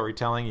the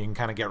storytelling, you can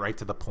kind of get right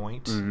to the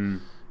point.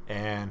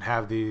 And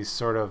have these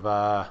sort of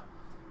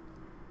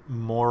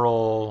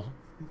morality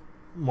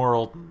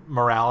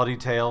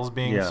tales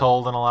being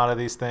told in a lot of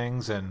these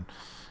things, and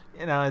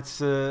it's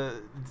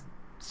sort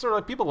of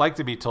like people like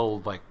to be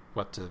told like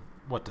what to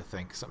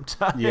think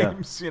sometimes.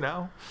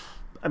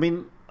 I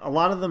mean, a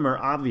lot of them are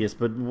obvious,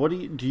 but what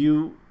do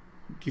you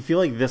feel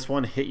like this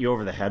one hit you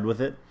over the head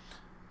with it?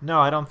 No,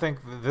 I don't think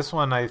this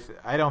one. I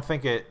don't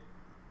think it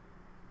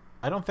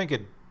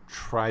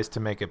tries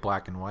to make it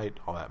black and white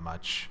all that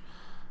much.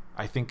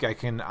 I think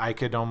I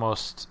could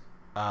almost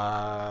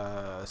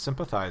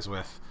sympathize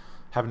with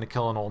having to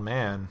kill an old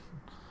man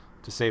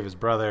to save his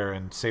brother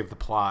and save the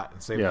plot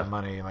and save the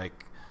money.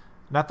 Like,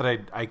 not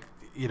that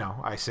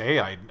I say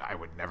I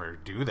would never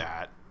do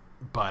that,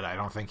 but I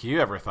don't think he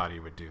ever thought he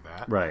would do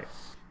that. Right.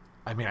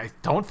 I mean, I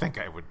don't think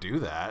I would do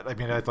that. I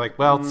mean, it's like,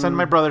 well, send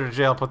my brother to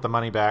jail, put the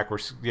money back, or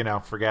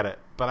forget it.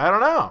 But I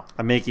don't know.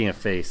 I'm making a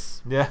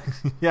face. Yeah,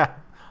 yeah.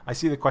 I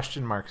see the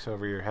question marks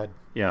over your head.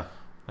 Yeah.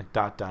 Like ...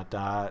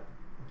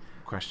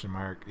 question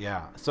mark.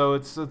 Yeah. So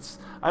it's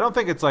I don't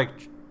think it's like,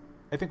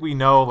 I think we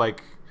know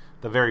like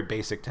the very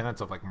basic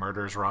tenets of like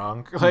murder's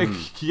wrong.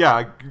 Like,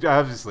 yeah,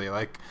 obviously,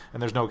 like, and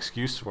there's no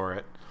excuse for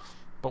it.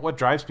 But what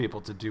drives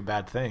people to do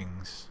bad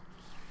things?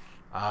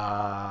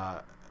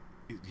 The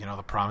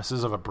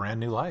promises of a brand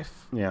new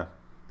life. Yeah.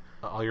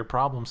 All your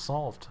problems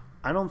solved.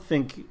 I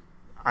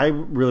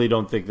really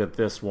don't think that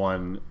this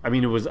one, I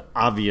mean, it was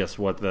obvious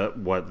what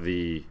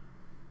the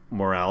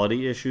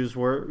morality issues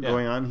were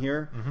going on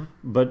here,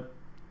 but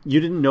you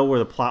didn't know where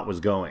the plot was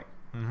going.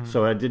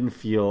 So I didn't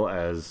feel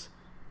as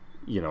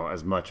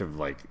much of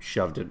like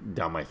shoved it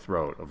down my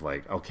throat of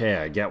like, okay,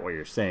 I get what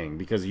you're saying,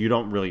 because you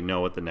don't really know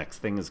what the next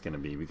thing is going to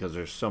be, because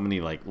there's so many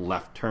like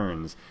left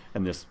turns,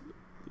 and this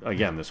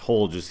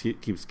hole just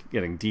keeps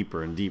getting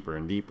deeper and deeper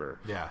and deeper.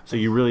 Yeah. So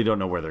you really don't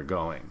know where they're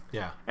going.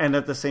 Yeah. And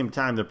at the same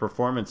time, the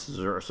performances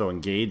are so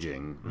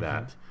engaging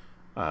that,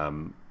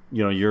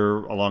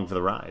 you're along for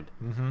the ride.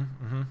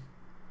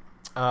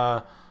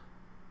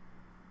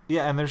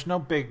 Yeah, and there's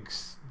no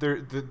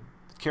the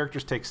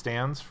characters take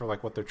stands for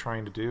like what they're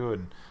trying to do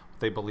and what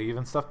they believe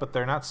and stuff, but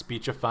they're not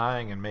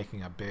speechifying and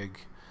making a big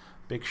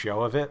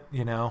show of it.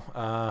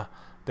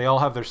 They all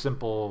have their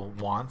simple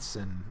wants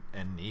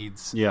and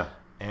needs. Yeah.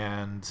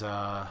 And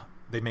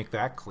they make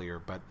that clear,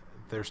 but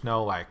there's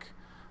no like,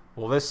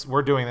 well,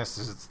 we're doing this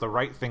because it's the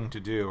right thing to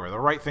do, or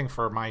the right thing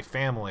for my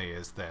family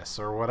is this,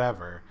 or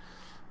whatever.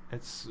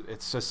 It's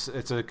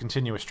a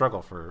continuous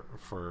struggle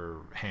for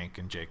Hank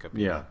and Jacob.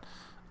 Yeah.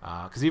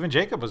 Because even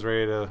Jacob was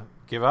ready to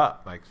give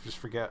up, like just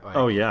forget. Like,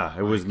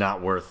 it was not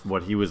worth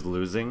what he was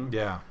losing.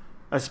 Yeah.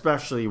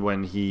 Especially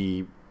when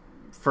he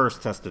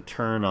first has to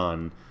turn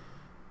on.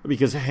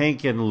 Because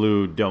Hank and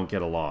Lou don't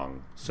get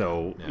along.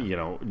 So,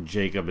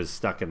 Jacob is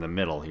stuck in the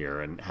middle here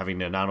and having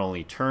to not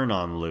only turn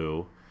on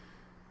Lou,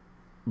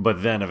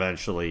 but then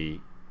eventually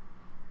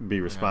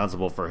be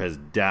responsible for his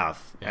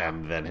death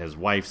and then his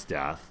wife's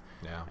death.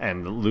 Yeah.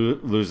 And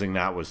losing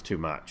that was too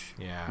much.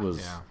 Yeah.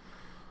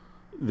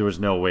 There was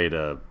no way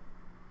to,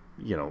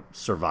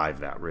 survive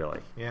that, really.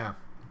 Yeah.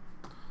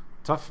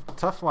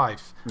 Tough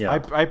life. Yeah.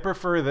 I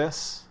prefer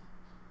this.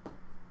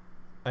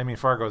 I mean,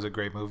 Fargo is a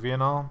great movie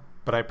and all,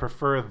 but I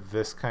prefer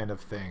this kind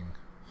of thing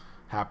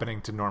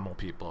happening to normal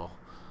people.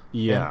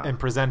 Yeah. And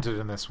presented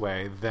in this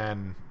way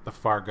than the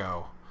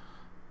Fargo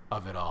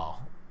of it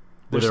all.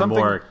 They're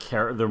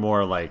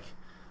more like...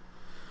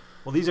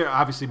 Well, these are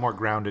obviously more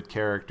grounded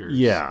characters.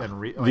 Yeah.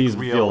 And these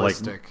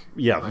realistic.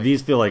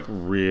 These feel like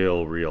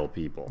real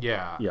people.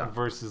 Yeah. Yeah.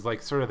 Versus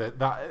like sort of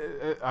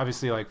the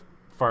obviously like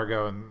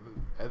Fargo, and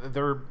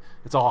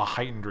it's all a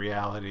heightened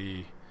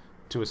reality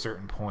to a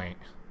certain point.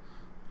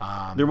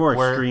 They're more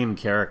extreme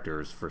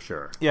characters for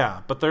sure.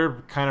 Yeah, but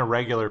they're kind of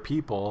regular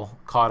people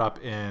caught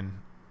up in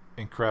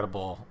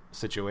incredible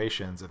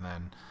situations, and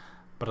then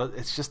but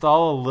it's just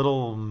all a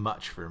little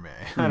much for me.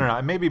 I don't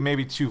know.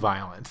 Maybe too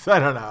violent. I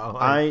don't know.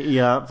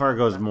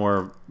 Fargo's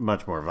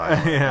much more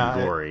violent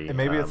and gory. And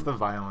maybe it's the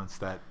violence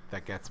that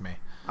gets me.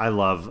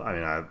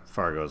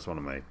 Fargo's one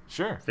of my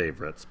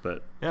favorites,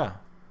 but yeah,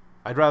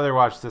 I'd rather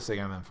watch this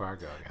again than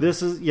Fargo again.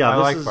 I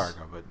like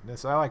Fargo, but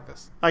I like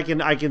this. I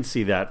can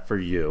see that for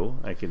you.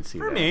 I can see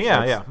for that. Me,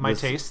 my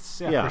tastes,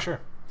 for sure.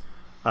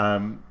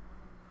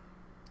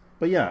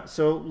 But yeah,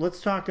 so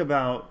let's talk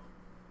about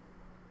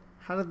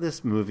how did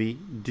this movie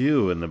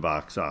do in the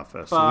box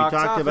office. So we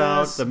talked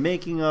about the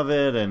making of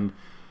it and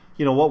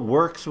what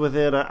works with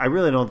it. I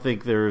really don't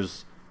think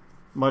there's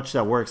much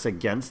that works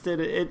against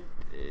it.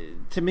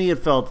 To me, it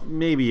felt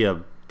maybe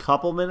a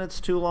couple minutes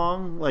too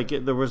long.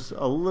 There was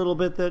a little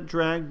bit that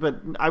dragged,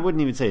 but I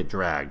wouldn't even say it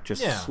dragged.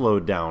 Just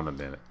slowed down a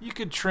minute. You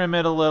could trim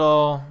it a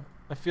little.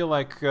 I feel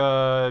like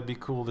it'd be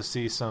cool to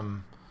see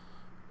some,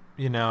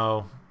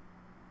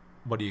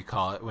 what do you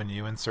call it when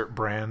you insert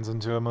brands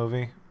into a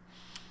movie?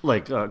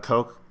 Like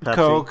Coke, Pepsi?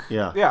 Coke.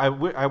 Yeah. Yeah,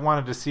 I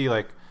wanted to see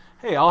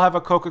hey, I'll have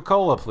a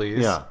Coca-Cola, please.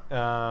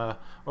 Yeah.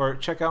 Or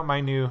check out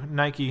my new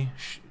Nike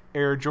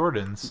Air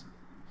Jordans.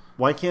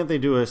 Why can't they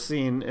do a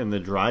scene in the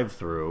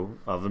drive-thru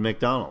of a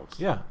McDonald's?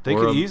 Yeah, they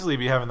could easily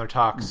be having their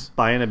talks.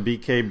 Buying a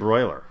BK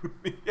broiler.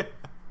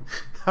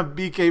 A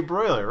BK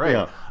broiler,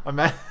 right.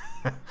 Yeah.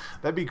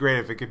 That'd be great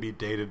if it could be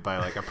dated by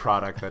a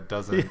product that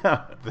doesn't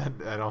that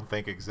I don't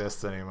think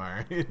exists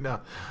anymore.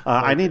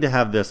 I need to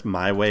have this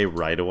my way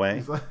right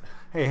away.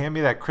 Hey, hand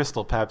me that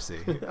Crystal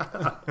Pepsi.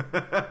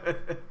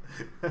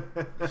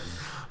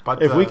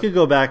 But if we could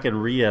go back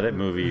and re-edit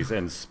movies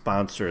and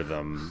sponsor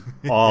them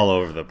all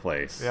over the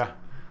place. Yeah.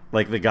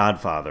 Like The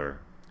Godfather.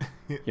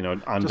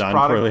 On Don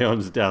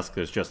Corleone's desk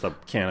there's just a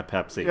can of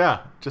Pepsi.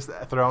 Yeah, just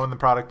throw in the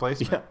product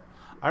placement. Yeah.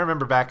 I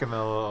remember back in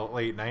the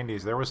late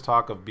 90s, there was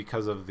talk of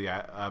because of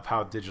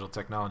how digital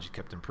technology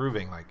kept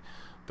improving.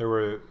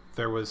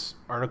 There was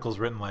articles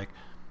written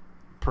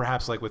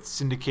perhaps with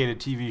syndicated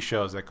TV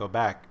shows that go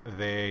back,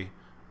 they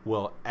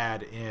will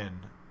add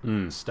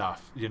in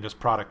stuff, just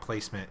product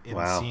placement in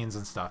scenes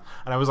and stuff.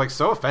 And I was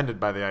so offended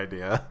by the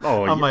idea.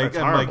 Oh, I'm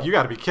you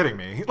got to be kidding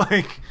me.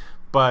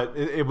 But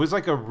it was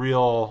a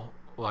real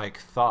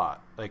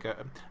thought.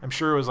 I'm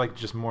sure it was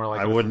just more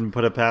I wouldn't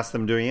put it past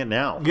them doing it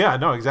now. Yeah,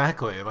 no,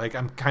 exactly.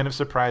 I'm kind of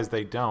surprised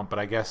they don't, but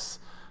I guess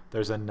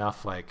there's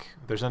enough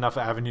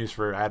avenues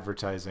for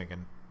advertising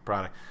and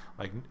product.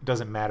 It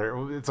doesn't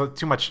matter. It's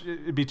too much.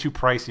 It'd be too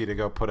pricey to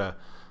go put a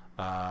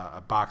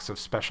box of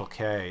Special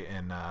K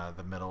in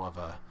the middle of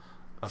a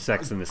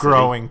Sex in the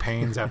Growing City.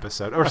 Pains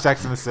episode or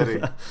Sex in the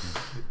City.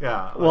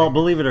 Yeah. Well,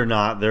 believe it or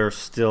not, there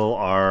still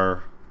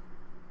are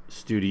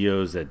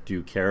studios that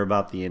do care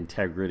about the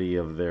integrity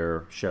of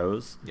their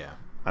shows. Yeah.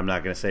 I'm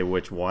not going to say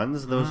which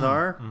ones those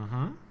are,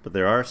 but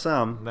there are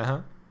some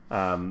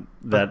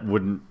that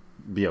wouldn't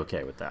be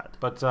okay with that.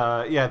 But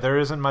there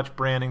isn't much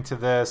branding to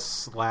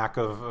this.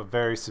 A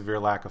very severe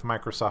lack of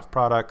Microsoft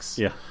products.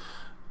 Yeah.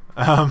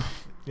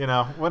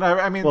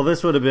 Whatever. I mean, well,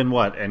 this would have been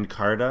what,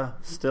 Encarta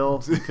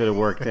still? You could have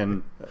worked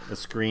in a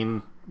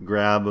screen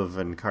grab of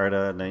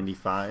Encarta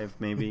 95,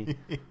 maybe.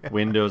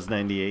 Windows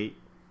 98.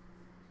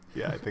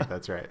 Yeah, I think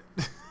that's right.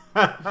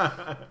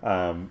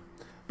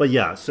 But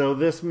yeah, so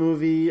this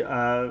movie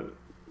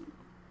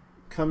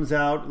comes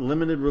out,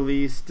 limited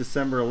release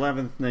December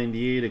 11th,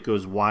 98. It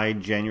goes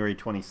wide January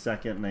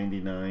 22nd,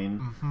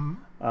 99.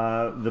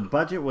 The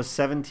budget was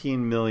 $17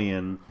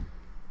 million.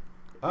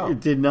 Oh. It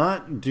did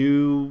not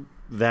do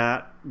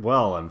that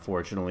well,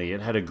 unfortunately.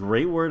 It had a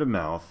great word of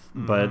mouth,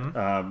 but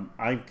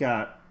I've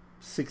got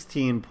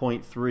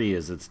 16.3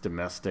 as its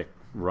domestic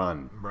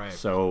run. Right.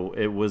 So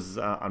it was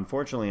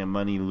unfortunately a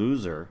money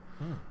loser.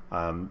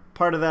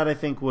 Part of that, I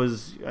think,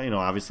 was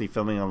obviously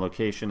filming on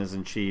location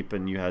isn't cheap,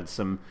 and you had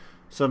some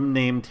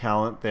name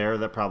talent there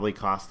that probably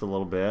cost a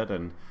little bit,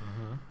 and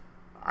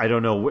I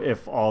don't know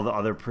if all the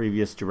other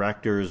previous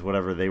directors,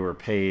 whatever they were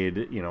paid,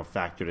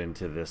 factored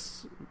into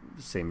this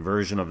same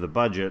version of the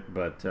budget,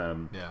 but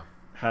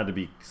had to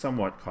be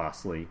somewhat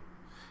costly.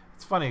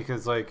 It's funny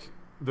because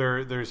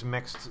there's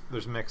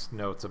mixed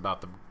notes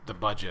about the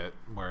budget,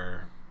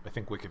 where I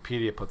think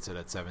Wikipedia puts it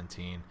at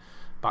 17,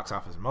 Box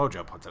Office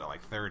Mojo puts it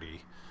at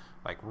 30,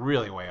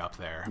 really way up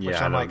there. Which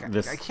I'm I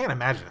can't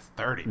imagine it's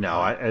 30.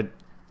 No,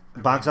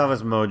 Box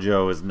Office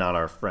Mojo is not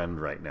our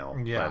friend right now.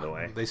 Yeah, by the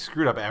way, they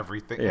screwed up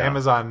everything. Yeah.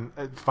 Amazon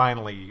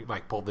finally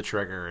pulled the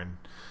trigger and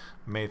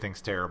made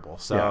things terrible.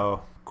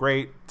 So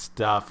great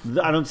stuff.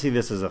 I don't see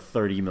this as a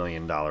 $30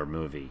 million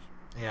movie.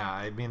 Yeah,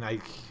 I mean, I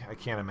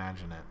can't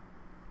imagine it,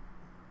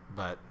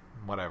 but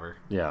whatever.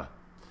 Yeah,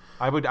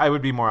 I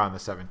would be more on the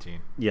 17.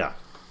 Yeah.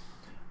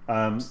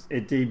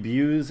 It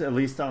debuts, at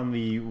least on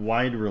the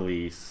wide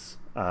release,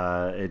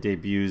 it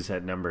debuts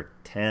at number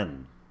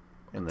 10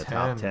 in the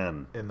top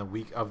 10 in the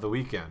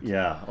weekend.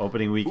 Yeah,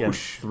 opening weekend,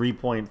 Oosh.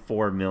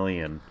 3.4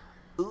 million.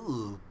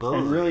 Ooh, boy.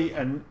 And really,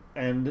 and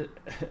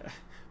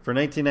for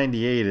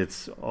 1998,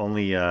 it's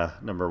only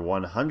number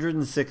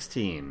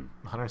 116.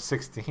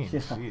 116. Yeah.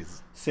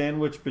 Jeez.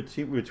 Sandwiched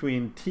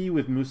between Tea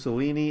with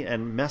Mussolini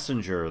and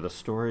Messenger, the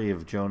story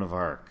of Joan of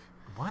Arc.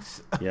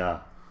 What? Yeah.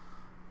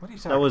 What are you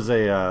talking That was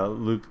a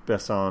Luc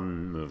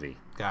Besson movie.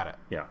 Got it.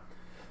 Yeah.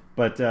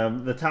 But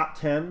the top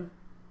 10, do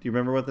you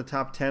remember what the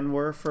top 10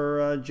 were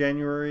for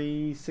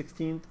January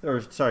 16th? Or,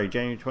 sorry,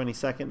 January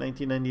 22nd,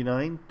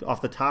 1999?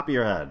 Off the top of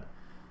your head.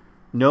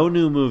 No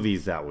new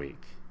movies that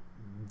week.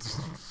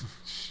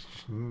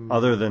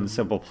 Other than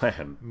Simple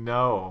Plan.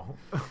 No.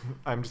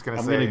 I'm just going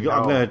to say no.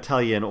 I'm going to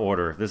tell you in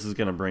order. This is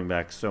going to bring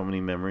back so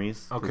many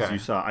memories. 'Cause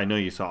Okay. I know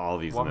you saw all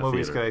these What in the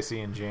movies theater. could I see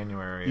in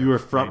January? You were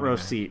of front row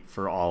 99? seat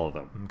for all of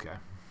them. Okay.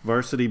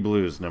 Varsity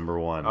Blues, number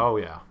 1. Oh,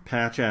 yeah.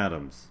 Patch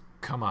Adams.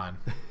 Come on.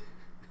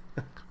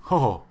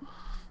 Oh.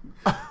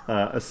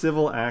 A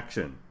Civil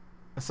Action.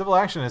 A Civil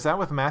Action, is that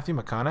with Matthew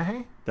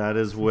McConaughey? That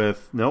is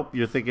with... Nope,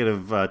 you're thinking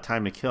of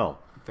Time to Kill.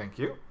 Thank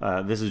you.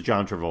 This is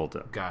John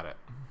Travolta. Got it.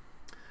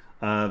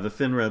 The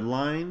Thin Red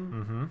Line.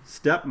 Mm-hmm.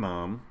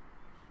 Stepmom.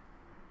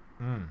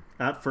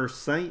 At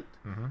First Sight.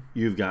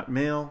 You've Got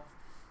Mail.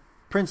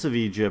 Prince of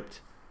Egypt.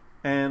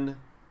 And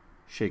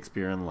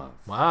Shakespeare in Love.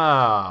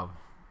 Wow.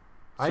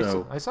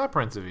 So- I saw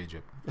Prince of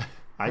Egypt.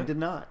 I did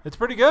not. It's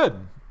pretty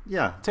good.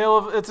 Yeah.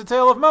 It's a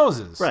tale of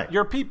Moses. Right.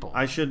 Your people.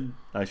 I should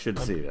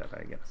see that,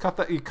 I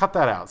guess. You cut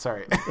that out.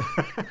 Sorry.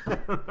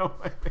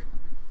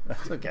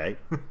 That's okay.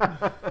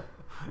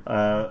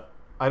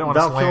 I don't want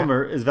Val to slam.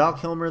 Kilmer. Is Val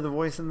Kilmer the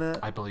voice in that?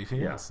 I believe he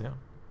Yeah. is. Yeah.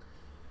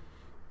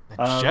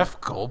 And Jeff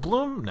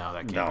Goldblum? No,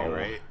 that can't be No.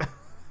 right.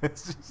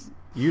 It's just,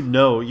 You'd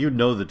know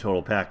the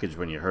total package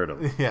when you heard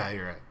him. yeah,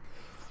 you're right.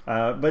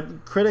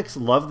 But critics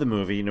loved the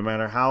movie, no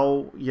matter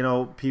how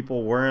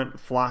people weren't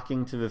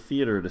flocking to the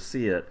theater to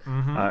see it.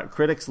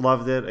 Critics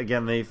loved it.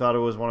 Again, they thought it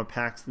was one of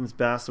Paxton's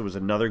best. It was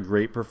another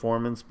great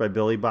performance by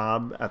Billy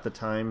Bob. At the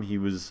time, he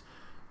was,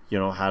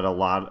 had a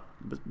lot.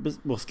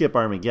 We'll skip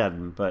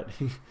Armageddon, but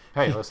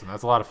Hey, listen,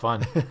 that's a lot of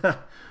fun.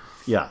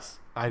 yes,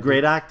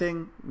 great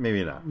acting.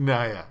 Maybe not.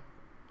 No, yeah.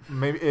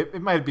 Maybe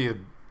it might be a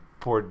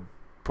poor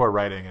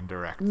writing and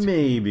directing.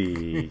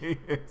 Maybe.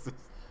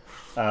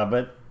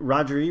 But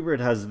Roger Ebert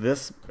has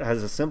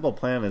a Simple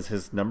Plan as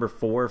his number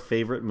 4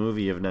 favorite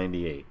movie of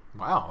 '98.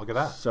 Wow, look at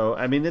that. So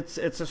I mean, it's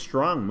a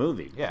strong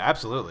movie. Yeah,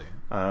 absolutely.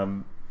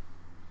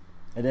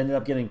 It ended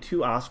up getting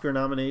 2 Oscar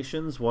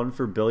nominations, one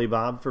for Billy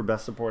Bob for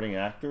Best Supporting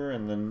Actor,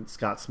 and then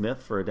Scott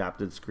Smith for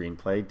Adapted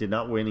Screenplay. Did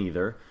not win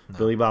either. No.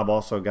 Billy Bob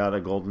also got a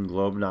Golden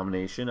Globe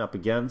nomination up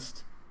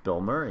against Bill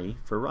Murray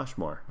for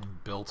Rushmore.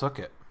 Bill took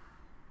it.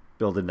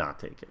 Bill did not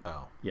take it.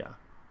 Oh. Yeah.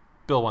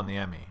 Bill won the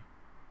Emmy.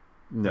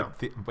 No.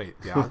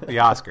 The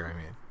Oscar, I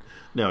mean.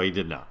 No, he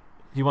did not.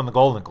 He won the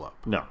Golden Globe.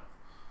 No.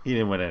 He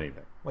didn't win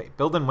anything. Wait,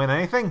 Bill didn't win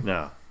anything?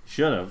 No.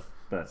 Should have,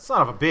 but...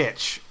 Son of a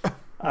bitch.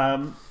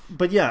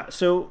 But yeah,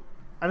 so...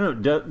 I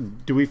don't know.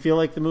 Do we feel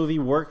like the movie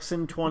works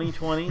in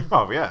 2020?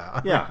 Oh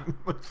yeah, yeah,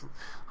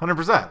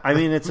 100%. I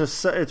mean,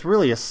 it's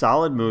really a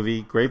solid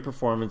movie. Great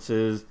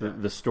performances.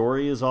 The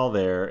story is all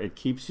there. It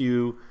keeps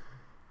you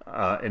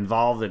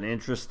involved and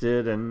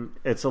interested, and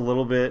it's a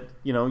little bit.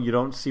 You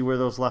don't see where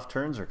those left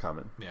turns are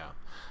coming. Yeah,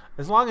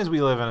 as long as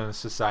we live in a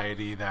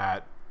society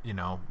that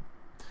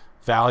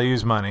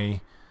values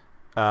money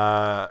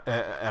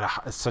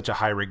at such a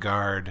high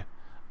regard,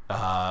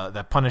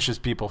 that punishes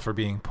people for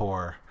being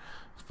poor.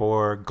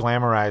 For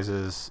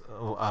glamorizes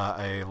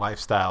a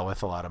lifestyle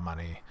with a lot of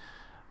money,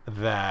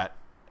 that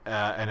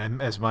and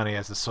as money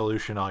as the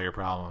solution to all your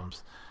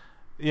problems.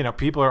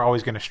 People are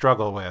always going to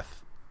struggle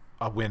with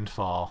a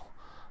windfall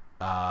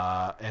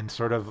and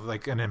sort of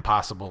like an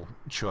impossible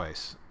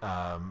choice.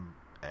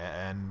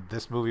 And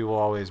this movie will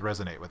always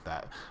resonate with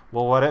that.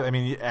 Well,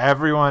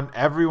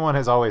 everyone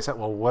has always said,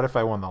 well, what if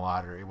I won the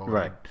lottery? What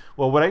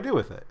would I do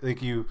with it?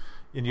 Like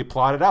and you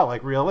plot it out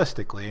like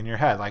realistically in your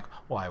head, like,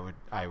 well,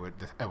 I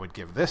would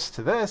give this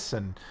to this,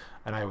 and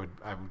I would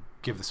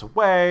give this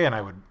away, and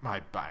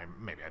I'd buy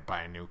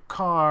a new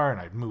car,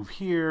 and I'd move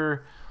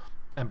here,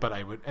 and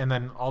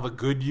then all the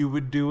good you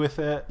would do with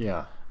it,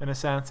 yeah, in a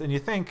sense, and you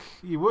think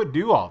you would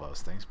do all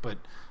those things, but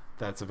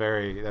that's a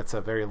very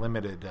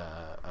limited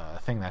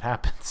thing that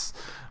happens.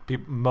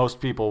 Most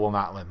people will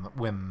not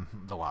win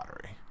the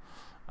lottery.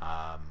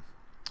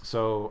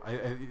 So,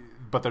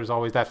 but there's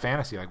always that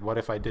fantasy, like, what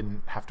if I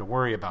didn't have to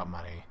worry about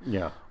money?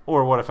 Yeah.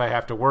 Or what if I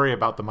have to worry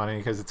about the money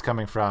because it's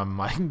coming from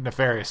like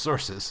nefarious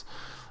sources?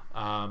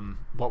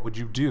 What would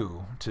you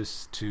do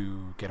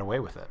to get away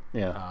with it?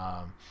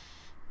 Yeah.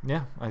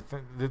 Yeah, I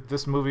think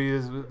this movie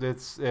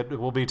it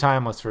will be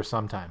timeless for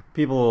some time.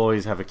 People will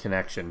always have a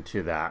connection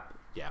to that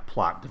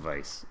plot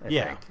device. I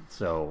think.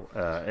 So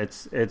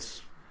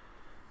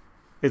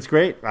it's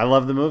great. I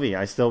love the movie.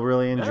 I still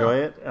really enjoy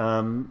it.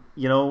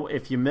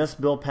 If you miss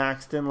Bill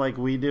Paxton like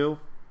we do,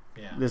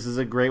 this is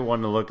a great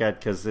one to look at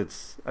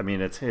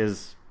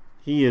because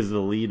he is the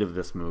lead of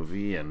this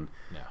movie, and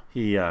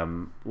he a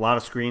lot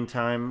of screen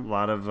time, a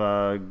lot of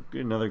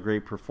another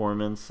great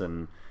performance,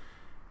 and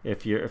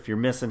if you're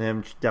missing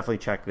him, definitely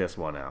check this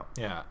one out.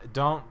 Yeah,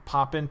 don't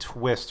pop in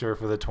Twister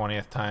for the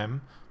 20th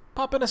time.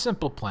 Pop in A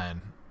Simple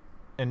Plan,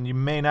 and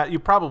you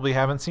probably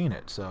haven't seen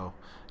it, so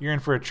you're in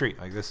for a treat.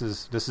 Like this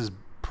is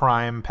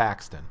prime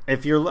Paxton.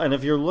 If you're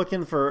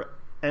looking for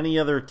any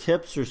other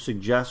tips or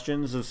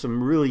suggestions of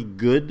some really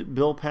good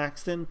Bill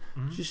Paxton,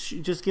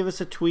 just give us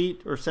a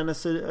tweet or send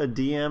us a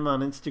DM on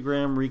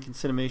Instagram,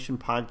 Reconciliation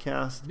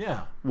Podcast.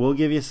 Yeah. We'll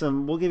give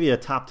you a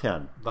top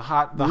 10. The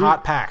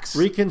hot packs.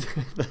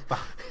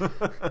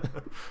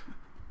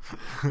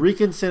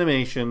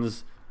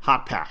 Reconciliation's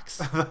hot packs.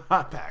 The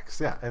hot packs,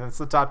 yeah. And it's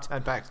the top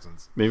 10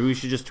 Paxtons. Maybe we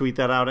should just tweet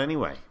that out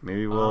anyway.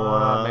 Maybe we will.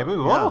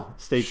 Yeah,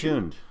 stay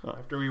tuned.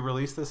 After we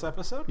release this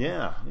episode?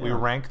 Yeah. We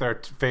rank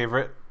their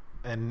favorite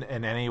in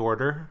any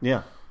order.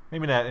 Yeah.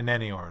 Maybe not in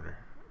any order.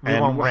 We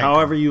And won't rank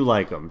however them. you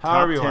like them.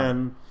 However Top you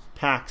 10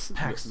 packs.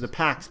 The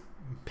Pax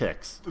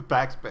picks. The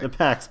Pax picks. The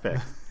Pax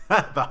picks.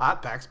 The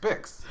hot Pax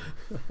picks.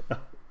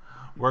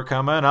 We're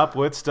coming up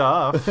with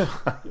stuff.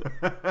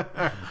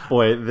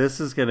 Boy, this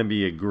is going to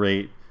be a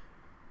great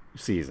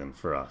season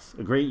for us.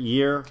 A great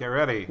year. Get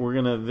ready.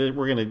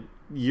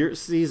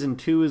 Season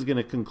 2 is going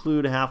to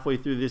conclude halfway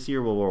through this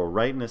year. We're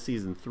right into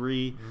season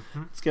 3.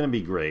 Mm-hmm. It's going to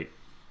be great.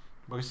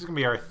 Well, this is going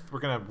to be we're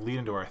going to lead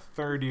into our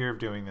third year of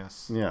doing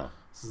this. Yeah.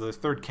 This is the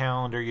third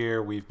calendar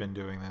year we've been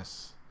doing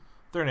this.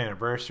 Third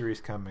anniversary's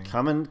coming.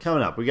 Coming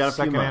up. We got a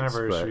Second few months.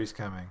 anniversary's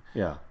coming.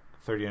 Yeah.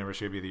 Third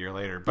anniversary will be the year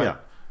later.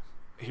 But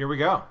here we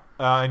go.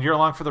 And you're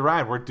along for the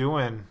ride. We're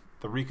doing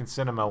the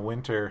Reconcinema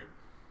winter,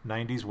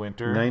 90s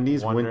winter.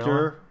 90s Wonderland.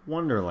 winter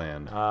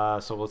wonderland.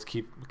 So let's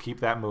keep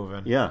that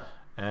moving. Yeah.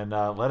 And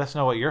let us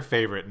know what your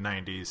favorite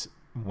 90s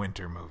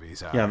winter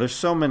movies are. Yeah, there's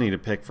so many to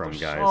pick from,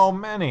 guys. So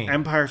many.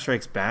 Empire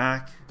Strikes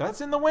Back. That's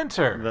in the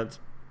winter. That's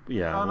it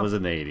was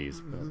in the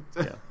 80s.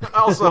 But, yeah.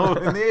 Also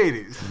in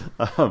the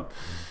 80s.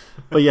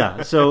 But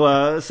yeah,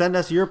 so send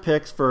us your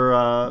picks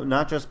for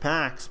not just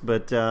PAX,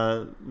 but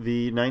the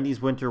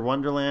 90s Winter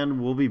Wonderland.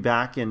 We'll be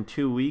back in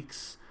 2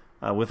 weeks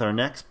with our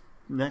next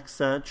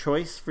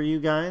choice for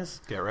you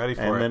guys. Get ready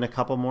for it. And then a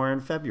couple more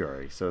in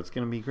February, so it's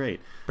going to be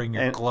great. Bring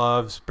your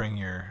gloves, bring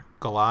your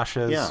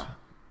galoshes, Yeah.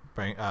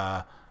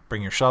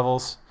 bring your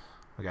shovels.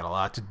 We got a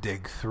lot to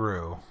dig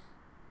through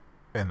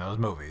in those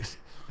movies.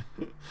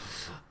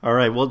 All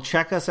right. Well,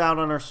 check us out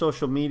on our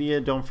social media.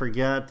 Don't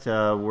forget,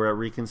 we're at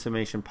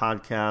Reconciliation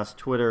Podcast,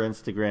 Twitter,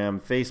 Instagram,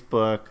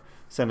 Facebook.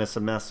 Send us a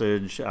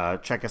message.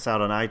 Check us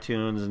out on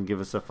iTunes and give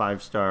us a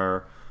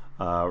 5-star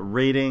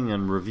rating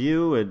and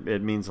review.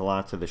 It means a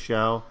lot to the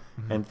show.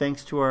 Mm-hmm. And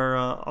thanks to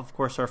of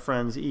course, our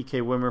friends E.K.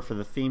 Wimmer for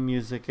the theme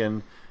music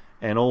and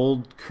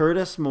old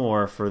Curtis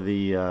Moore for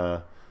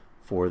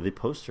the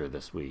poster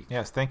this week.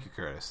 Yes, thank you,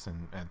 Curtis,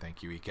 and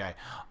thank you, EK.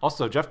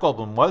 Also, Jeff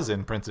Goldblum was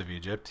in Prince of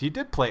Egypt. He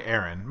did play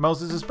Aaron,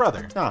 Moses'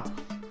 brother. Ah,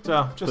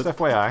 So, just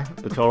FYI.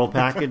 the total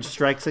package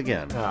strikes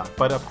again. Yeah,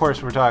 but of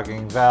course, we're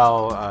talking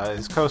Val.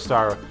 His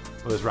co-star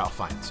was Ralph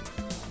Fiennes.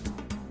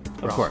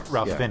 Of course,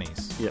 Ralph yeah.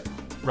 Fiennes. Yeah.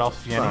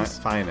 Ralph Fiennes.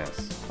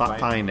 Finest.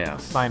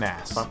 Finest.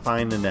 Finest.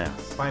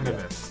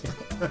 Finest.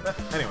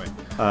 Anyway.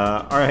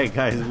 All right,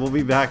 guys. We'll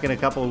be back in a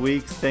couple of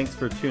weeks. Thanks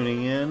for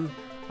tuning in.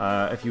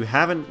 If you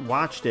haven't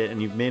watched it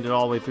and you've made it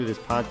all the way through this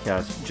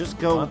podcast, just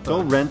go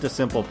rent a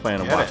Simple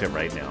Plan and watch it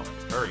right now.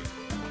 Hurry.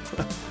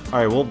 All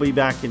right, we'll be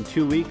back in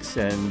 2 weeks,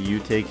 and you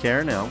take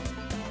care now.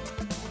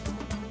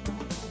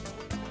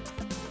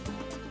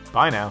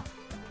 Bye now.